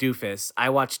a doofus. I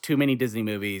watch too many Disney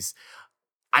movies.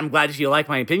 I'm glad you like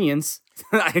my opinions.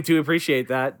 I do appreciate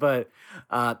that, but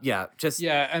yeah, just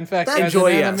yeah. In fact, That- as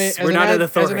Enjoy an, us. as We're an not an as an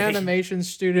authority. animation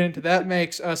student, that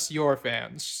makes us your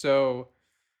fans. So,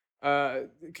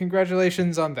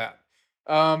 congratulations on that.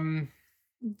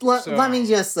 Let me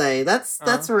just say that's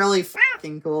Uh-huh. really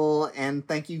fucking cool, and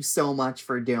thank you so much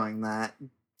for doing that,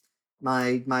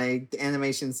 my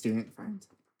animation student friend.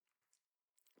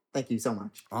 Thank you so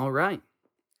much. all right.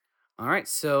 All right,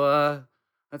 so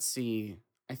let's see.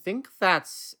 I think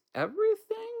that's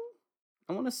everything.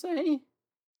 I want to say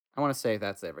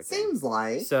that's everything. Seems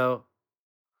like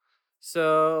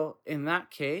So in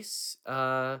that case,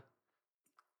 I'm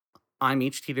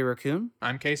HT the Raccoon,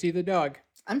 I'm Casey the dog.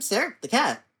 I'm Sarah the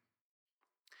cat.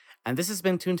 and this has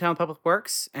been Toontown Public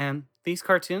Works, and these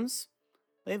cartoons,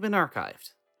 they've been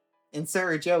archived.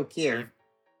 Insert a joke here.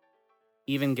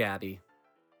 Even Gabby,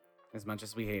 as much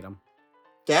as we hate him.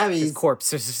 His Gabby's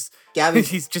corpse is just, Gabby's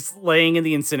he's just laying in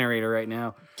the incinerator right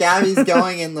now. Gabby's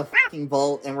going in the fucking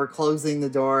vault, and we're closing the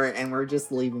door, and we're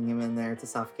just leaving him in there to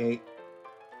suffocate.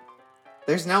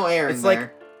 There's no air in It's like-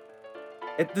 there.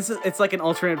 It's like an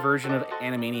alternate version of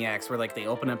Animaniacs where like they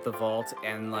open up the vault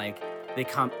and like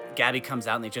Gabby comes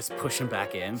out and they just push him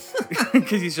back in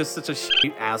because he's just such a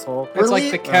shit asshole. It's like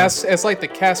Really? the cask. It's like the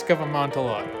cask of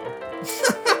Amontillado.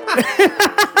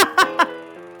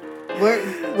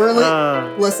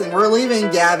 Listen, we're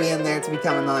leaving Gabby in there to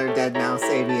become another dead mouse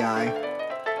ABI.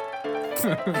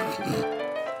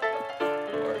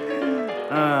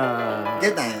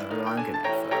 Good night, everyone. Good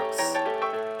night,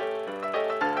 folks.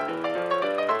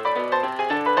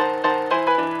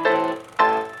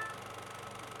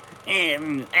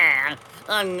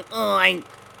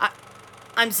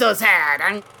 I'm so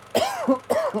sad.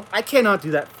 I cannot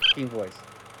do that fucking voice.